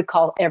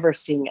recall ever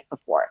seeing it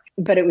before.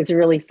 but it was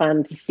really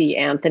fun to see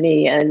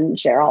Anthony and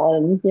Cheryl,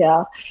 and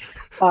yeah.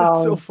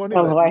 It's so funny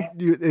oh that boy.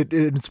 it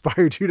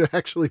inspired you to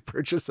actually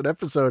purchase an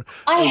episode.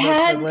 I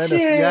had Atlantis. to.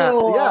 Yeah,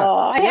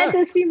 I had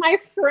to see my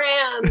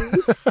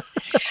friends.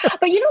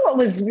 But you know what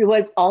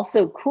was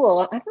also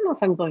cool? I don't know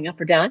if I'm going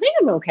up or down. I think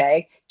I'm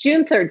okay.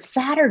 June 3rd,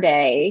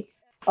 Saturday.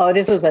 Oh,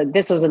 this was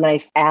a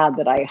nice ad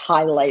that I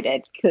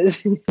highlighted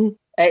because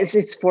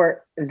it's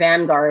for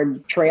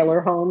Vanguard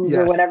trailer homes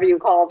or whatever you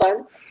call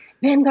them.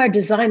 Vanguard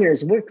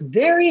designers work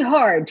very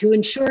hard to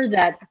ensure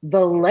that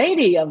the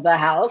lady of the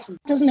house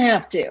doesn't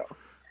have to.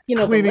 You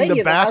know, Cleaning the lady the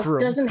of the house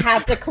bathroom. doesn't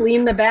have to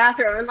clean the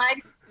bathroom. I'm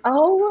like,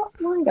 oh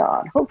my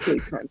God, hopefully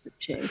times have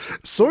changed.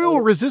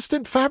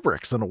 Soil-resistant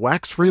fabrics and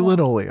wax-free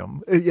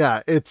linoleum.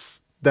 Yeah,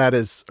 that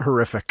is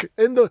horrific.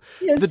 And the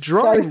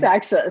drawing, so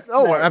sexist.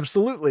 Oh, but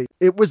absolutely.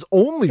 It was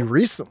only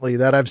recently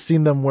that I've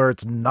seen them where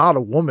it's not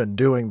a woman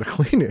doing the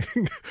cleaning.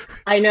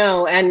 I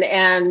know,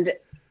 and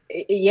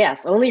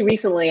yes, only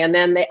recently. And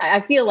then I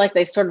feel like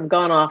they've sort of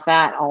gone off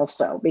that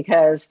also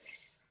because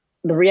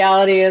the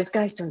reality is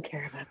guys don't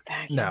care about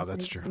vacuums. No,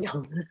 that's true.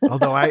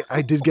 Although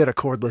I did get a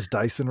cordless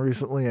Dyson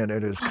recently, and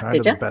it is kind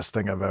of the best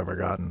thing I've ever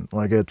gotten.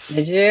 Like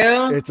Did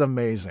you? It's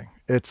amazing.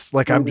 It's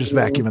like I'm just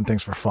vacuuming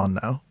things for fun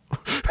now.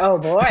 Oh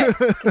boy.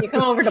 Can you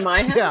come over to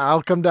my house? Yeah,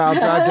 I'll come down,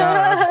 drive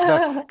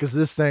down, because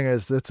this thing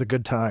it's a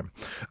good time.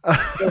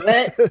 Is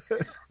it?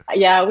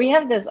 Yeah, we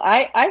have this.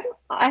 I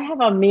have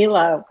a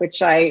Miele,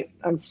 which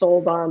I'm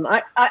sold on.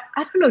 I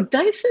don't know,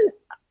 Dyson.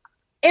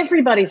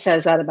 Everybody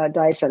says that about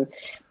Dyson,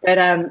 but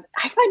I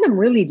find them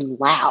really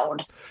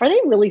loud. Are they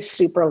really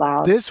super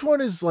loud? This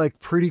one is like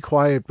pretty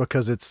quiet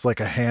because it's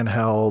like a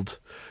handheld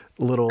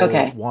little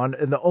one.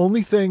 And the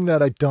only thing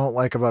that I don't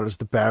like about it is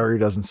the battery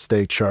doesn't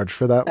stay charged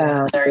for that one.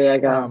 Oh, there you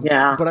go.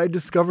 Yeah. But I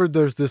discovered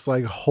there's this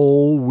like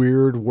whole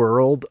weird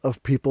world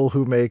of people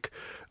who make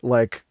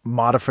like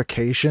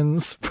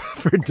modifications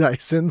for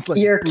Dysons. Like,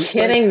 you're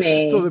kidding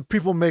me. So that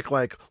people make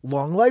like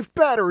long life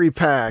battery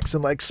packs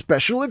and like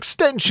special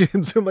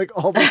extensions and like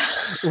all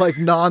this like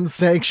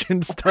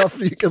non-sanctioned stuff.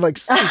 You can like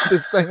soup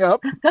this thing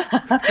up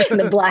in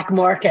the black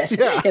market.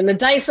 Yeah. In the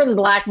Dyson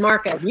black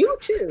market. You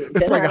too.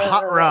 It's like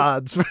hot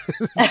rods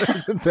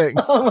and things.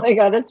 Oh my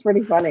God, that's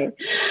pretty funny.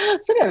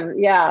 Sort of,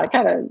 yeah, it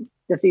kind of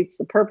defeats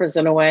the purpose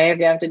in a way if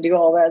you have to do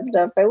all that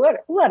stuff. But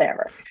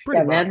whatever.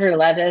 Pretty much. Mandarin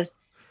lettuce.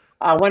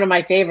 One of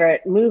my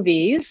favorite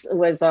movies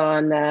was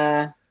on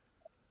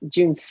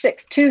June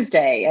 6th,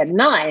 Tuesday at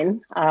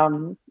 9,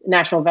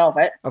 National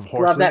Velvet. Of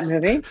horses. Love that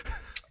movie.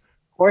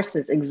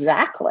 Horses,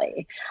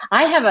 exactly.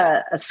 I have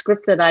a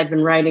script that I've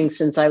been writing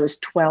since I was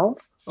 12.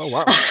 Oh,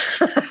 wow.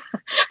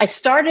 I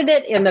started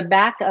it in the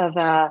back of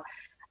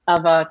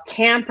a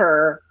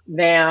camper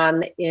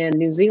van in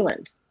New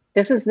Zealand.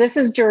 This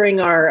is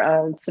during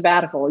our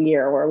sabbatical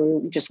year where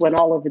we just went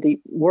all over the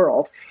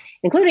world,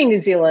 including New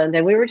Zealand.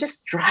 And we were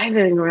just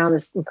driving around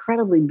this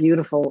incredibly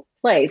beautiful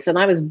place. And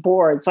I was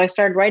bored. So I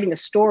started writing a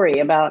story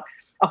about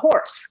a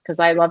horse because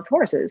I loved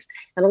horses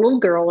and a little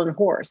girl and a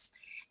horse.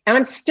 And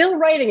I'm still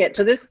writing it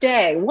to this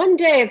day. One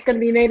day it's going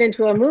to be made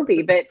into a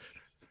movie, but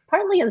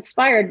partly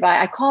inspired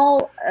by,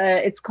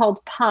 it's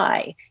called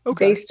Pi,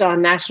 based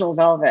on National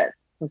Velvet.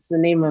 That's the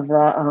name of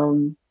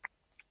the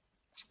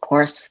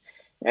horse.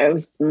 It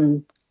was,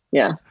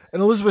 yeah.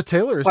 And Elizabeth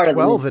Taylor is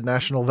 12 at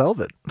National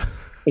Velvet.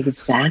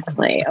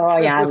 Exactly. Oh,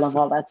 yeah. I love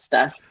all that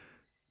stuff.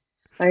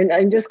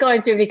 I'm just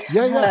going through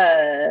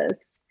because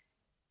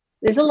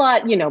there's a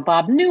lot,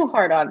 Bob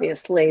Newhart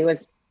obviously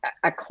was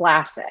a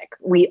classic.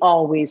 We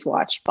always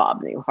watched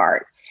Bob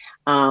Newhart.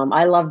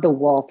 I love the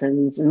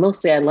Waltons, and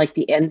mostly I like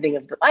the ending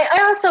of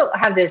I also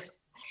have this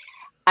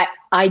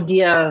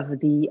idea of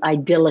the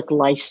idyllic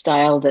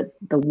lifestyle that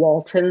the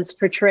Waltons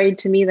portrayed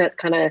to me, that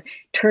kind of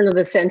turn of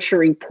the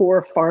century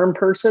poor farm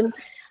person.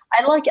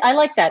 I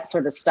like that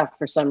sort of stuff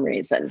for some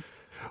reason.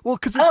 Well,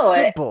 because it's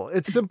simple.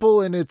 It's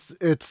simple and it's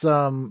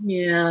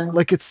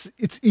like it's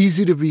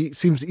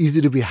seems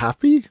easy to be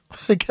happy,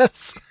 I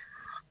guess.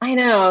 I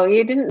know.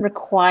 You didn't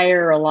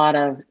require a lot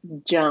of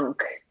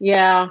junk.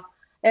 Yeah.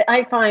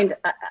 I find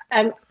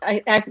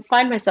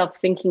myself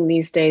thinking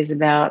these days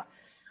about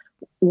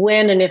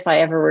when and if I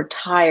ever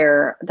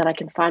retire, that I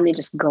can finally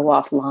just go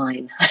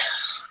offline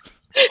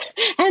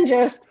and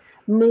just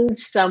move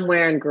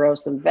somewhere and grow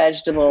some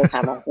vegetables,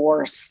 have a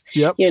horse.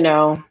 Yep.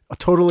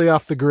 Totally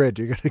off the grid.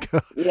 You're going to go.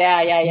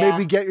 Yeah.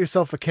 Maybe get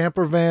yourself a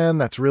camper van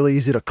that's really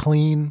easy to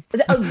clean.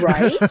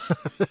 Right?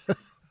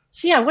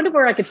 Gee, I wonder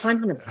where I could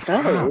find one of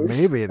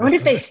those. Maybe. I wonder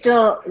if they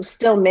still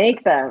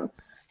make them.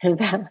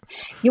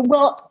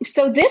 Well,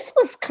 so this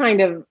was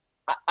kind of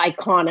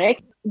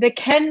iconic. The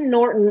Ken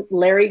Norton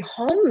Larry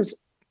Holmes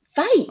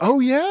fight. Oh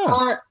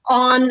yeah.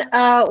 On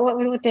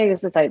what day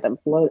was this item?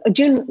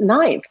 June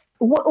 9th,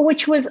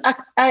 which was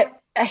a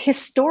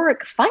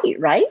historic fight,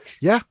 right?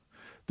 Yeah.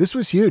 This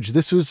was huge.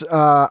 This was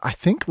I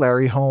think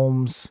Larry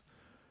Holmes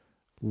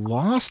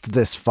lost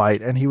this fight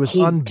and he was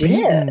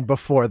unbeaten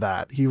before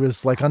that. He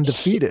was like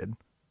undefeated.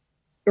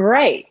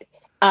 Right.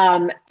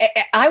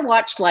 I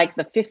watched like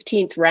the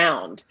 15th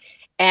round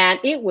and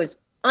it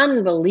was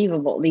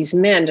unbelievable. These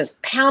men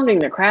just pounding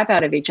the crap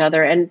out of each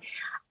other. And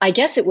I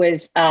guess it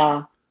was,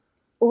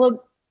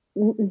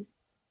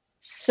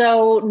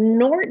 so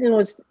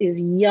Norton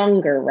is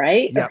younger,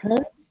 right? Yeah.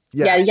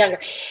 Yeah, younger.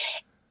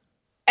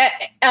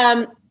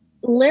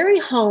 Larry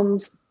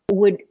Holmes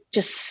would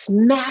just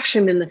smash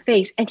him in the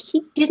face, and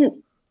he didn't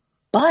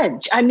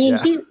budge. I mean,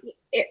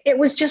 it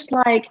was just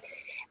like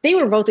they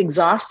were both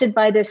exhausted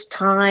by this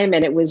time,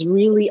 and it was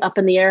really up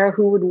in the air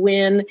who would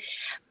win.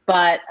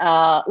 But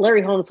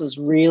Larry Holmes was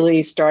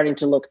really starting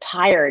to look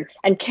tired,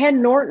 and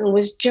Ken Norton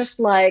was just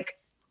like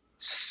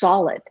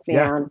solid,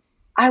 man. Yeah.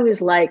 I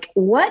was like,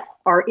 what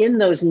are in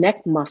those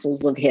neck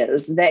muscles of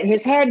his that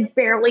his head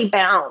barely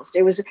bounced?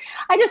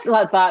 I just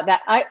thought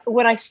that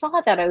when I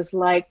saw that, I was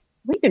like,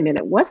 wait a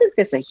minute, wasn't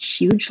this a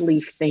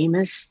hugely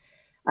famous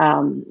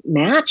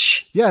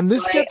match? Yeah, and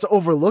this gets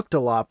overlooked a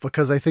lot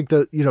because I think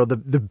that,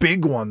 the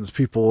big ones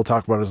people will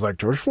talk about is like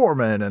George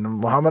Foreman and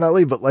Muhammad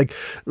Ali, but like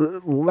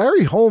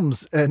Larry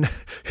Holmes and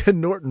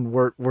Norton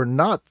were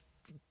not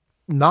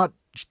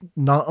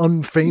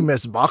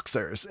unfamous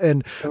boxers,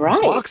 and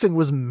boxing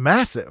was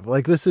massive.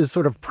 Like, this is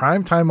sort of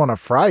prime time on a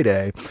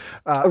Friday.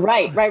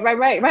 Right.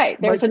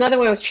 There's another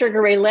one with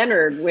Sugar Ray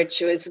Leonard,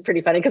 which was pretty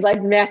funny because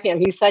I'd met him.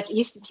 He's not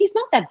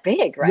that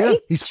big, right? Yeah,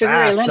 he's Sugar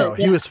fast Ray Leonard, though.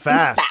 Yeah. He was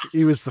fast.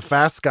 He was the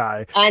fast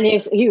guy, and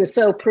he was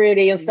so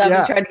pretty and stuff.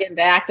 Yeah. He tried to get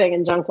into acting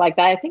and junk like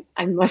that. I think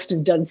I must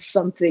have done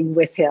something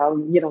with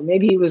him.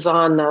 Maybe he was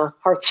on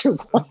Hearts or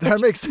Blood.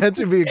 That makes sense.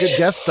 He'd be a good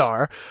guest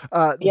star.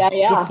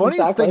 The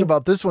funniest thing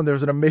about this one,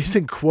 there's an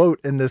amazing quote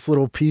in this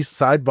little piece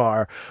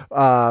sidebar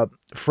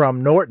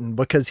from Norton,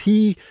 because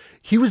he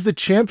was the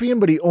champion,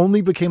 but he only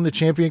became the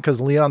champion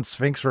because Leon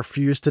Sphinx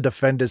refused to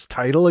defend his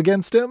title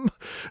against him.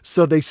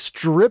 So they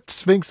stripped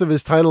Sphinx of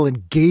his title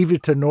and gave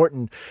it to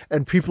Norton,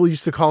 and people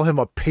used to call him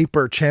a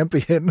paper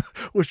champion,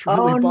 which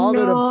really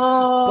bothered him.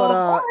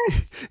 But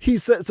he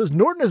says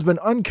Norton has been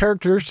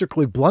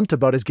uncharacteristically blunt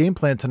about his game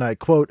plan tonight.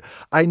 Quote,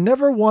 "I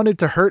never wanted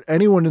to hurt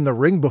anyone in the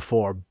ring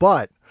before,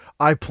 but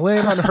I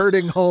plan on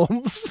hurting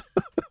Holmes."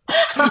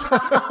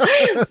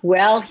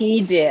 Well, he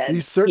did. He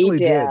certainly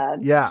did.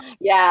 Yeah.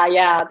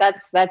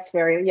 That's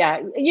very,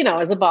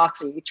 as a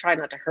boxer, you try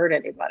not to hurt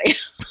anybody.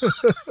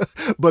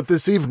 But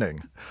this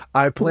evening,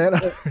 I plan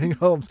on hurting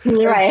Holmes.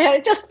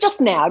 Right.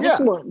 Just now,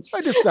 just once.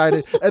 I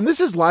decided. And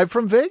this is live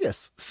from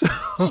Vegas. So.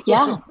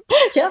 Yeah.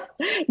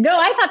 No,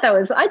 I thought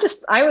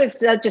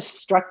that just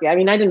struck me. I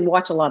mean, I didn't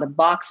watch a lot of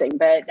boxing,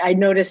 but I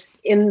noticed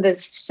in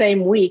this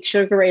same week,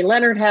 Sugar Ray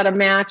Leonard had a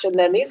match, and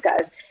then these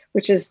guys,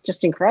 which is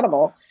just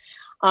incredible.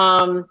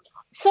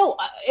 So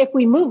if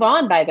we move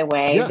on, by the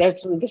way,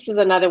 this is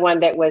another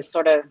one that was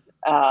sort of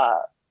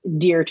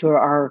dear to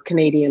our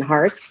Canadian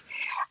hearts.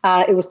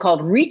 It was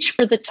called Reach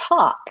for the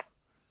Top.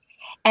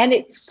 And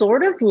it's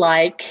sort of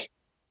like,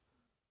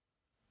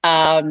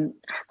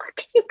 what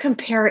can you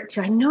compare it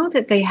to? I know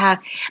that they have,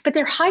 but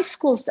they're high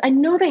schools. I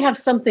know they have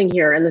something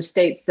here in the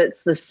States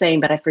that's the same,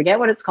 but I forget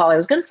what it's called. I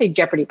was going to say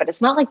Jeopardy, but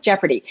it's not like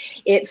Jeopardy.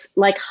 It's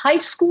like high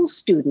school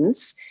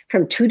students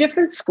from two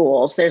different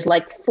schools. There's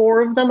like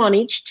 4 of them on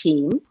each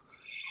team.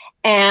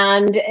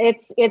 And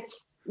it's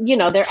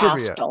they're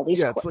asked all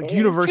these it's like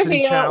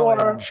university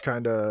challenge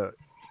kind of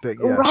thing.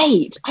 Yeah.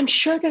 Right. I'm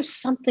sure there's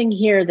something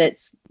here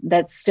that's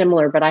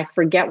similar, but I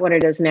forget what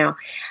it is now.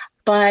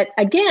 But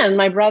again,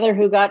 my brother,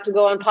 who got to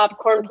go on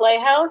Popcorn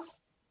Playhouse,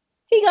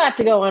 he got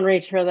to go on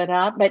Reach for the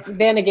Top. But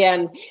then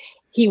again,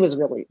 he was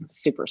really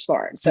super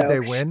smart. So, did they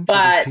win?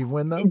 But did his team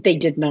win, though? They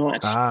did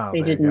not.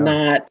 They did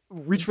not.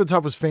 Reach for the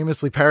Top was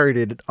famously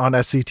parodied on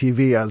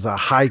SCTV as a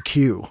high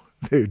Q.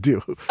 They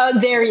do. Oh,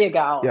 there you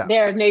go. Yeah.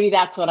 There, maybe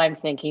that's what I'm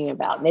thinking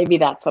about. But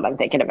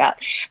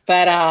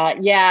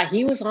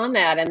he was on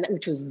that, and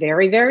which was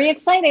very, very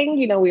exciting.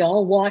 We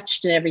all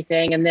watched and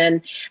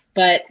everything.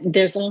 But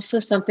there's also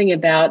something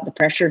about the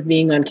pressure of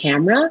being on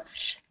camera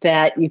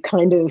that you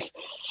kind of,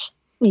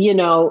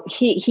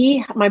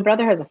 my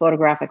brother has a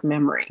photographic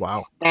memory.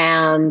 Wow.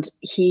 And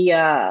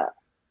I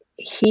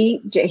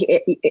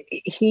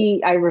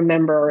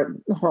remember,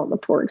 the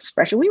poor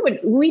expression.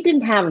 We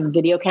didn't have a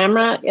video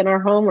camera in our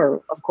home,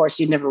 or of course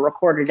you never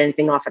recorded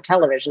anything off a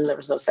television. There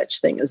was no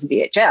such thing as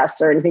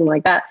VHS or anything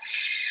like that.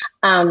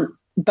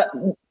 But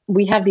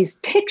we have these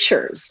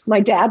pictures.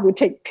 My dad would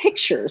take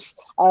pictures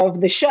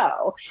of the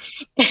show.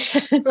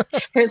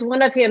 There's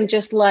one of him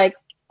just like,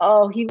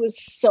 he was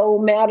so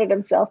mad at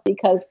himself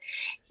because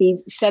he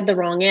said the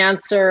wrong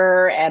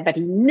answer, but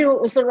he knew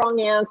it was the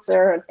wrong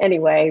answer.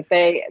 Anyway,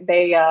 they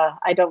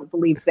I don't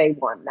believe they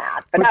won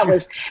that.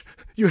 But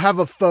you have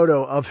a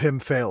photo of him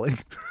failing.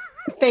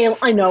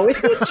 I know,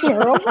 isn't it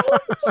terrible?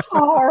 It's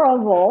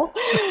horrible.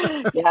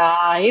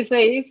 Yeah,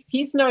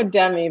 he's no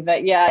dummy,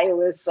 but yeah, it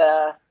was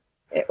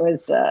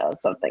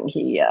something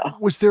he.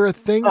 Was there a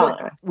thing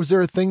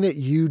that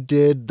you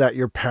did that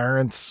your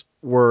parents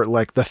were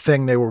like the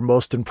thing they were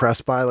most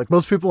impressed by? Like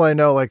most people I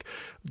know, like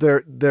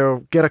they'll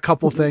get a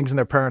couple things and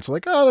their parents are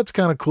like, oh, that's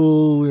kind of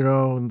cool,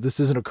 this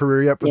isn't a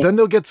career yet. But then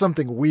they'll get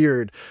something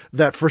weird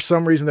that for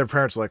some reason their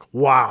parents are like,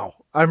 wow,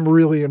 I'm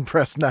really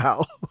impressed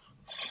now.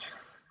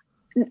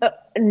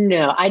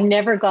 No, I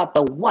never got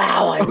the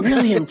wow, I'm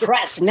really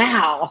impressed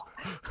now.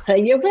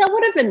 Yeah, that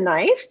would have been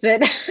nice,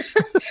 but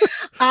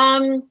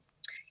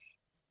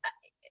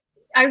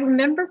I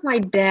remember my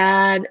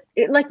dad,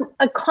 like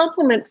a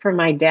compliment from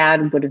my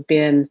dad would have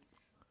been,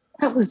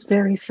 that was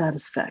very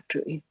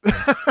satisfactory.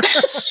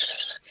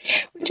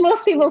 Which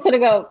most people sort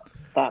of go,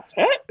 that's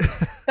it.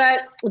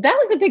 But that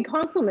was a big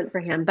compliment for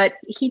him. But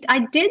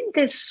I did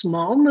this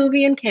small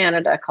movie in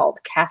Canada called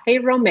Cafe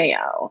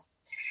Romeo.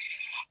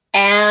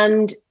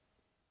 And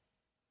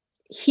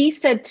he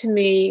said to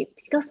me,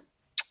 he goes,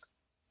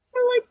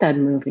 I like that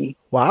movie.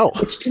 Wow.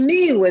 Which to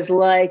me was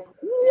like,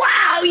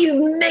 wow,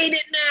 you made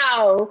it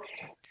now.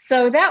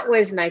 So that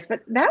was nice. But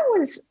that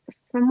was,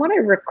 from what I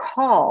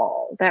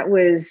recall, that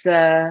was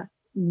the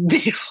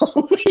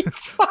only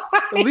time.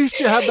 At least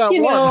you had that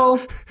you one. Know,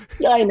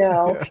 I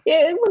know.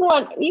 Yeah. You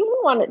wouldn't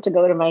want it to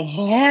go to my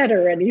head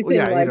or anything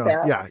like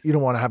that. Yeah, you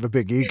don't want to have a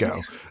big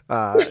ego.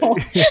 But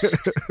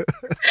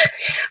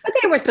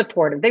they were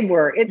supportive. They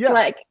were. It's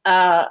like,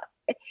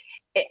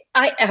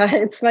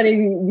 it's funny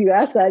you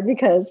asked that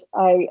because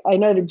I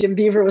know that Jim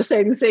Beaver was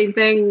saying the same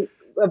thing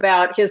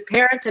about his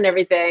parents and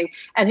everything.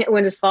 And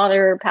when his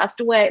father passed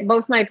away,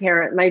 both my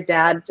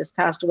dad just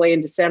passed away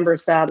in December,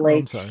 sadly. Oh,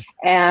 I'm sorry.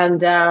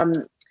 And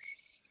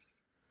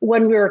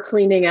when we were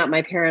cleaning out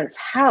my parents'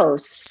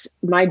 house,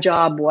 my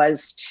job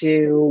was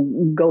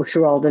to go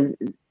through all the,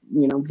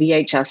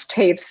 VHS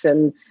tapes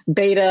and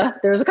beta.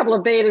 There was a couple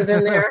of betas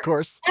in there, of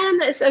course,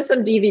 and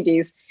some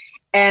DVDs.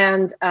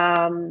 And,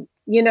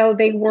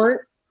 they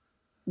weren't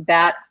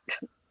that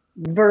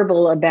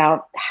verbal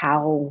about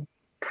how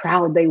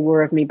proud they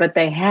were of me, but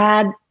they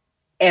had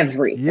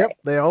everything. Yep,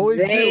 they always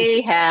do.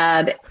 They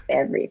had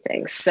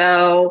everything.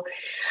 So,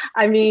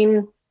 I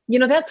mean,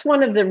 that's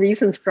one of the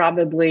reasons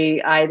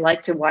probably I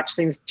like to watch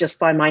things just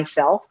by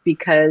myself,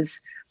 because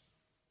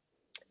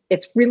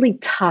it's really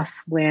tough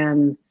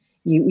when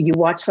you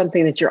watch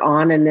something that you're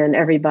on and then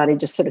everybody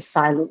just sort of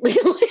silently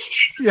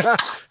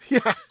leaves.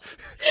 Yeah.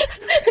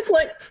 It's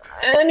like,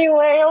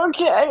 anyway,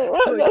 okay.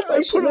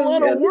 I put a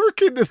lot of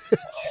work into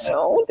this.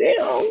 Oh,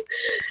 damn.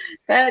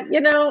 But,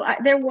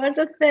 there was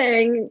a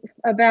thing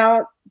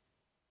about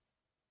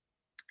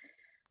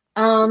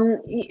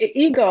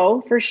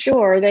ego, for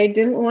sure. They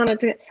didn't want it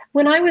to.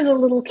 When I was a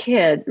little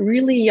kid,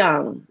 really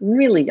young,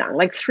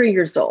 like 3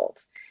 years old,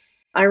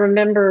 I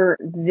remember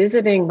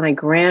visiting my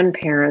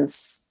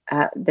grandparents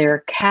at their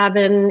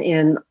cabin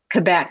in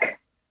Quebec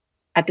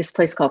at this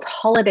place called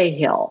Holiday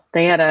Hill.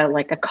 They had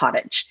a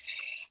cottage.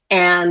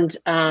 And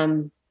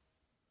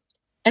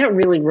I don't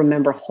really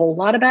remember a whole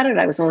lot about it.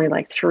 I was only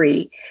like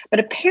 3. But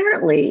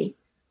apparently,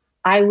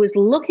 I was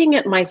looking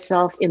at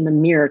myself in the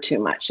mirror too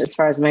much as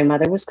far as my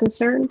mother was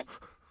concerned.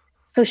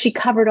 So she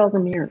covered all the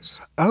mirrors.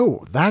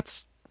 Oh,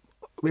 that's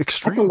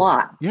extreme. That's a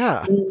lot.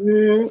 Yeah.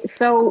 Mm-hmm.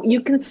 So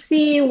you can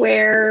see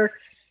where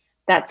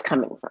that's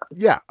coming from.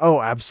 Yeah.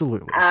 Oh,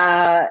 absolutely.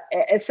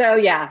 So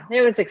yeah,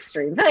 it was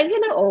extreme. But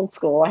old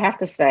school, I have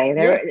to say.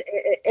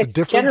 It's a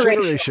different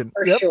generation.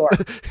 For sure.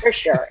 For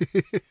sure.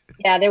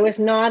 Yeah, there was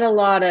not a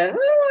lot of,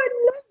 I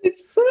love you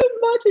so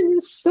much and you're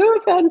so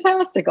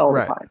fantastic all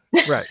the time.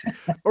 Right.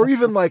 Or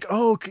even like,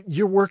 oh,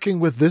 you're working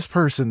with this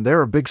person.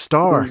 They're a big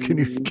star. Can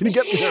you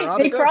get me their autograph?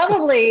 They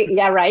probably,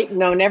 yeah, right.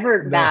 No,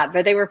 never that.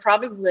 But they would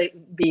probably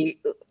be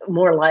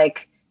more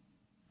like,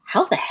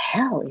 how the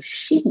hell is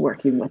she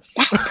working with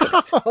that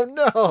person?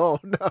 Oh,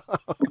 no.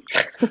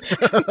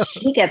 How did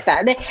she get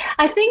that?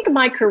 I think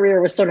my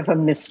career was sort of a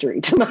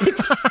mystery to my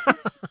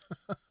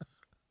parents.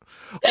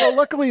 Well,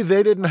 luckily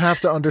they didn't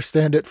have to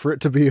understand it for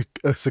it to be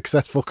a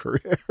successful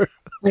career.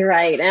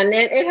 Right. And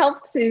it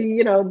helped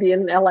to, be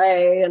in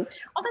LA. And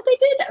although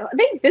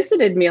they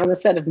visited me on the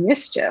set of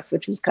Mischief,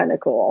 which was kind of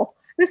cool.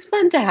 It was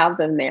fun to have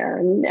them there.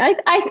 And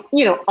I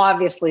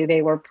obviously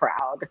they were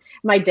proud.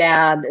 My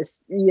dad is,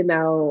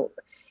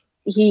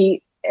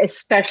 he,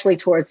 especially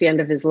towards the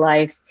end of his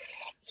life,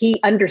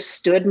 he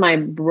understood my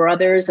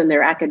brothers and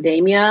their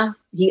academia.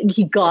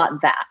 He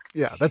got that.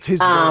 Yeah, that's his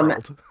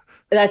world.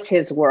 That's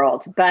his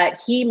world. But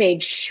he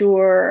made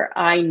sure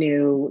I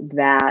knew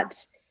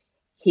that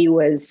he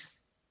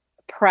was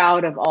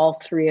proud of all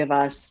 3 of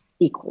us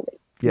equally.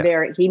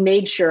 Yeah. He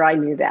made sure I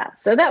knew that.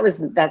 So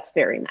that's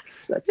very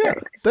nice. That's very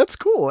nice. That's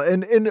cool.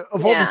 And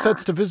of all the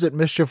sets to visit,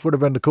 Mischief would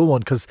have been the cool one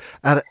because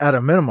at a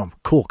minimum,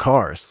 cool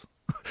cars.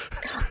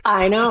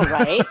 I know,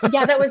 right?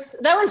 Yeah, that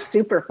was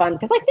super fun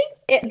because I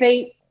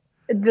think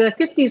the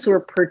 50s were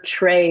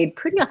portrayed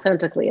pretty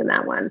authentically in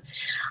that one.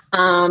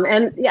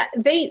 And yeah,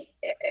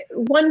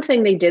 one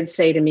thing they did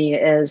say to me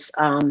is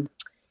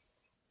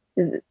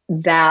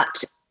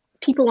that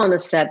people on the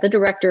set, the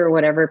director or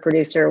whatever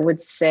producer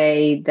would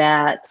say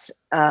that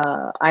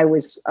I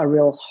was a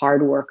real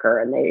hard worker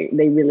and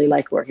they really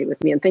liked working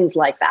with me and things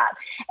like that.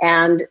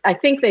 And I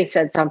think they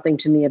said something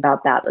to me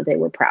about that they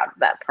were proud of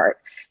that part.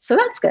 So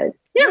that's good.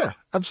 Yeah,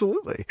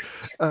 absolutely.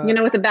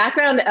 With the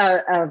background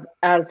of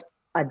as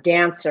a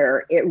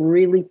dancer, it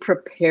really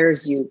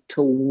prepares you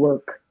to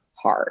work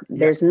hard. Yeah.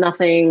 There's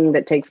nothing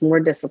that takes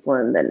more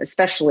discipline than,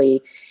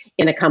 especially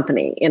in a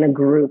company, in a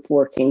group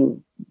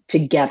working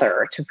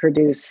together to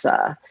produce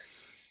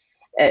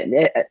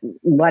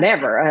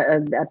whatever,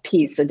 a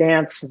piece, a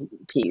dance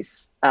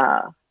piece.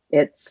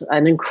 It's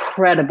an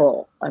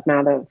incredible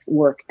amount of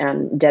work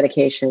and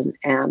dedication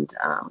and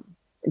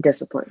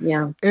discipline.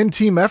 Yeah. And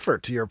team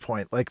effort, to your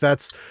point. Like,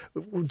 that's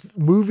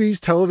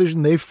movies,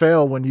 television, they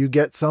fail when you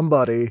get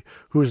somebody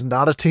who's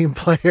not a team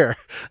player,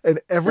 and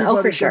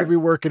everybody's sure. going to be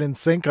working in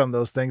sync on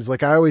those things.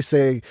 Like I always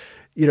say,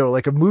 you know,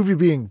 like a movie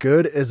being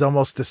good is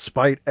almost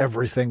despite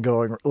everything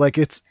going, like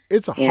it's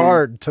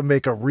hard to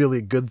make a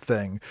really good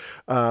thing.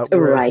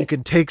 Whereas you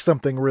can take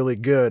something really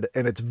good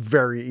and it's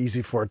very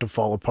easy for it to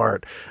fall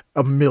apart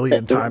a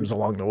million times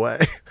along the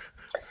way.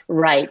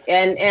 Right.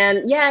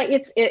 And yeah,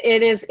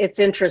 it's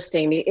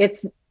interesting.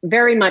 It's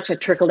very much a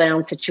trickle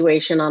down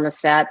situation on a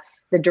set.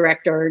 The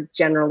director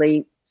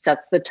generally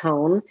sets the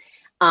tone.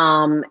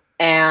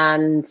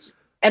 And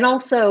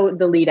also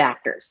the lead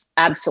actors.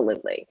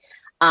 Absolutely.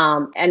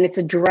 And it's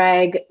a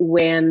drag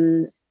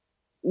when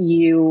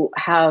you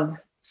have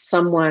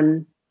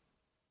someone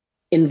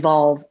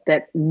involved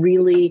that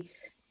really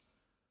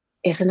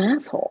is an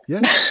asshole.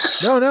 Yeah.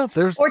 No,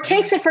 there's or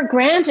takes it for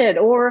granted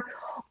or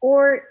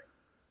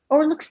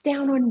looks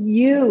down on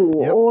you.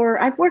 Yep.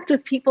 Or I've worked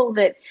with people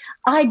that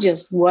I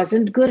just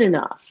wasn't good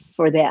enough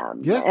for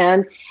them. Yeah.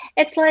 And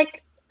it's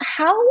like,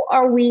 how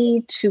are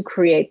we to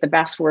create the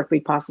best work we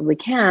possibly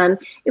can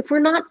if we're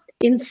not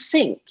in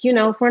sync? You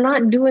know, if we're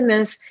not doing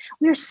this,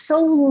 we're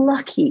so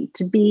lucky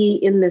to be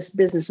in this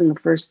business in the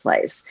first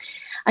place.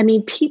 I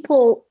mean,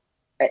 people,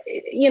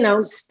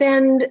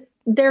 spend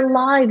their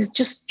lives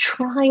just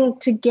trying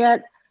to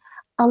get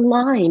a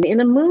line in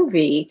a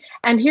movie.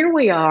 And here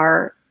we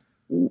are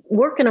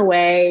working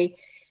away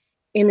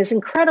in this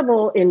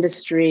incredible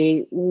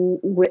industry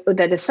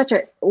that is such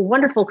a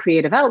wonderful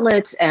creative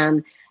outlet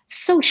and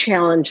so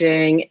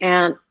challenging.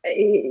 And,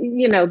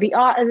 the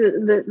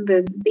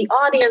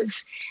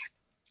audience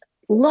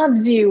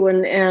loves you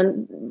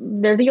and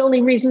they're the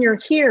only reason you're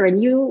here,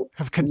 and you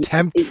have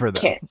contempt for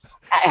them.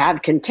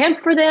 Have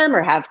contempt for them,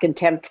 or have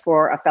contempt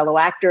for a fellow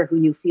actor who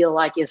you feel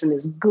like isn't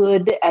as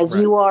good as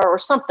you are, or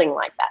something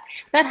like that.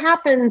 That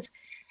happens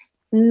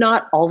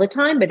not all the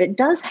time, but it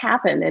does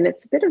happen, and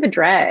it's a bit of a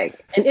drag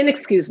and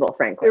inexcusable,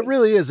 frankly. It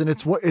really is, and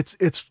it's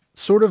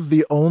sort of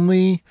the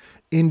only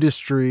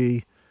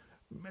industry,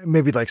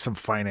 maybe like some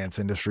finance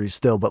industry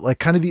still, but like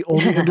kind of the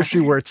only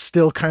industry where it's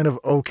still kind of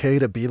okay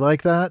to be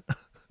like that.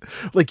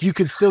 Like you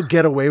can still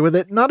get away with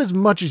it, not as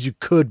much as you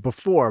could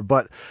before,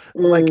 but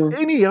like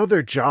any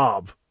other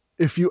job,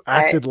 if you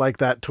acted like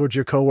that towards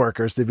your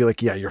coworkers, they'd be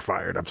like, yeah, you're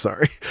fired. I'm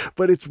sorry.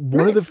 But it's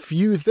one of the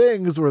few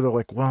things where they're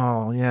like,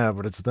 well, yeah,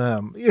 but it's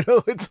them,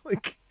 it's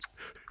like,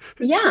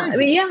 it's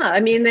crazy.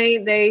 I mean,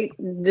 they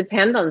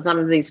depend on some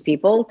of these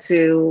people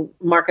to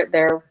market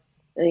their,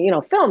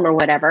 film or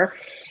whatever.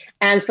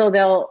 And so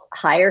they'll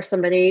hire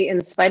somebody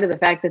in spite of the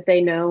fact that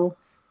they know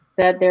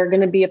that they're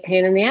going to be a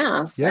pain in the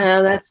ass. Yeah.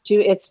 And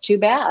it's too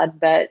bad,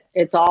 but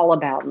it's all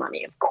about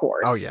money, of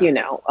course,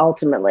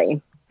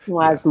 ultimately,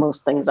 as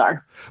most things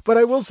are. But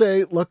I will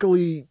say,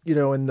 luckily,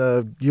 in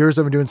the years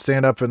I've been doing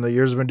stand-up and the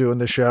years I've been doing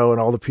the show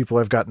and all the people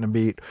I've gotten to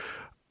meet,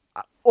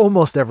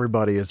 almost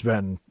everybody has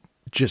been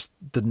just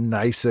the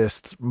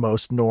nicest,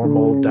 most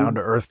normal,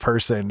 down-to-earth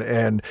person.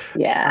 And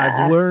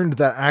I've learned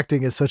that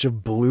acting is such a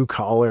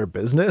blue-collar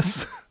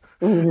business.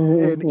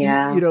 And,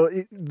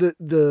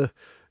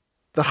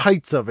 the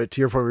heights of it, to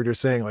your point, we were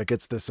just saying, like,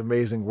 it's this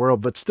amazing world,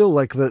 but still,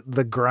 like,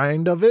 the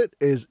grind of it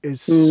is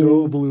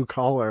so blue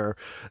collar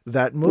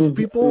that most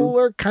people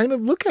are kind of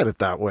look at it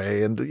that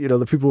way. And,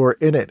 the people who are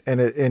in it, and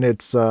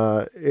it's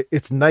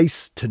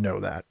nice to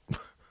know that.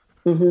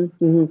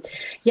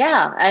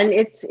 Yeah. And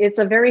it's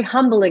a very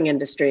humbling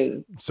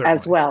industry. Certainly.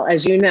 As well,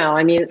 as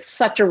I mean, it's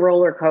such a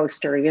roller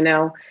coaster,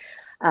 you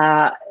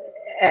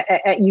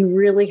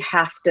really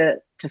have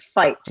to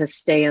fight to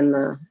stay in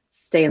the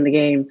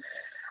game.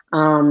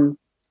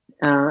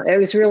 It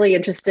was really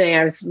interesting.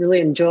 I was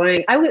really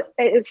enjoying.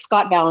 It was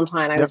Scott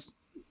Valentine. I was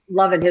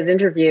loving his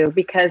interview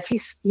because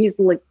he's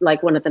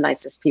like one of the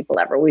nicest people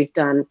ever. We've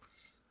done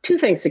two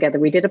things together.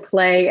 We did a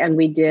play and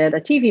we did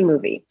a TV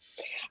movie,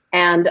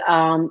 and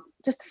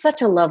just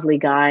such a lovely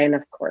guy. And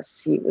of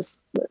course, he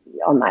was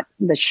on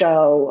the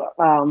show.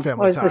 Family what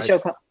was Ties. The show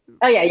called?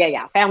 Oh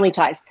yeah, Family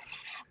Ties.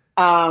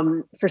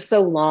 For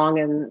so long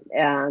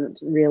and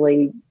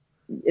really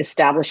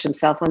established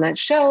himself on that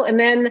show, and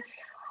then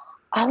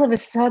all of a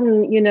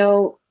sudden,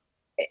 you're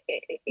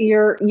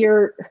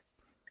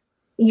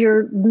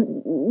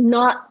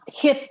not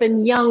hip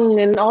and young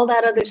and all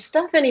that other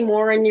stuff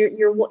anymore, and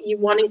you're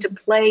wanting to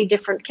play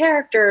different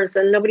characters,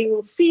 and nobody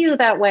will see you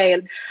that way,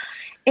 and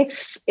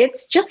it's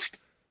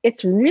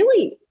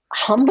really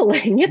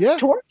humbling. It's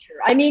torture.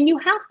 I mean, you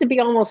have to be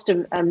almost a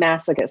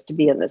masochist to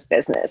be in this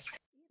business.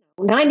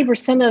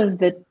 90% of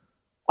the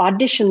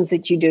auditions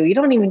that you do, you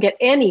don't even get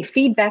any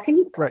feedback, and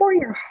you pour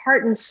your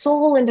heart and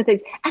soul into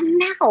things. And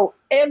now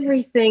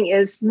everything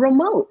is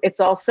remote. It's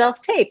all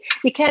self-tape.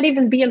 You can't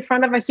even be in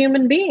front of a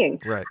human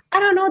being. Right. I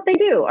don't know what they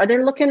do. Are they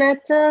looking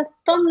at a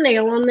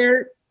thumbnail on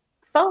their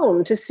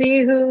phone to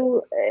see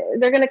who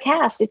they're going to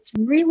cast.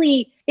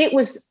 It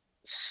was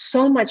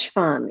so much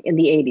fun in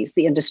the 80s,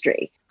 the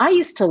industry. I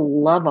used to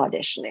love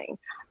auditioning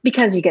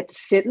because you get to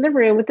sit in the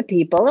room with the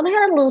people, and I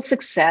had a little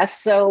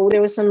success. So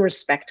there was some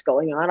respect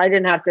going on. I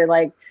didn't have to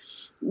like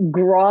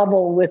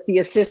grovel with the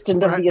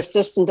assistant of the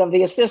assistant of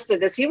the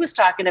assistant, as he was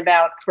talking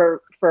about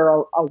for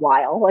a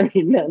while. I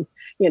mean, then,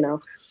 you know,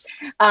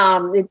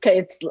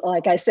 it's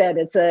like I said,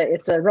 it's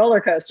a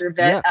roller coaster,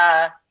 but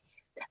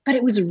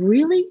it was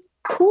really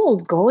cool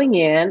going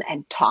in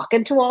and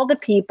talking to all the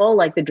people,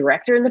 like the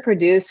director and the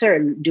producer,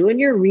 and doing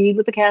your read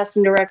with the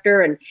casting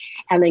director, and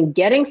then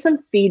getting some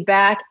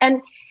feedback.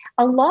 And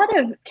a lot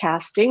of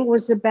casting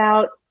was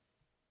about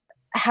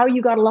how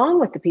you got along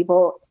with the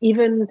people,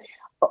 even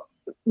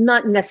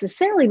not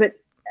necessarily, but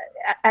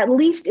at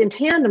least in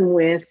tandem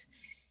with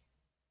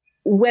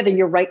whether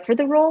you're right for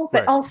the role,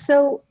 but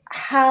also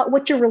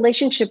what your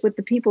relationship with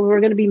the people who are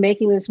going to be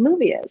making this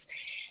movie is.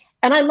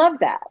 And I love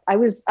that.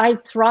 I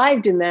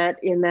thrived in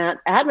that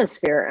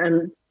atmosphere.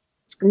 And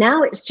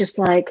now it's just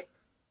like,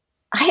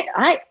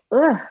 I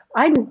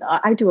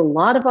do a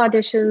lot of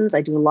auditions.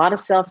 I do a lot of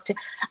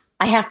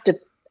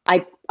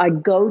I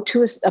go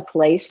to a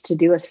place to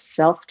do a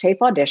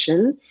self-tape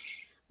audition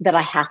that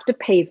I have to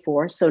pay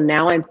for. So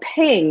now I'm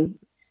paying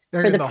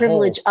for the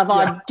privilege of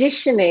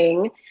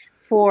auditioning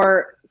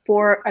for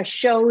a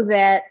show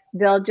that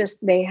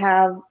they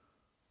have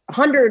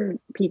 100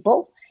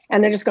 people,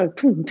 and they're just going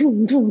boom,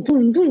 boom, boom,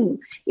 boom, boom.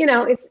 You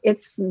know,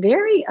 it's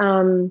very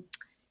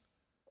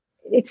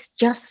it's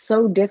just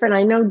so different.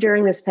 I know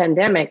during this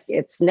pandemic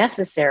it's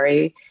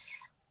necessary,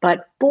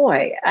 but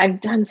boy,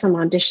 I've done some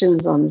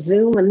auditions on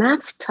Zoom, and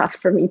that's tough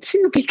for me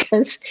too,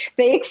 because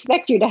they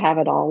expect you to have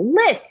it all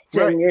lit.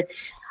 And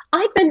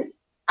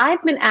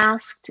I've been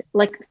asked,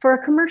 like for a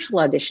commercial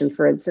audition,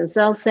 for instance,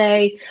 they'll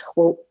say,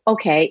 well,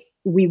 okay,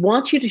 we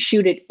want you to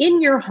shoot it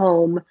in your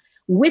home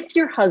with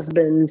your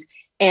husband,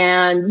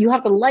 and you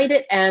have to light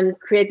it and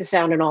create the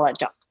sound and all that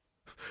junk,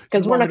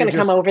 because we're not going to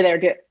come over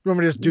there. You want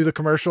me to just do the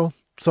commercial?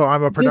 So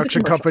I'm a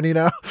production company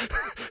now.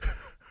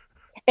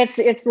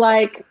 It's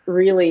like,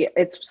 really,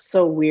 it's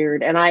so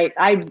weird. And I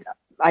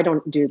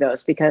don't do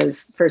those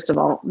because, first of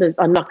all,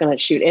 I'm not going to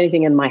shoot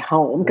anything in my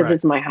home because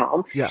it's my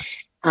home. Yeah.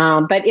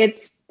 But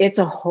it's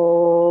a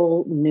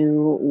whole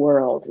new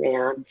world,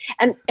 man.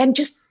 And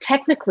just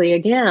technically,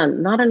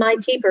 again, not an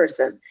IT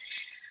person,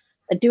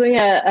 doing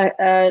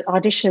a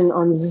audition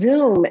on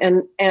Zoom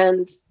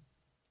and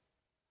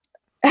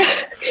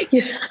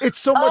it's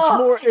so much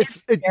more.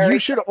 You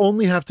should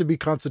only have to be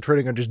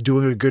concentrating on just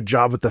doing a good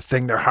job with the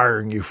thing they're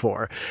hiring you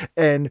for.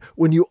 And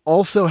when you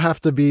also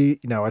have to be,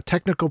 a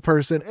technical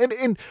person,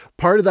 and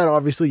part of that,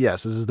 obviously,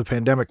 yes, this is the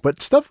pandemic,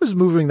 but stuff was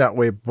moving that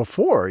way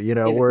before,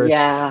 where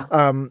it's,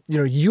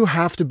 you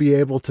have to be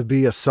able to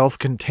be a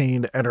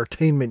self-contained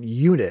entertainment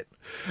unit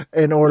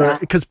in order,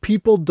 because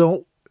people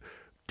don't,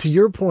 to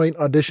your point,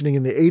 auditioning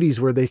in the 80s,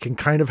 where they can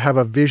kind of have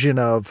a vision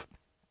of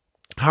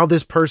how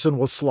this person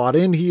will slot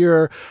in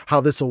here,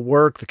 how this will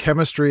work, the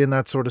chemistry and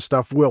that sort of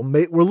stuff. We're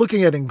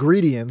looking at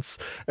ingredients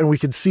and we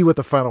can see what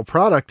the final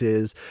product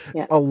is.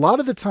 Yeah. A lot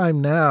of the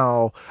time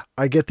now,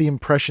 I get the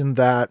impression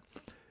that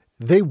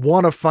they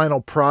want a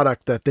final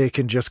product that they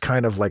can just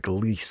kind of like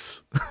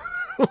lease.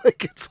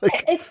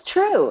 It's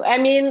true. I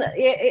mean,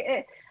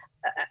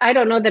 I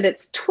don't know that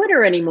it's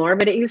Twitter anymore,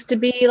 but it used to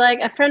be like,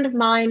 a friend of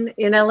mine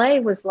in LA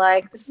was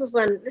like, this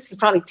is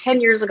probably 10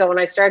 years ago when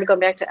I started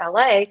going back to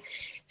LA,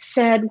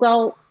 said,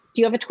 well,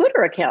 do you have a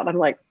Twitter account? I'm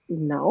like,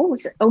 no.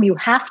 He said, oh, you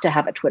have to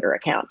have a Twitter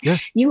account. Yeah.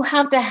 They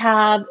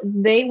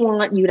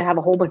want you to have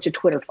a whole bunch of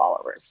Twitter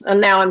followers.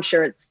 And now I'm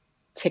sure it's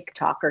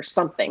TikTok or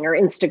something, or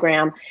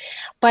Instagram,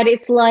 but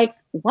it's like,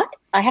 what?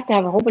 I have to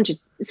have a whole bunch of,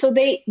 so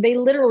they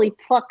literally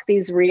pluck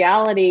these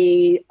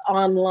reality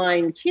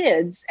online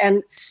kids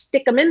and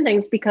stick them in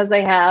things because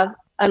they have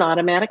an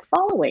automatic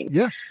following.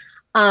 Yeah.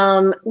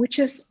 Which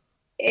is,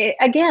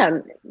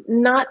 again,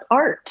 not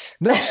art.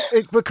 No,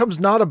 it becomes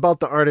not about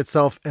the art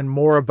itself and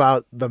more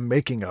about the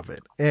making of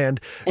it, and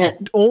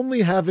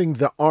only having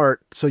the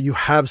art so you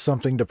have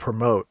something to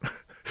promote,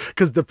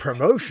 because the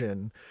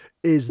promotion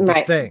is the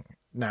thing.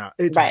 Now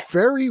it's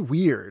very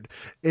weird,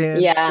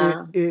 and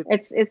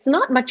it's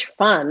not much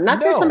fun.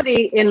 Not for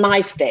somebody in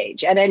my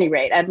stage. At any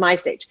rate, at my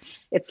stage,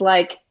 it's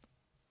like,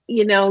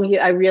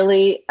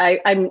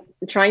 I'm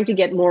trying to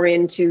get more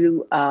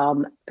into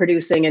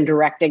producing and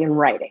directing and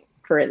writing.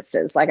 For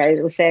instance, like I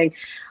was saying,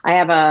 I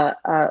have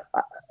a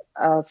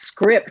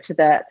script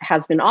that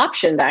has been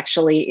optioned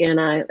actually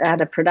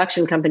at a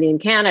production company in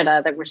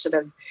Canada that we're sort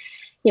of,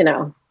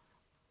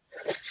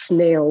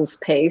 snail's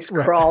pace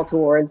crawl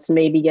towards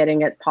maybe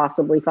getting it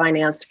possibly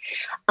financed.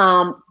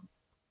 But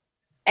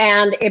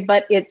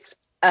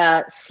it's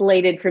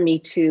slated for me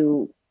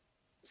to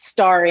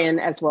star in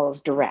as well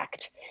as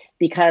direct,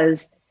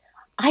 because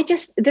and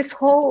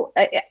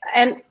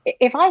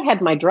if I had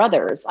my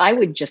druthers, I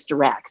would just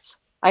direct.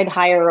 I'd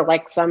hire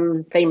like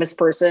some famous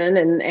person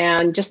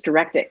and just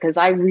direct it, because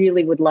I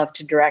really would love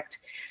to direct.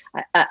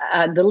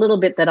 The little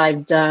bit that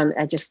I've done,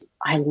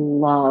 I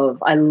love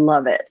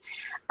it.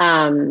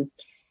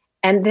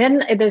 And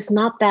then there's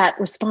not that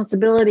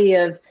responsibility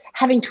of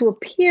having to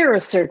appear a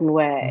certain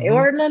way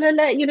or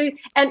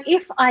and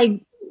if I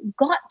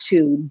got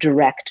to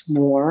direct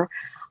more,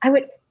 I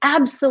would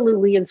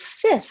absolutely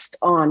insist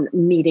on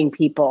meeting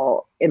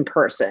people in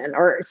person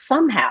or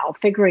somehow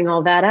figuring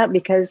all that out,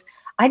 because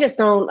I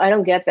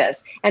don't get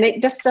this. And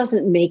it just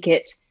doesn't make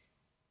it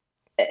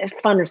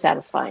fun or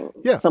satisfying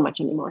so much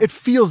anymore. It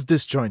feels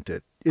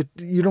disjointed.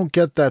 You don't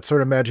get that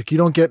sort of magic. You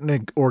don't get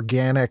an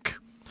organic,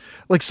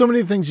 like so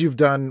many things you've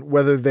done,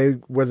 whether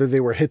they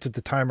were hits at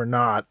the time or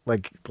not,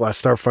 like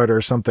Last Starfighter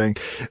or something,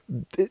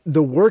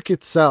 the work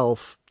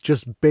itself,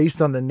 just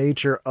based on the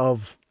nature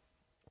of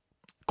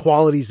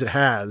qualities it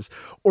has,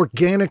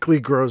 organically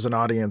grows an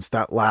audience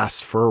that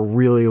lasts for a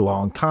really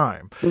long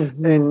time.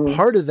 And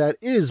part of that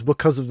is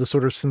because of the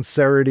sort of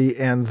sincerity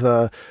and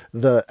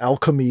the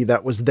alchemy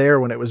that was there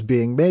when it was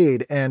being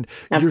made. And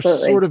you're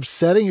sort of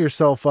setting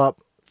yourself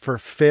up for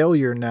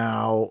failure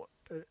now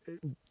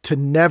to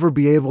never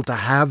be able to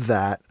have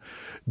that,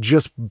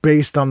 just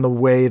based on the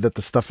way that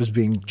the stuff is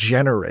being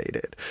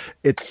generated.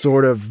 It's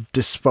sort of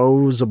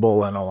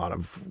disposable in a lot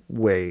of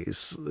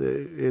ways.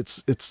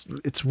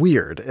 It's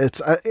weird.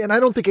 And I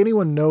don't think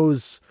anyone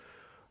knows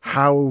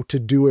how to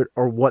do it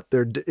or what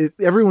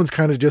everyone's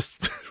kind of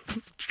just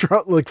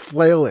like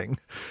flailing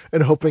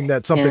and hoping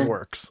that something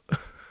works.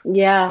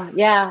 Yeah.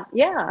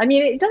 I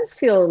mean, it does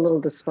feel a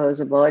little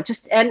disposable. It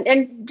just,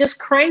 and just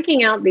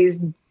cranking out these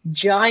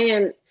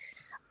giant,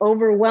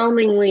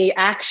 overwhelmingly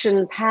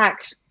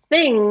action-packed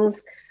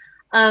things,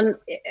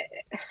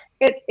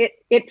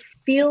 it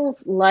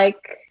feels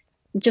like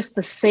just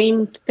the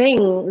same thing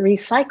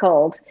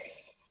recycled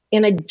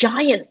in a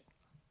giant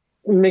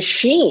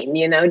machine,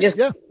 just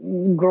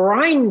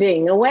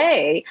grinding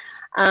away.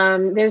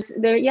 That's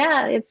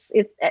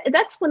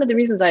one of the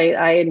reasons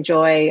I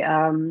enjoy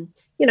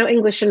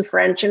English and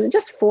French and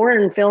just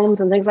foreign films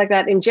and things like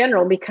that in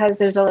general, because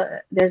there's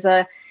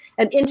an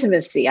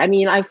intimacy. I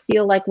mean, I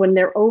feel like when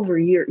they're over,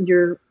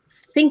 you're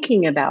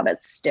thinking about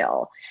it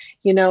still.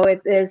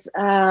 There's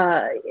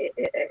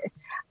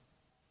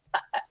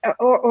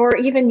or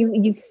even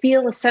you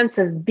feel a sense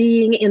of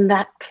being in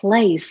that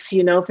place.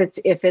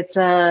 If it's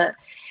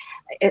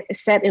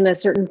set in a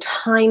certain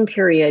time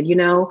period.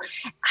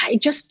 I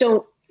just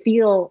don't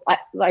feel.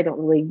 I don't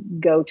really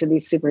go to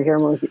these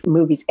superhero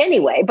movies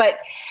anyway, but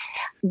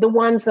the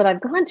ones that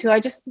I've gone to, I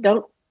just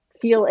don't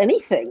feel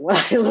anything. Well,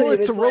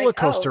 it's a roller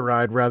coaster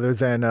ride rather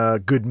than a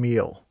good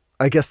meal.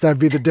 I guess that'd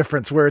be the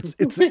difference, where it's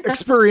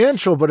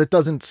experiential, but it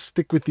doesn't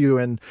stick with you.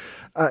 And,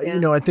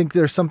 I think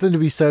there's something to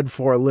be said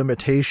for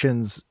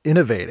limitations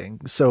innovating.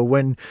 So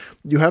when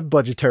you have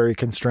budgetary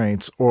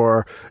constraints,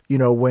 or,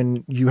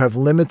 when you have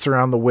limits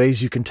around the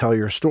ways you can tell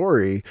your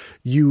story,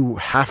 you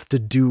have to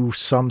do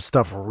some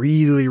stuff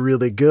really,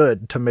 really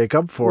good to make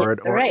up for it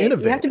or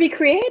innovate. You have to be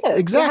creative.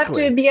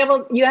 Exactly.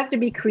 You have to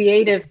be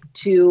creative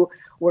to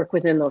work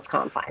within those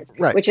confines,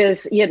 which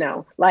is,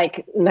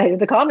 like Night of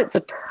the Comet's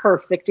a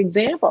perfect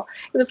example.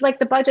 It was like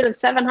the budget of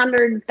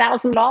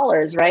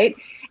 $700,000, right?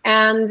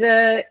 And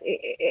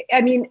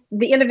I mean,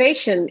 the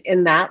innovation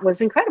in that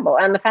was incredible.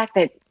 And the fact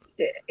that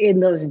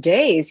in those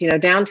days,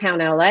 downtown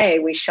LA,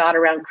 we shot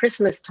around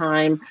Christmas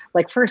time,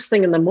 like first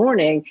thing in the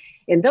morning.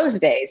 In those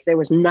days, there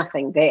was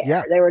nothing there.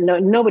 Yeah.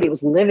 Nobody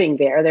was living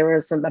there. There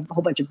was a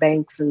whole bunch of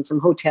banks and some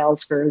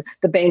hotels for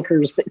the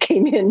bankers that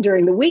came in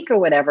during the week or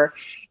whatever.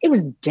 It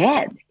was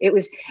dead. It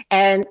was,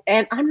 and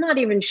I'm not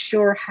even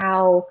sure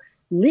how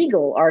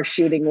legal our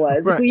shooting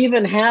was. Right. We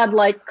even had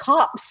like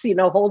cops,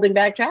 holding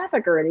back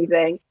traffic or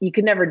anything. You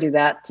could never do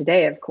that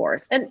today, of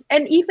course. And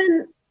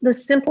even the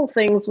simple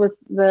things with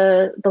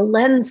the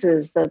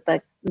lenses that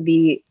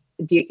the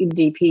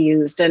DP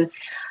used, and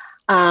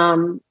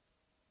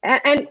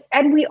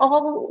we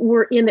all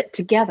were in it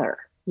together.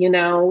 We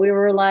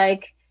were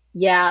like,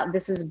 yeah,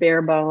 this is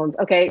bare bones.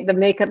 Okay, the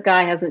makeup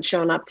guy hasn't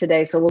shown up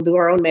today, so we'll do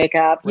our own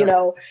makeup,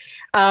 right.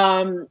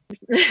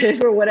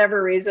 For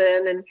whatever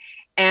reason.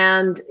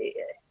 And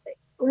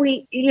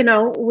we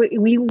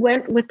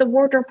went with the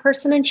wardrobe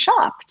person and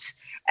shopped,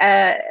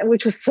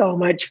 which was so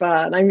much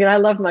fun. I mean, I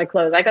love my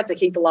clothes. I got to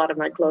keep a lot of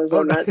my clothes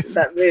on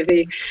that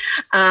movie.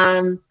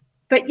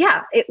 But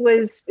yeah, it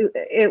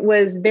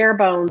was bare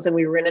bones, and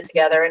we were in it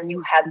together, and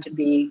you had to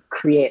be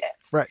creative.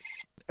 Right.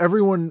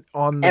 Everyone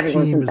on the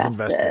team is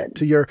invested.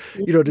 To your,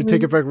 to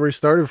take it back where we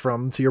started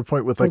from, to your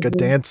point with like a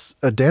dance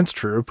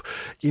troupe,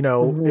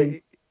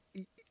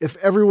 if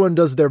everyone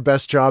does their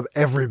best job,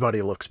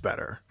 everybody looks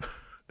better.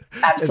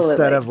 Absolutely.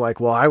 Instead of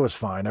like, well, I was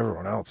fine,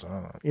 everyone else, I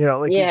don't know.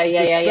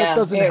 That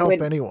doesn't help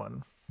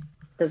anyone.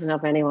 Doesn't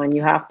help anyone.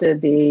 You have to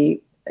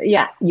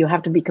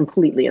be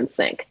completely in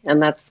sync.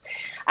 And that's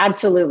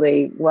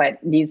absolutely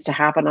what needs to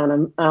happen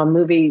on a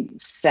movie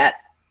set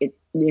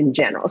in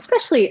general,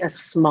 especially a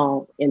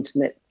small,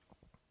 intimate,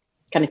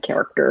 kind of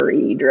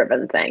character-y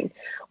driven thing,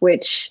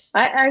 which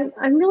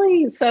I'm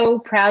really so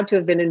proud to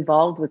have been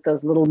involved with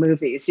those little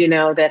movies,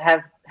 that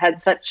have had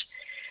such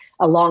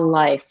a long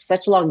life,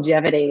 such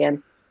longevity.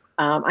 And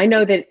I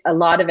know that a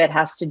lot of it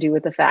has to do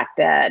with the fact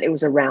that it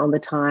was around the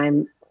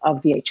time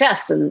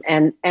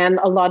VHS, and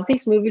a lot of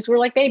these movies were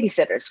like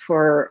babysitters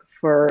for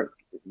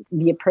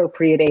the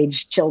appropriate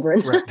age children.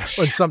 Right.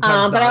 And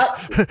sometimes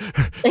not.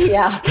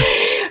 Yeah.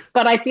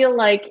 But I feel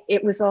like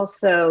it was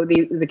also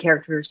the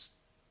characters.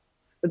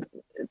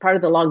 Part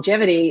of the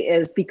longevity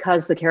is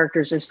because the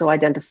characters are so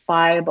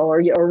identifiable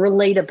or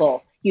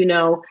relatable. You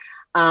know,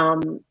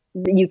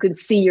 you could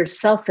see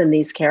yourself in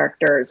these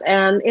characters,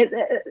 and it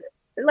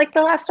like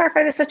The Last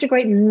Starfighter is such a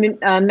great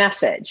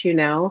message. You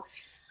know,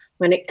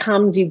 when it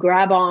comes, you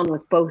grab on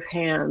with both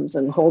hands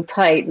and hold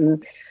tight,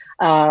 and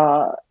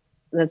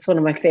that's one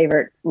of my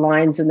favorite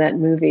lines in that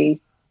movie.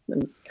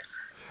 And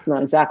it's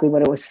not exactly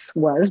what it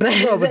was, but,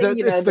 no, but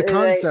it's the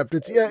concept.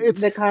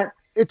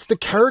 It's the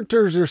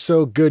characters are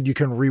so good you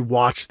can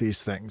rewatch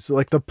these things.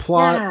 Like the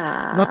plot,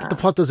 not that the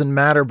plot doesn't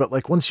matter, but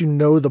like once you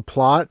know the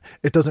plot,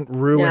 it doesn't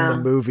ruin the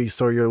movie.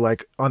 So you're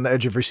like on the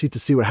edge of your seat to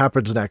see what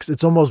happens next.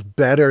 It's almost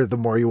better the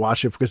more you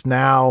watch it because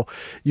now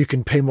you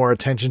can pay more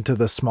attention to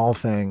the small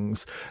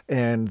things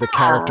and the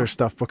character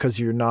stuff because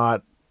you're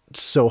not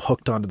so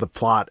hooked onto the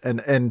plot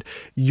and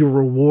you're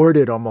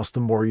rewarded almost the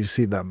more you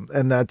see them.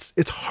 And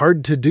it's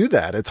hard to do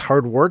that. It's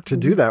hard work to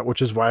do that,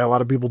 which is why a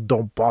lot of people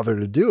don't bother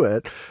to do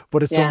it,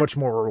 but it's so much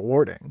more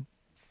rewarding.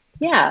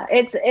 Yeah.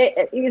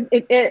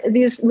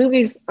 These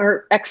movies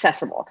are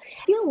accessible.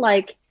 I feel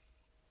like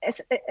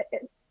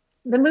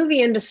the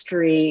movie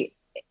industry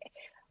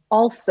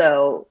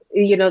also,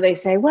 you know, they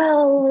say,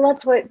 well,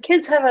 that's what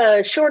kids have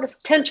a short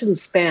attention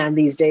span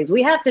these days.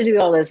 We have to do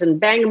all this and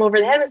bang them over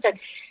the head with stuff.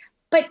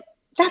 But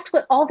that's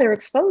what all they're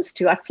exposed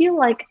to. I feel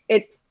like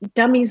it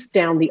dummies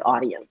down the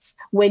audience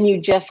when you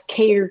just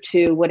cater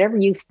to whatever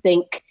you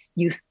think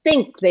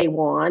they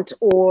want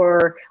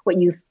or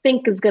what you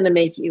think is going to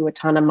make you a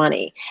ton of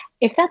money.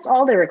 If that's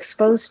all they're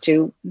exposed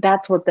to,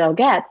 that's what they'll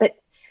get. But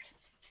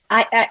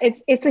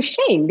it's a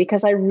shame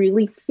because I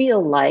really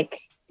feel like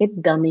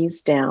it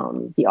dummies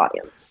down the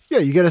audience. Yeah,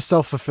 you get a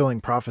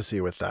self-fulfilling prophecy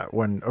with that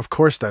when, of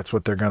course, that's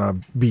what they're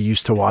going to be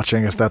used to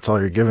watching if that's all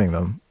you're giving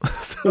them.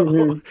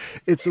 So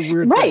it's a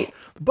weird thing.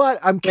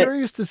 But I'm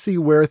curious to see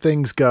where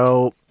things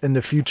go in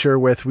the future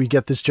with we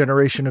get this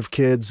generation of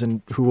kids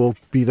and who will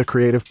be the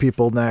creative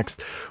people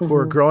next who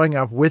are growing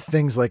up with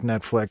things like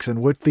Netflix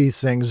and with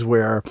these things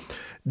where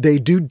they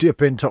do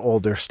dip into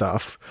older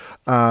stuff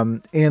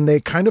and they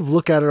kind of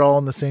look at it all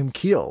in the same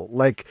keel.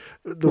 Like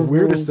the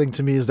weirdest thing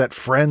to me is that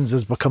Friends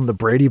has become the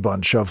Brady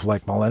Bunch of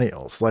like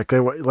millennials. Like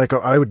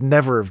I would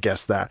never have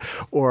guessed that.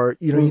 Or,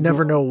 you know, you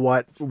never know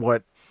what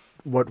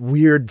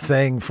weird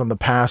thing from the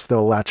past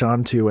they'll latch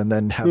onto and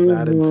then have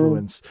that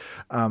influence.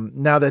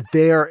 Now that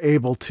they are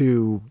able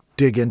to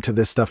dig into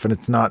this stuff and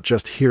it's not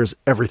just here's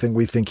everything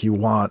we think you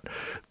want.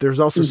 There's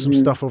also some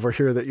stuff over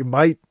here that you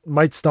might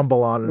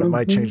stumble on and it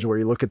might change the way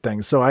you look at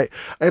things. So I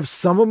have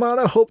some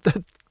amount of hope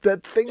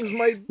that things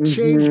might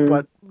change,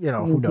 but you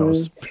know, who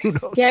knows? Who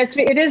knows? Yeah,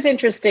 it is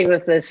interesting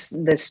with this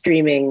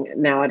streaming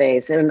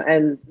nowadays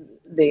and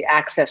the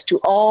access to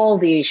all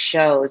these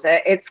shows.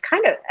 It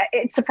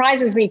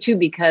surprises me too,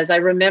 because I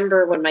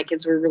remember when my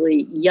kids were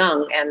really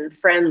young and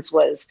Friends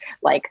was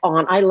like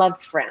on. I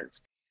loved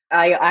Friends.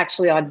 I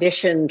actually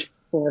auditioned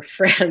for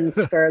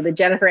Friends for the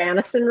Jennifer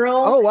Aniston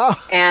role. Oh, wow.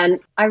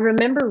 And I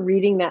remember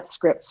reading that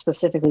script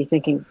specifically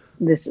thinking,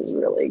 this is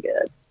really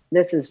good.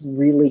 This is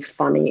really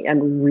funny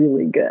and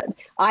really good.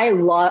 I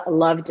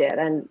loved it.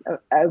 And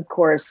of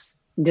course,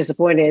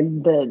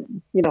 disappointed that,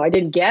 you know, I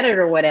didn't get it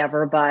or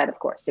whatever, but of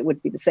course it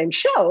would be the same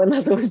show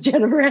unless it was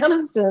Jennifer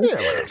Aniston. Yeah.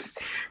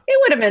 It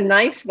would have been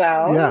nice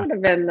though. Yeah. It would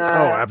have been,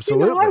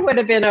 absolutely. You know, I would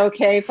have been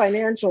okay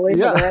financially for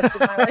the rest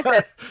of my life.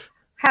 But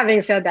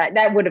having said that,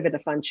 that would have been a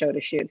fun show to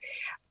shoot.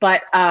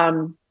 But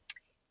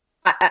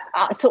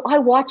so I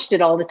watched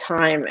it all the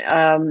time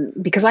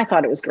because I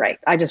thought it was great.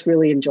 I just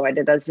really enjoyed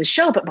it as a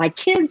show. But my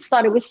kids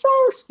thought it was so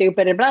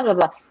stupid and blah, blah,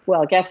 blah.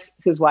 Well, guess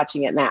who's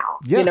watching it now?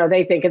 Yeah. You know,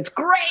 they think it's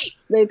great.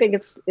 They think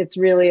it's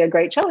really a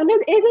great show. And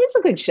it is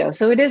a good show.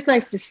 So it is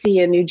nice to see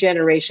a new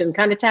generation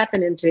kind of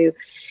tapping into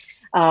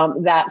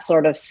that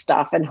sort of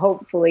stuff. And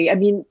hopefully, I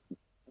mean,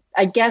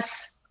 I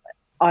guess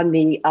on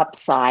the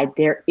upside,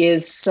 there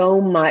is so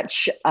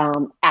much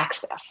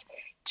access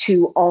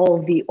to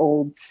all the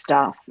old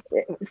stuff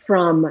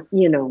from,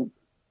 you know,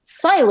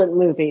 silent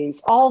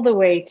movies all the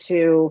way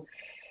to,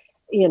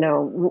 you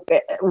know,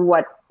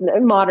 what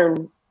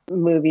modern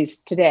movies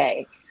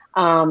today.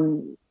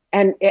 Even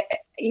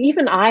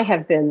I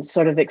have been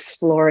sort of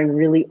exploring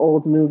really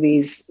old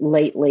movies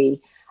lately,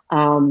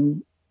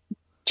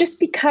 just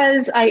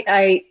because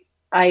I'm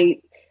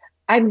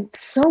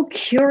so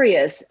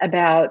curious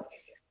about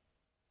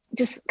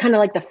just kind of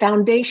like the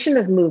foundation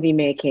of movie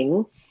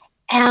making.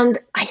 And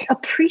I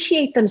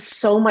appreciate them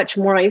so much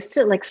more. I used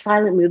to like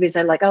silent movies.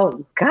 I'm like,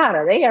 oh God,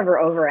 are they ever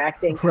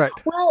overacting? Right.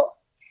 Well,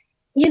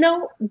 you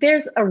know,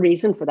 there's a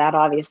reason for that,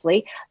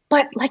 obviously.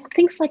 But like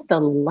things like the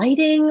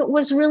lighting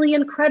was really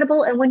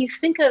incredible. And when you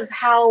think of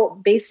how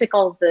basic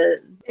all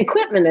the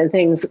equipment and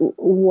things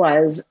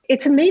was,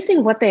 it's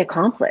amazing what they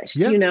accomplished.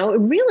 Yeah. You know, it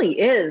really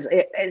is.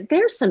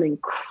 There's some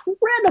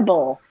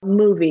incredible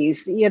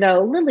movies, you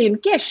know, Lillian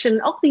Gish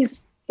and all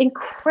these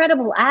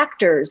incredible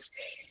actors,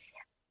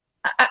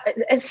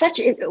 such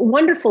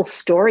wonderful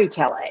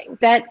storytelling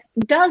that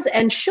does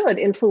and should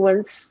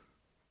influence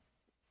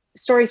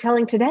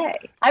storytelling today.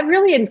 I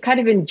really kind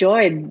of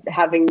enjoyed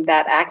having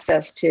that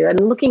access to,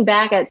 and looking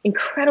back at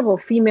incredible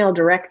female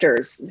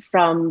directors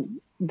from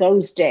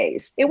those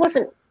days. It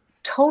wasn't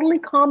totally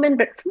common,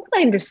 but from what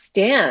I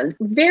understand,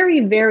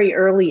 very, very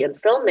early in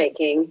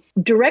filmmaking,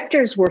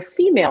 directors were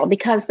female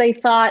because they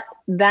thought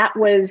that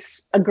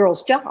was a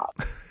girl's job.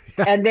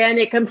 And then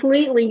it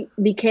completely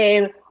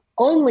became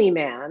only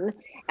man.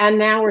 And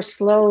now we're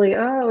slowly,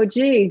 oh,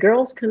 gee,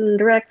 girls can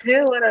direct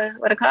too.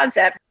 What a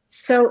concept.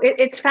 So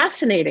it's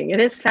fascinating. It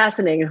is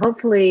fascinating.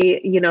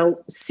 Hopefully,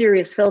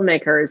 serious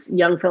filmmakers,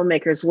 young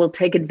filmmakers will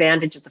take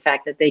advantage of the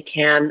fact that they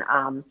can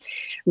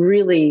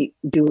really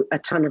do a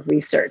ton of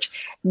research.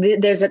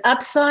 There's an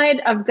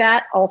upside of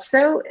that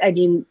also. I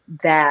mean,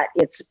 that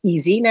it's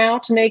easy now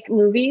to make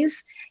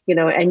movies,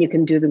 and you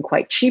can do them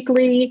quite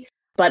cheaply.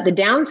 But the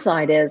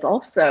downside is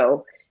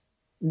also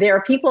there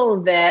are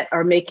people that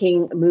are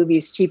making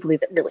movies cheaply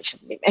that really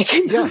shouldn't be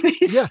making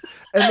movies. Yeah.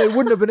 And they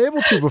wouldn't have been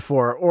able to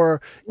before,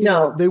 or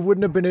they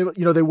wouldn't have been able,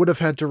 they would have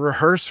had to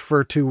rehearse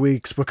for 2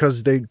 weeks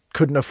because they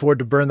couldn't afford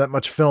to burn that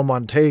much film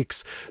on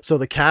takes. So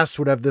the cast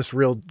would have this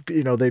real,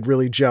 they'd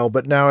really gel.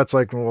 But now it's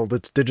like, well,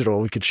 it's digital.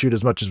 We could shoot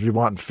as much as we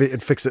want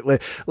and fix it.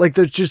 Like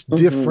there's just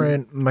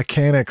different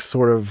mechanics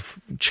sort of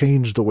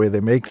change the way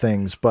they make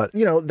things. But,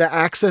 the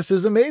access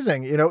is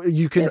amazing.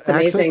 You can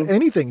access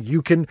anything.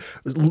 You can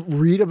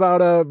read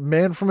about a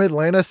Man from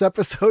Atlantis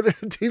episode in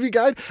a TV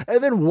Guide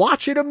and then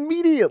watch it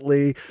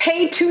immediately.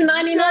 Pay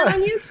 $2.99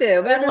 on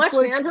YouTube and watch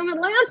Man from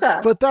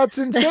Atlanta. But that's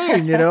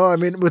insane, I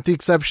mean, with the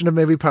exception of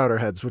maybe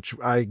Powderheads, which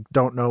I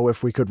don't know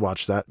if we could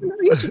watch that.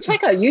 You should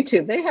check out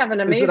YouTube. They have an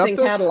amazing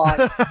catalog.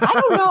 I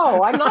don't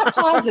know. I'm not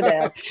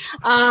positive.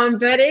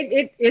 But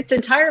it's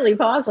entirely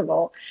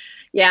possible.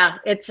 Yeah,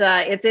 it's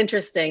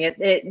interesting.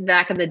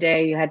 Back in the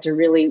day, you had to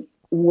really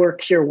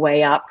work your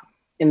way up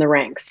in the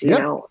ranks, you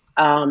know.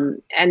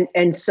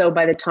 And so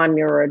by the time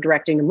you were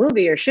directing a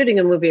movie or shooting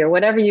a movie or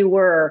whatever you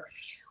were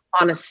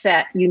on a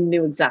set, you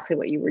knew exactly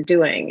what you were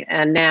doing.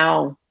 And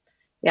now,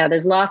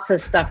 there's lots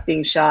of stuff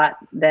being shot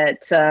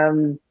that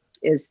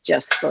is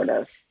just sort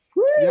of,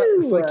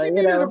 it's like you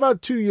needed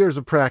about 2 years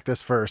of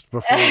practice first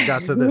before you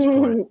got to this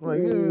point.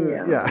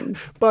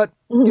 But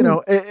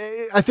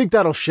I think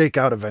that'll shake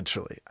out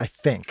eventually. I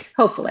think.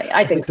 Hopefully,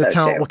 I think so the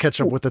talent too. will catch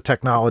up with the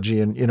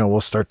technology, and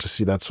we'll start to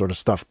see that sort of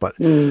stuff. But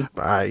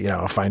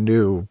if I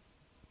knew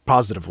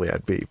positively,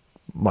 I'd be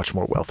much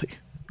more wealthy,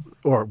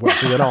 or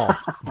wealthy at all.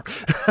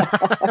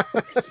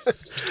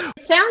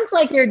 It sounds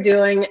like you're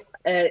doing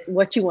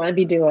what you want to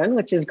be doing,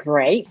 which is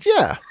great.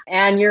 Yeah.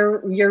 And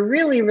you're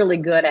really, really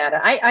good at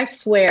it. I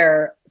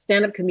swear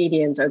stand-up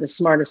comedians are the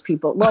smartest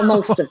people. Well,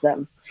 most of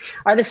them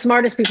are the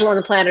smartest people on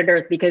the planet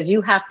Earth, because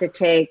you have to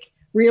take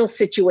real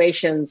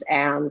situations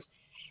and,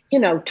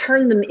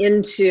 turn them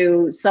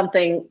into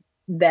something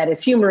that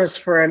is humorous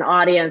for an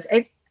audience.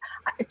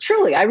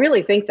 Truly, I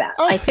really think that.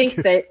 I think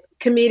that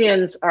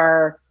comedians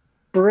are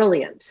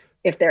brilliant.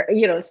 If they're,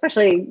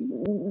 especially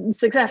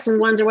successful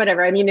ones or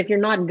whatever. I mean, if you're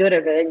not good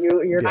at it,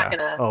 you're not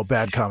gonna. Oh,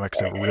 bad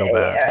comics are real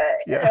bad.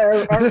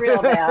 Are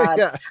real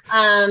bad.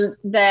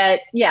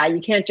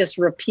 You can't just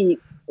repeat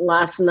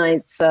last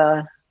night's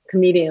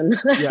comedian,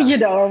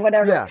 or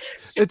whatever. Yeah,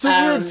 it's a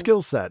weird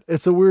skill set.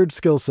 It's a weird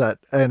skill set,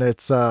 and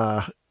it's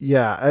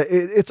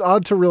it's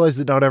odd to realize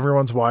that not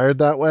everyone's wired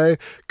that way,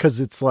 because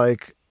it's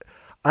like.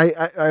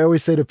 I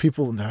always say to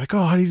people, and they're like,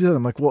 oh, how do you do that?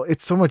 I'm like, well,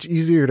 it's so much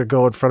easier to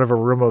go in front of a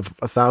room of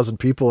 1,000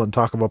 people and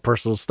talk about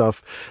personal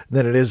stuff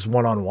than it is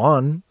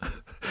one-on-one.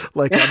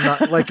 Like, I'm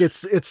not like,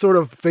 it's sort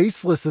of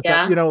faceless at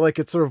that, like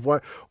it's sort of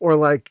what, or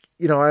like,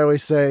 I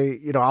always say,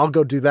 I'll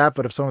go do that.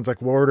 But if someone's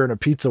like, we're ordering a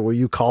pizza, will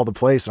you call the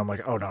place? And I'm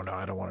like, oh, no,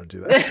 I don't want to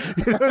do that.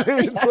 You know what I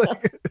mean? It's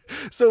like,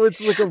 so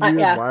it's like a weird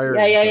wire.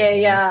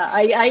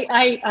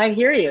 I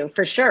hear you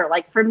for sure.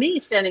 Like for me,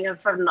 standing in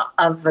front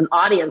of an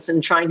audience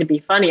and trying to be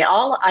funny,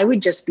 I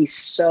would just be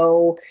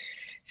so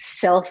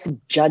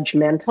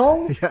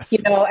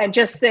self-judgmental, and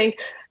just think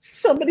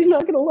somebody's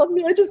not going to love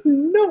me. I just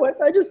know it.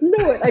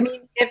 I mean,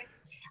 if,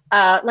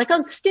 like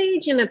on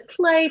stage in a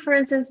play, for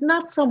instance,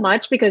 not so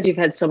much, because you've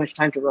had so much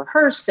time to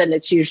rehearse, and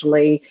it's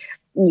usually,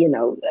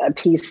 a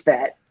piece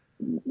that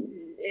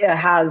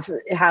has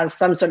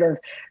some sort of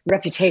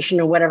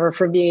reputation or whatever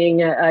for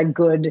being a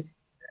good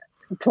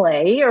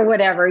play or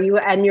whatever.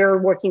 You're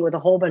working with a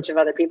whole bunch of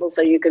other people,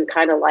 so you can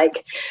kind of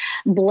like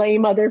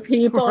blame other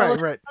people. Right. In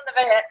front of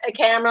a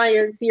camera,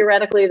 you're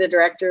theoretically the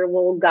director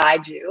will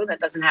guide you. That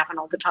doesn't happen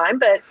all the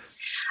time,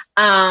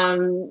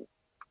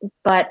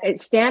 but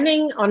it's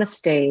standing on a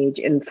stage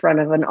in front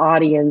of an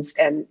audience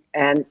and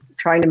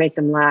trying to make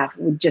them laugh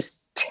would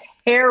just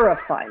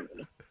terrify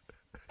me.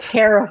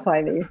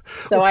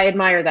 So I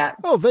admire that.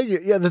 Oh, thank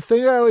you. Yeah, the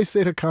thing I always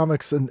say to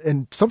comics,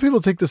 and some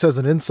people take this as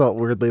an insult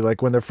weirdly,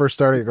 like when they're first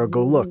starting, I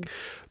go, look,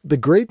 the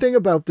great thing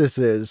about this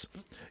is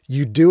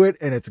you do it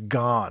and it's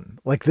gone.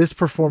 Like this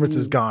performance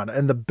is gone.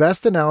 And the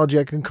best analogy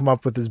I can come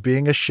up with is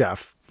being a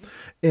chef.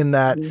 in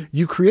that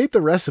you create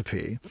the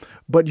recipe,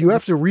 but you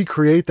have to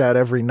recreate that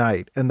every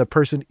night, and the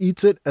person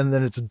eats it and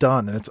then it's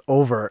done and it's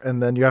over,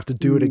 and then you have to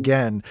do it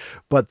again.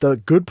 But the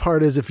good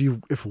part is if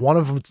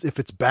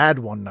it's bad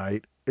one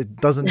night, it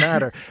doesn't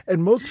matter.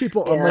 And most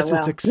people, unless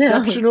it's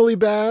exceptionally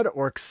bad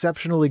or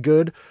exceptionally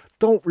good,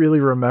 don't really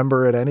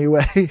remember it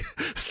anyway.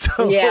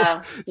 So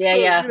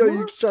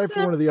you try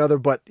for one or the other,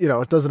 but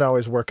it doesn't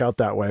always work out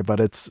that way. But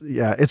it's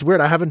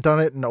weird. I haven't done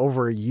it in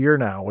over a year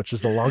now, which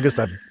is the longest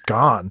I've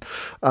gone.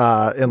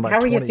 In like, how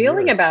are you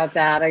feeling about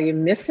that? Are you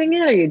missing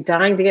it? Are you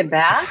dying to get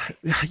back?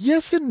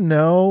 Yes and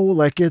no.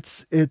 Like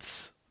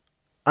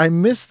I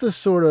miss the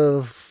sort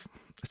of.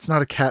 It's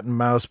not a cat and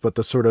mouse, but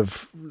the sort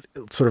of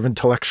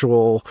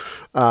intellectual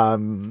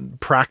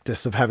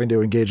practice of having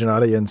to engage an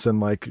audience and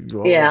like,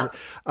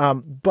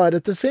 but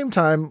at the same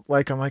time,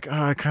 like I'm like,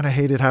 oh, I kind of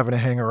hated having to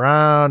hang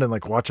around and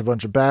like watch a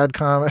bunch of bad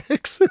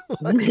comics,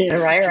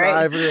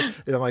 drive,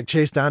 like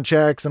chase down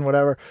checks and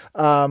whatever.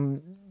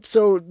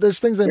 So there's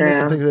things I miss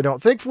and things I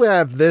don't. Thankfully, I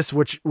have this,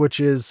 which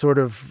is sort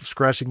of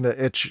scratching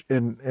the itch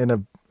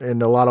in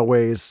a lot of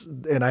ways.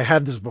 And I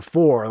had this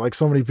before. Like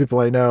so many people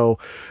I know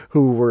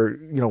who were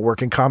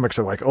working comics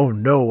are like, oh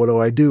no, what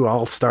do I do?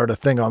 I'll start a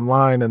thing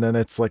online, and then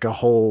it's like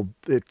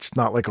it's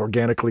not like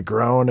organically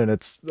grown, and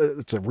it's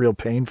a real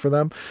pain for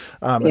them.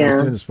 And I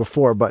was doing this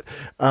before, but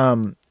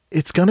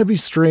it's gonna be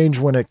strange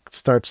when it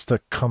starts to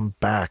come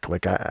back.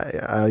 Like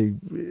I'm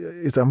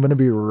gonna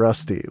be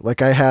rusty.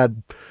 Like I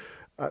had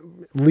at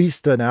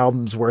least an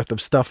album's worth of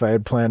stuff I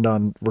had planned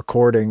on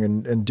recording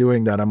and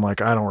doing that. I'm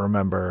like, I don't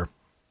remember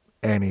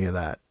any of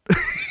that.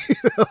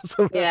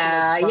 So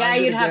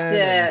you'd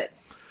have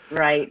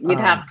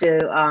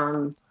to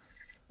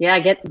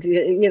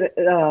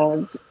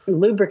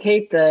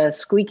lubricate the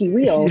squeaky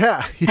wheels.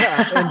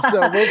 And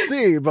so we'll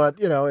see, but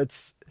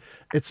it's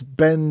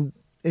been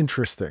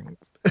interesting.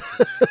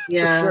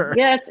 Sure.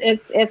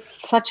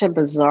 It's such a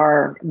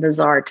bizarre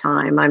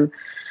time.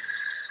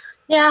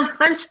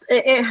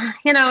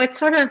 It's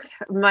sort of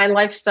my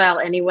lifestyle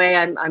anyway.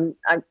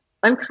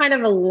 I'm kind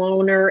of a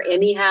loner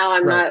anyhow.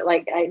 I'm not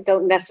like, I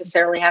don't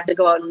necessarily have to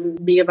go out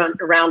and be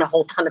around a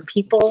whole ton of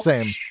people.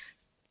 Same.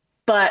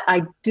 But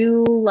I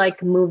do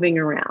like moving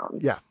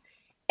around. Yeah.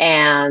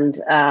 And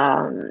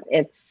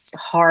it's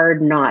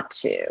hard not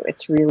to.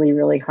 It's really,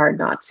 really hard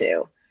not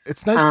to.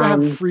 It's nice to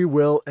have free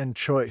will and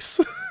choice.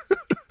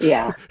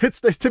 Yeah.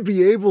 It's nice to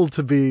be able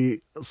to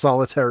be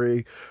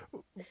solitary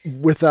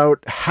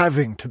without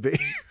having to be.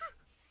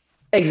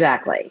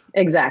 Exactly.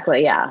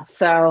 Yeah.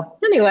 So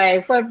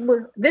anyway, but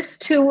this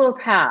too will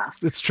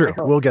pass. It's true.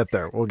 We'll get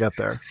there.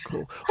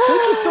 Cool. Thank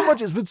you so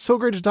much. It's been so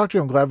great to talk to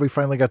you. I'm glad we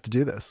finally got to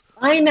do this.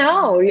 I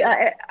know.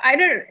 I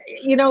don't,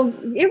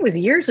 it was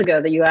years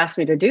ago that you asked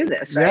me to do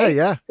this, right?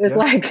 Yeah. It was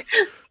like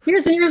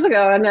years and years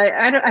ago. And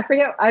I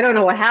forget, I don't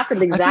know what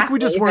happened exactly. I think we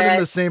just weren't in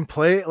the same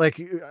place. Like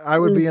I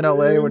would be in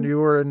LA when you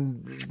were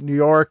in New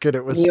York, and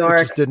it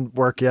just didn't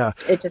work. Yeah.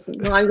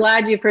 I'm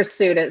glad you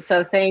pursued it.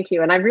 So thank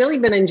you. And I've really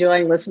been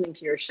enjoying listening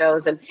to your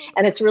shows, and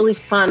it's really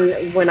fun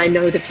when I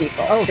know the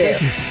people too.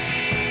 Thank you.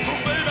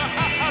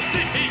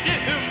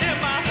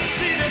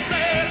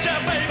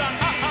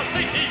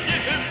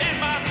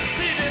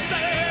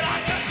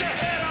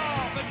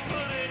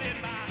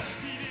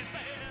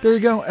 There you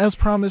go. As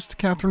promised,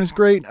 Catherine is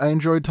great. I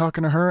enjoyed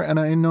talking to her, and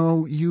I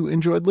know you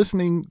enjoyed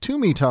listening to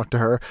me talk to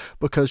her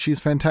because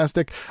she's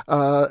fantastic.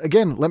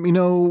 Again, let me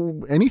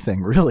know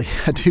anything, really,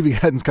 at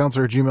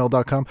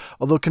tvguidancecounselor@gmail.com.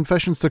 Although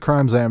confessions to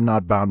crimes, I am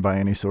not bound by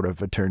any sort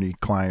of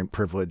attorney-client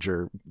privilege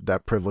or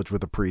that privilege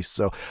with a priest,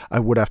 so I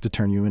would have to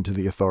turn you into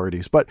the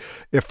authorities. But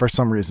if for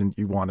some reason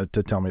you wanted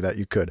to tell me that,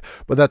 you could.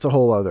 But that's a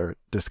whole other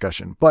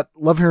discussion. But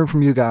love hearing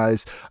from you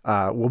guys.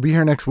 We'll be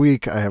here next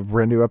week. I have a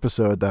brand new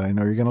episode that I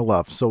know you're going to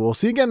love. So we'll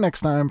see you again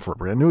next time for a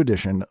brand new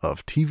edition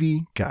of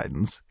TV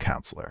Guidance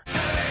Counselor.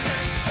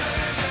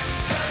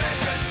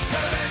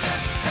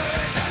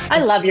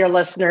 I love your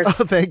listeners.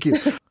 Oh, thank you.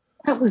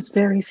 That was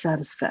very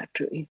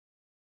satisfactory.